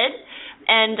distanced.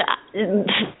 And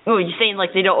you're saying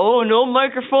like they don't? Oh, no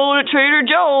microphone at Trader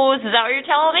Joe's. Is that what you're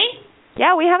telling me?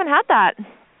 Yeah, we haven't had that.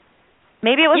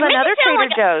 Maybe it was another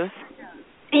Trader Joe's.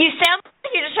 You sound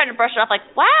like you're just trying to brush it off like,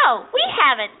 wow,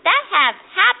 that has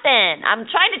happened. I'm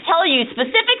trying to tell you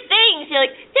specific things. You're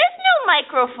like, there's no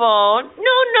microphone.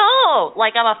 No.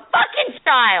 Like I'm a fucking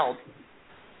child.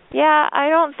 Yeah, I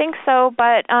don't think so,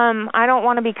 but I don't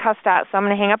want to be cussed at, so I'm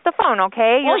going to hang up the phone,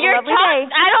 okay? Well, you're lovely day.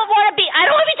 I don't want to be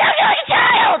talking like a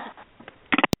child.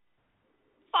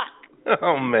 Fuck.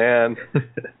 Oh, man.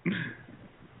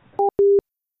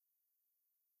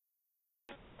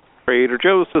 Trader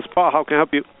Joe's, this is Paul. How can I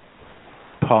help you?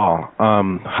 Paul,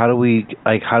 how do we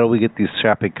get these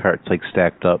shopping carts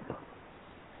stacked up?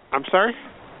 I'm sorry?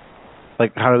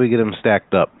 How do we get them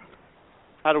stacked up?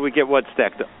 How do we get what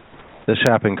stacked up? The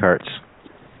shopping carts.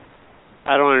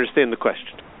 I don't understand the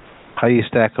question. How do you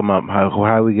stack them up? How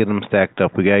do we get them stacked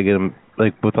up? We gotta get them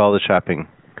with all the shopping.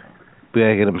 We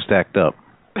gotta get them stacked up.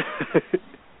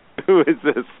 Who is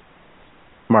this?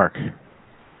 Mark.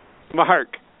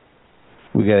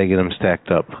 We gotta get them stacked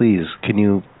up. Please,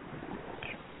 you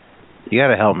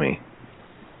gotta help me.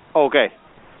 Okay.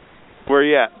 Where are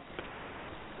you at?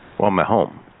 Well, I'm at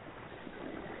home.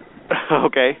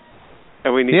 Okay.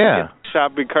 And we need to get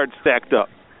shopping carts stacked up.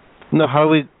 No, how do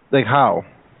we, how?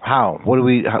 How? What are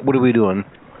we doing?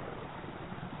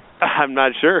 I'm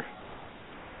not sure.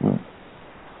 I'm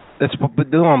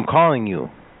calling you.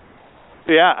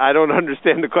 Yeah, I don't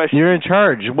understand the question. You're in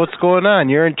charge. What's going on?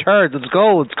 You're in charge. Let's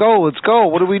go.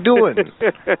 What are we doing?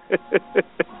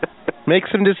 Make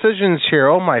some decisions here.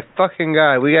 Oh, my fucking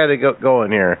God. We got to go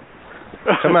in here.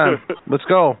 Come on, let's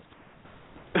go.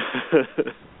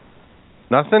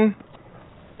 Nothing?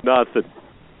 Nothing.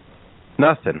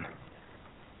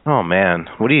 Oh, man.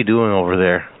 What are you doing over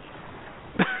there?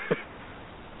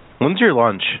 When's your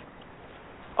lunch?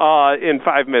 In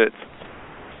 5 minutes.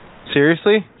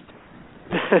 Seriously?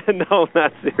 No,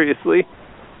 not seriously.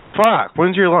 Fuck,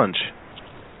 when's your lunch?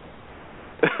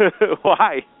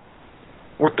 Why?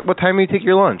 What time do you take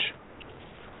your lunch?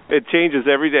 It changes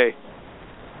every day.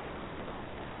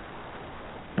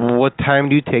 What time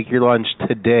do you take your lunch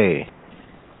today?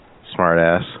 Smart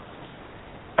ass.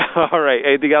 All right.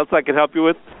 Anything else I can help you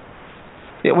with?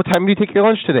 Yeah, what time do you take your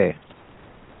lunch today?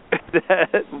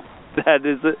 That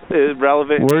is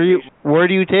irrelevant. Where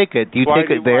do you take it? Do you take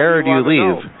it there or do you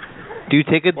leave? Do you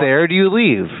take it there or do you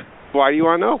leave? Why do you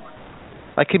want to know?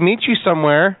 I can meet you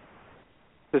somewhere.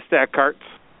 To stack carts?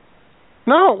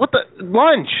 No, what the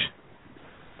lunch?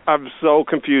 I'm so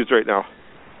confused right now.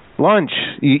 Lunch.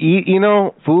 You eat,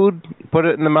 food, put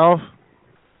it in the mouth.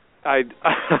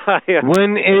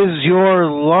 When is your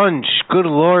lunch? Good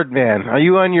Lord, man. Are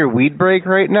you on your weed break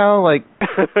right now? Like.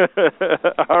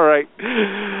 All right.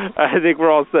 I think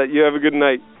we're all set. You have a good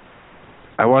night.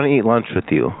 I want to eat lunch with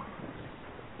you.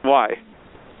 Why?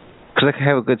 Because I can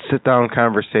have a good sit-down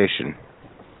conversation.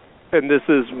 And this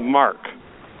is Mark.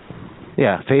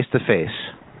 Yeah, face to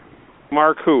face.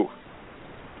 Mark who?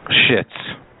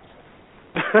 Shits.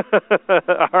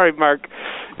 All right, Mark.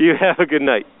 You have a good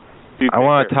night. I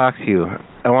want to talk to you.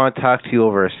 I want to talk to you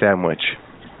over a sandwich.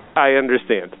 I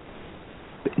understand.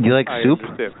 Do you like soup?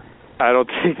 Understand. I don't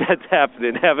think that's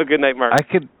happening. Have a good night, Mark. I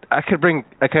could bring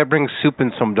soup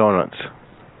and some donuts.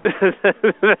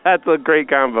 That's a great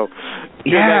combo.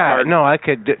 Yeah, no, I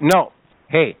could. No.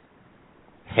 Hey.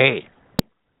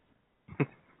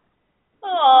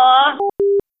 Aww.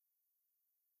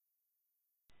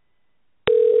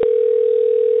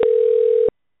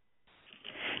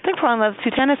 Thanks for calling Love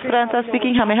 210. Esperanza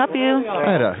speaking. How may I help you?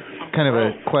 I had a kind of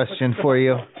a question for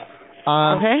you.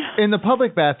 Okay. In the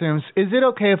public bathrooms, is it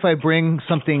okay if I bring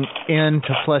something in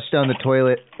to flush down the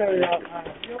toilet?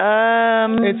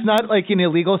 It's not like an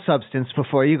illegal substance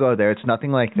before you go there. It's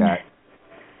nothing like that.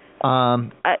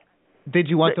 Did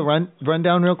you want the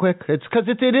rundown real quick? It's because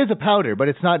it is a powder, but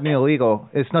it's not illegal.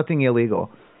 It's nothing illegal.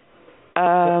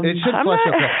 It should flush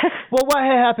up. Well, what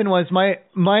had happened was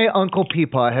my Uncle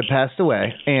Peepaw had passed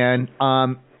away, and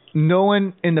no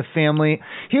one in the family,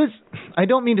 I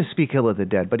don't mean to speak ill of the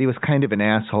dead, but he was kind of an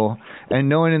asshole, and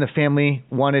no one in the family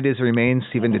wanted his remains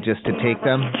even to take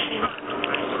them.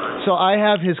 So I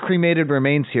have his cremated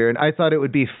remains here, and I thought it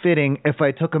would be fitting if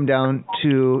I took him down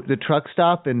to the truck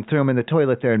stop and threw him in the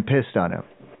toilet there and pissed on him.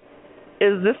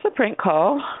 Is this a prank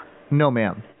call? No,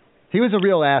 ma'am. He was a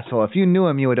real asshole. If you knew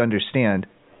him, you would understand.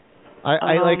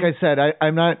 I like I said,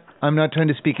 I'm not trying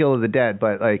to speak ill of the dead,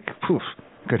 but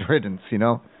good riddance,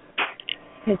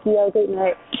 Thank you. Great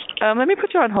night. Let me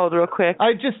put you on hold real quick.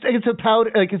 It's a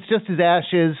powder, it's just his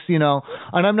ashes, and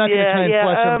I'm not going to try and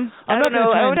flush him. I don't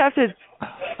know. I would have to.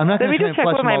 I'm not going to try and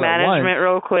flush him all at once. Let me just check with my management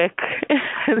real quick.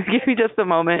 Give me just a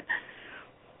moment.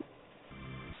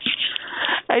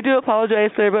 I do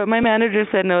apologize, sir, but my manager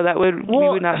said no, we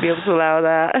would not be able to allow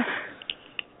that.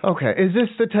 Okay. Is this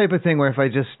the type of thing where if I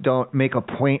just don't make a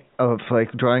point of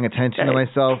drawing attention to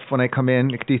myself when I come in,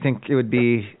 do you think it would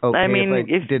be okay if I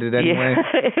did it anyway?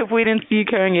 Yeah, if we didn't see you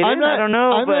carrying it I don't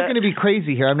know. I'm not going to be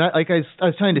crazy here. I'm not I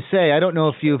was trying to say. I don't know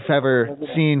if you've ever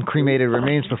seen cremated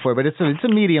remains before, but it's a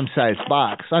medium-sized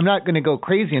box. I'm not going to go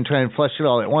crazy and try and flush it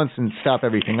all at once and stop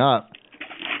everything up.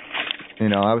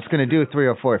 I was going to do 3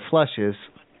 or 4 flushes.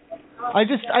 I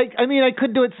mean, I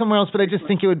could do it somewhere else, but I just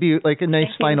think it would be like a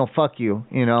nice final fuck you,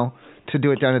 to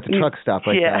do it down at the truck stop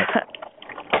like that.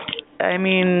 I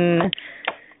mean,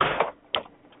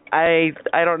 I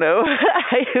don't know.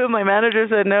 My manager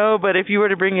said no, but if you were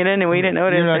to bring it in and we didn't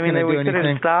notice, we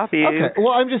couldn't stop you. Okay.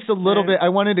 Well, I'm just a little bit. I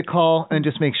wanted to call and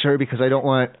just make sure because I don't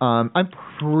want. I'm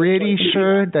pretty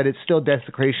sure that it's still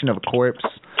desecration of a corpse,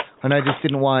 and I just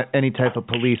didn't want any type of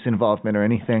police involvement or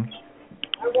anything.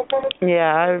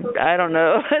 Yeah, I don't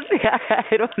know.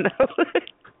 I don't know.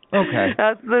 Okay.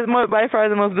 That's by far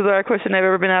the most bizarre question I've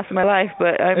ever been asked in my life.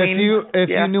 But I mean, if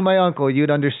you knew my uncle, you'd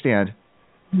understand.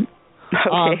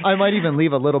 Okay. I might even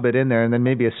leave a little bit in there, and then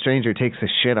maybe a stranger takes a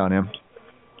shit on him.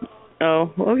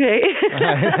 Oh, okay.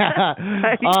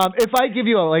 If I give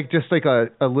you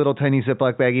a little tiny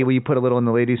Ziploc baggie, will you put a little in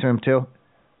the ladies' room too?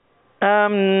 No,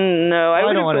 I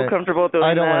wouldn't feel comfortable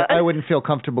doing that. I wouldn't feel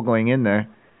comfortable going in there.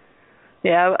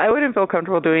 Yeah, I wouldn't feel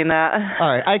comfortable doing that. All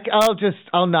right,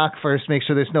 I'll knock first, make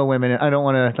sure there's no women. I don't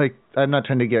want to I'm not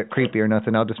trying to get creepy or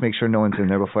nothing. I'll just make sure no one's in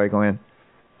there before I go in.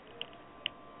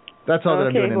 That's all that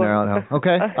I'm doing in there now.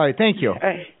 Okay? All right, thank you. All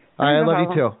right, I love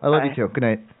you too. I love you too. Good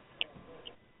night.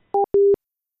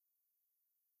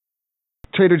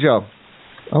 Trader Joe.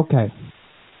 Okay.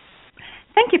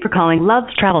 Thank you for calling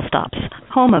Love's Travel Stops,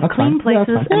 home of clean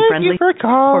places and friendly for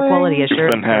quality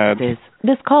assurance purposes.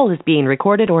 This call is being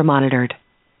recorded or monitored.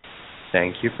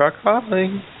 Thank you for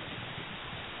calling.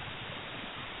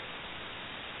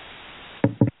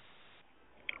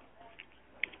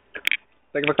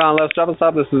 Thank you for calling Love's Travel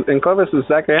Stop. This is in Clovis. This is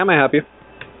Zachary. How may I help you?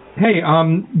 Hey,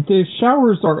 the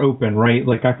showers are open, right?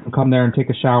 Like I can come there and take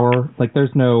a shower. Like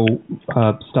there's no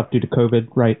stuff due to COVID,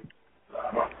 right?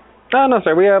 No,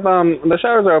 sir. We have the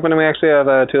showers are open, and we actually have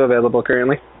 2 available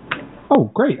currently.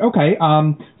 Oh, great. Okay.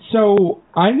 So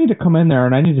I need to come in there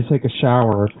and I need to take a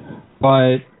shower,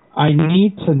 but I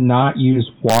need to not use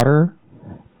water.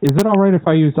 Is it all right if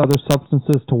I use other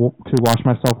substances to wash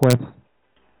myself with?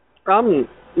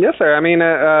 Yes, sir. I mean,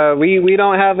 we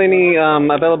don't have any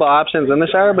available options in the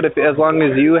shower, but as long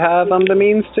as you have the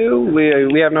means to,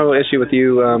 we have no issue with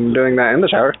you doing that in the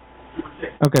shower.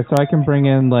 Okay, so I can bring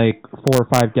in like 4 or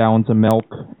 5 gallons of milk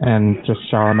and just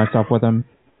shower myself with them.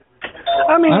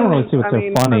 I don't really see what's so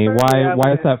funny.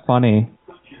 Why is that funny?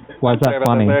 Why is that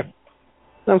funny?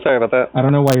 I'm sorry about that. I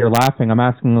don't know why you're laughing. I'm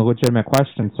asking a legitimate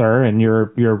question, sir, and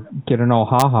you're getting all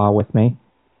ha-ha with me.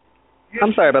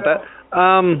 I'm sorry about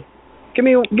that. Give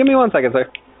me 1 second, sir.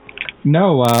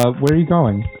 No, where are you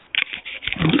going?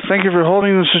 Thank you for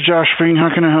holding. This is Josh Green. How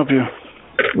can I help you?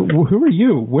 Who are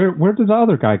you? Where did the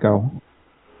other guy go?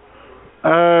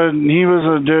 He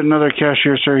was another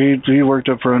cashier, sir. He worked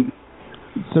up front.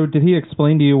 So did he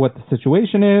explain to you what the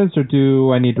situation is, or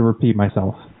do I need to repeat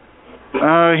myself? He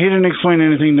didn't explain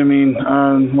anything to me.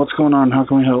 What's going on? How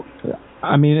can we help?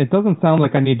 I mean, it doesn't sound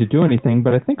like I need to do anything,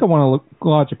 but I think I want to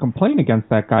lodge a complaint against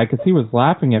that guy because he was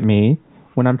laughing at me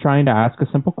when I'm trying to ask a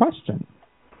simple question.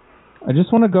 I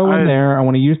just want to go in there, I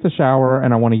want to use the shower,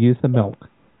 and I want to use the milk.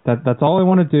 That's all I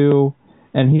want to do,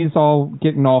 and he's all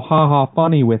getting all ha-ha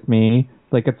funny with me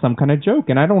like it's some kind of joke,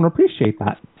 and I don't appreciate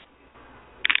that.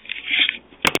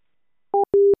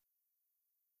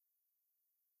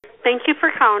 Thank you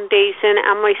for calling Days in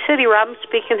Emily City. Robin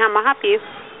speaking. How may I help you?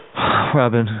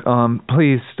 Robin,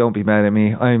 please don't be mad at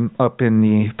me. I'm up in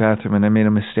the bathroom and I made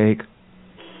a mistake.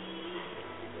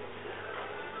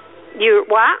 You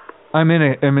what? I'm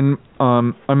in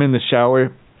the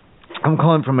shower. I'm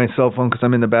calling from my cell phone because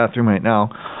I'm in the bathroom right now.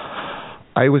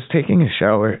 I was taking a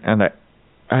shower and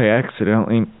I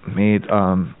accidentally made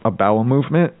a bowel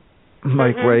movement,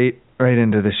 like right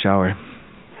into the shower.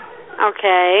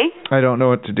 Okay. I don't know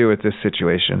what to do with this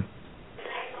situation.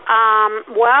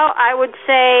 Well, I would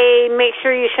say make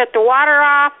sure you shut the water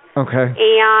off. Okay.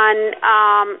 And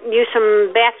use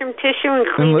some bathroom tissue and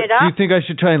clean it up. Do you think I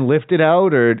should try and lift it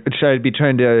out, or should I be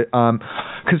trying to?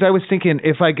 Because I was thinking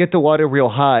if I get the water real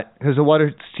hot, because the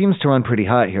water seems to run pretty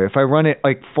hot here. If I run it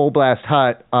like full blast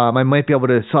hot, I might be able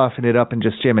to soften it up and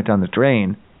just jam it down the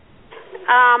drain.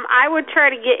 I would try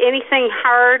to get anything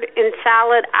hard and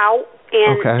solid out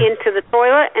into the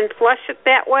toilet and flush it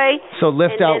that way. So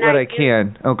lift out what I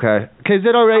can. Okay. Is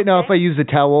it all right now if I use the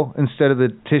towel instead of the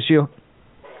tissue?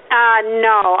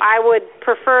 No, I would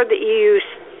prefer that you use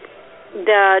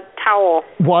the towel.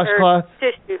 Washcloth?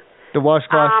 Tissue. The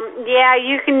washcloth? Yeah,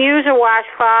 you can use a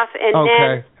washcloth and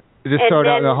then... Just throw it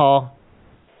out in the hall?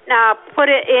 Put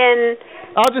it in...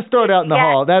 I'll just throw it out in the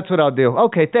hall. That's what I'll do.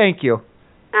 Okay, thank you.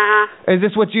 Uh-huh. Is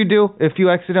this what you do if you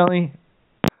accidentally...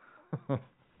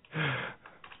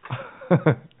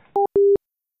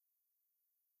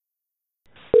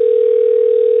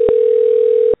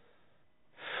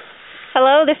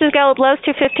 Hello, this is Gal Lowe's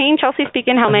 215. Chelsea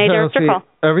speaking. How may I direct your call?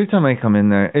 Every time I come in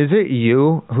there, is it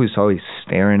you who's always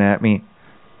staring at me?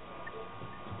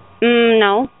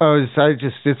 No. Oh, it's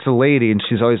a lady, and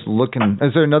she's always looking.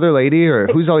 Is there another lady, or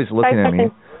who's always looking at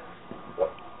me?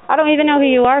 I don't even know who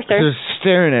you are, sir. They're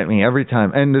staring at me every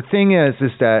time. And the thing is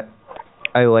that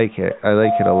I like it. I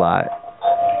like it a lot.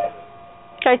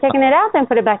 Try taking it out, then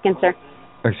put it back in, sir.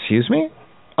 Excuse me?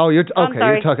 Oh, you're okay.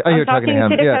 You're talking. I'm you're talking to him.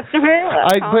 To the customer.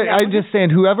 I'm just saying,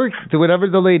 whatever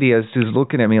the lady is who's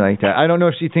looking at me like that. I don't know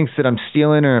if she thinks that I'm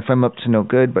stealing or if I'm up to no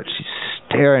good, but she's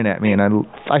staring at me, and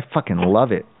I fucking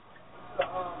love it.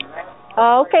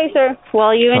 Okay, sir.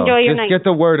 Well, you enjoy your night. Just get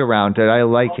the word around that I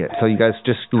like it. So you guys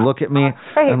just look at me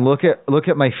and look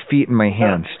at my feet and my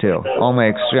hands too, all my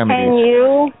extremities. Can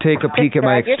you take a peek at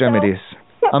my extremities?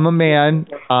 I'm a man.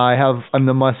 I'm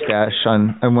the mustache.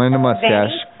 I'm wearing a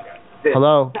mustache.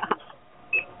 Hello.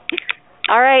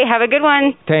 All right. Have a good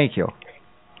one. Thank you.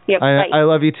 Yep. I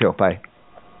love you too. Bye.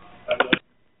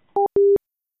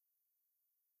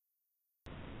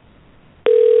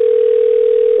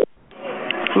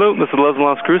 Hello, this is Les and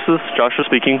Las Cruces. Joshua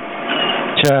speaking.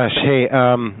 Josh, hey,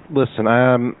 listen,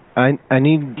 I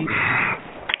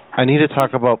need to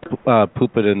talk about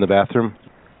pooping in the bathroom.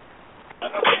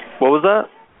 What was that?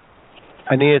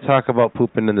 I need to talk about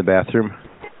pooping in the bathroom.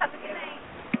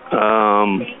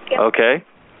 Okay.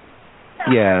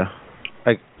 Yeah.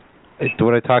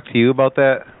 Would I talk to you about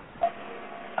that?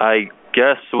 I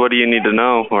guess, what do you need to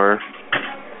know, or?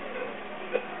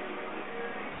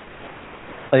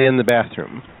 In the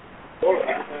bathroom.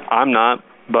 I'm not,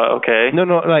 but okay.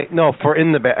 No, for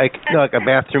in the like a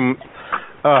bathroom.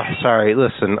 Oh, sorry.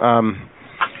 Listen,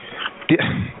 do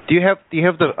you have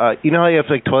the you know how you have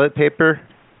like toilet paper?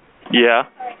 Yeah.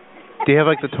 Do you have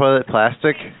like the toilet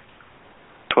plastic?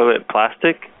 Toilet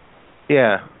plastic?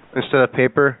 Yeah, instead of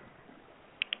paper.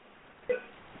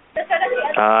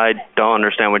 I don't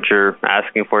understand what you're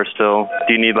asking for still.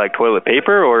 Do you need like toilet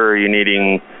paper, or are you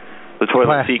needing the toilet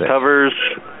plastic. seat covers?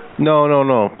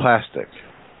 No, plastic.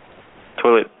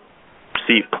 Toilet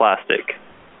seat plastic.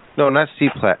 No, not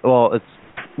seat plastic. Well, it's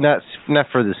not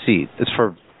for the seat. It's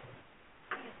for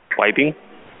wiping?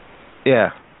 Yeah.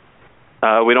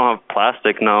 We don't have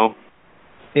plastic, no.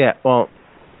 Yeah, well,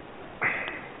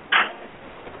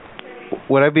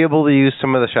 would I be able to use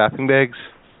some of the shopping bags?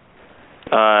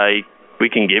 We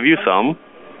can give you some.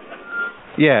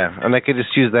 Yeah, and I could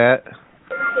just use that.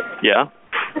 Yeah.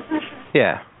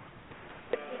 Yeah.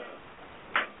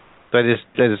 So I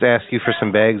just ask you for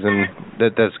some bags, and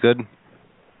that's good.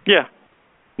 Yeah.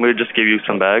 We'll just give you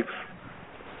some bags.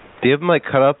 Do you have them like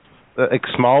cut up, like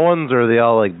small ones, or are they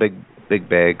all like big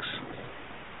bags?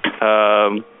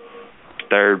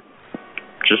 They're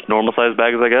just normal size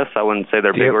bags, I guess. I wouldn't say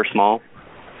they're big or small.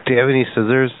 Do you have any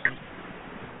scissors?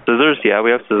 Scissors? Yeah,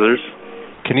 we have scissors.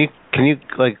 Can you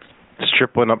like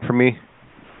strip one up for me?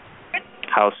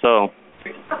 How so?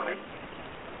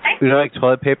 You know, like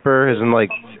toilet paper is in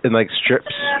like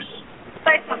strips.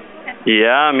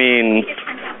 Yeah, I mean,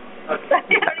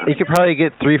 you could probably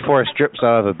get 3-4 strips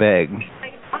out of a bag.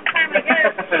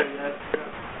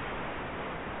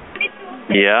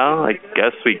 Yeah, I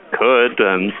guess we could.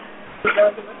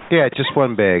 Yeah, just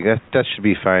one bag. That should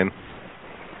be fine.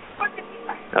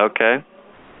 Okay.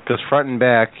 Because front and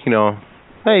back, you know,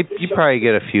 hey, you probably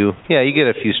get a few. Yeah, you get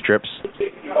a few strips.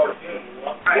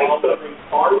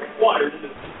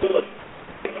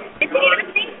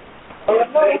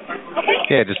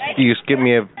 Yeah, just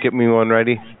get me one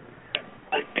ready.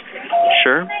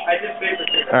 Sure.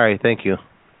 All right, thank you.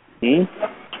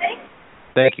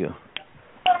 Thank you.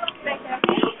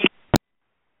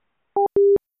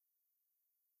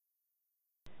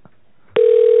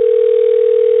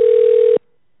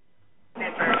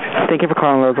 Thank you for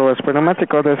calling Local Whisper. No matter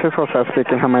go, this is Jose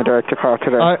speaking. How may I direct your call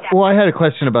today? Well, I had a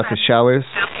question about the showers.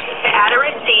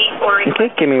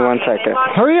 Okay, give me 1 second.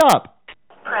 Hurry up!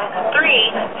 Press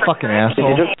 3. Fucking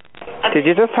asshole. Did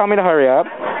you just tell me to hurry up?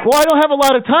 Well, I don't have a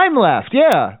lot of time left,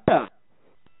 yeah.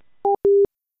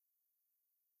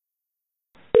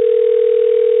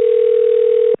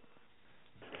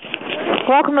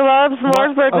 Welcome to Love's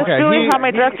Mooresburg. This is Julie. How may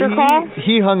I direct your call?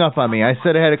 He hung up on me. I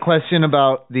said I had a question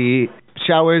about the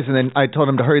showers, and then I told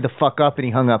him to hurry the fuck up, and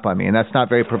he hung up on me, and that's not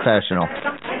very professional.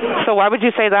 So why would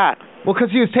you say that? Well,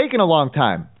 because he was taking a long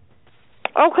time.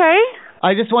 Okay.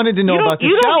 I just wanted to know about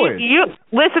the showers.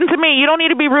 Listen to me. You don't need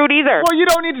to be rude either. Well, you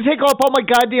don't need to take up all my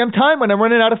goddamn time when I'm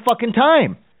running out of fucking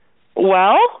time.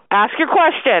 Well, ask your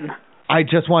question. I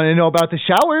just want to know about the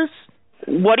showers.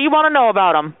 What do you want to know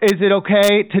about them? Is it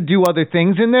okay to do other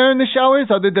things in there in the showers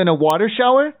other than a water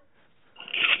shower?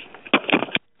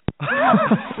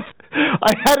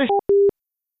 I had a...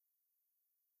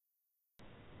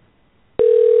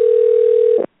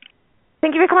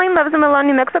 Thank you for calling Loves in Milan,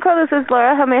 New Mexico. This is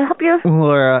Laura. How may I help you?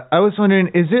 Laura, I was wondering,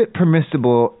 is it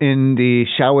permissible in the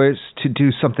showers to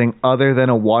do something other than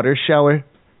a water shower?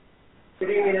 What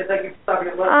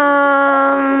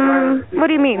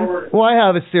do you mean? Well, I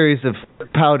have a series of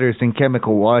powders and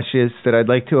chemical washes that I'd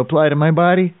like to apply to my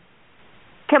body.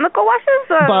 Chemical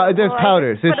washes? There's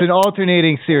powders. It's an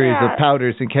alternating series of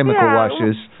powders and chemical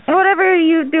washes. Whatever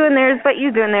you do in there is what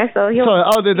you do in there. So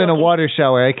other than a water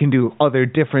shower, I can do other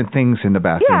different things in the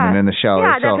bathroom and in the shower.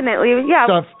 Yeah, definitely.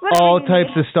 Yeah. All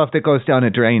types of stuff that goes down a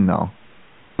drain, though.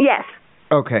 Yes.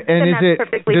 Okay. And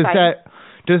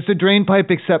does the drain pipe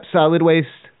accept solid waste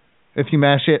if you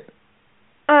mash it?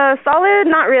 Solid?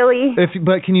 Not really.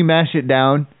 But can you mash it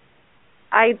down?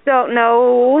 I don't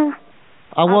know.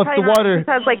 Well, if the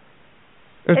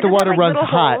water runs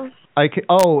hot, it's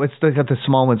got the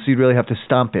small one, so you'd really have to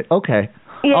stomp it. Okay.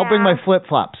 Yeah. I'll bring my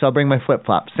flip-flops.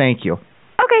 Thank you.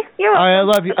 Okay, you're welcome. All right, I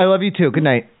love you. I love you too. Good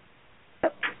night.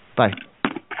 Bye.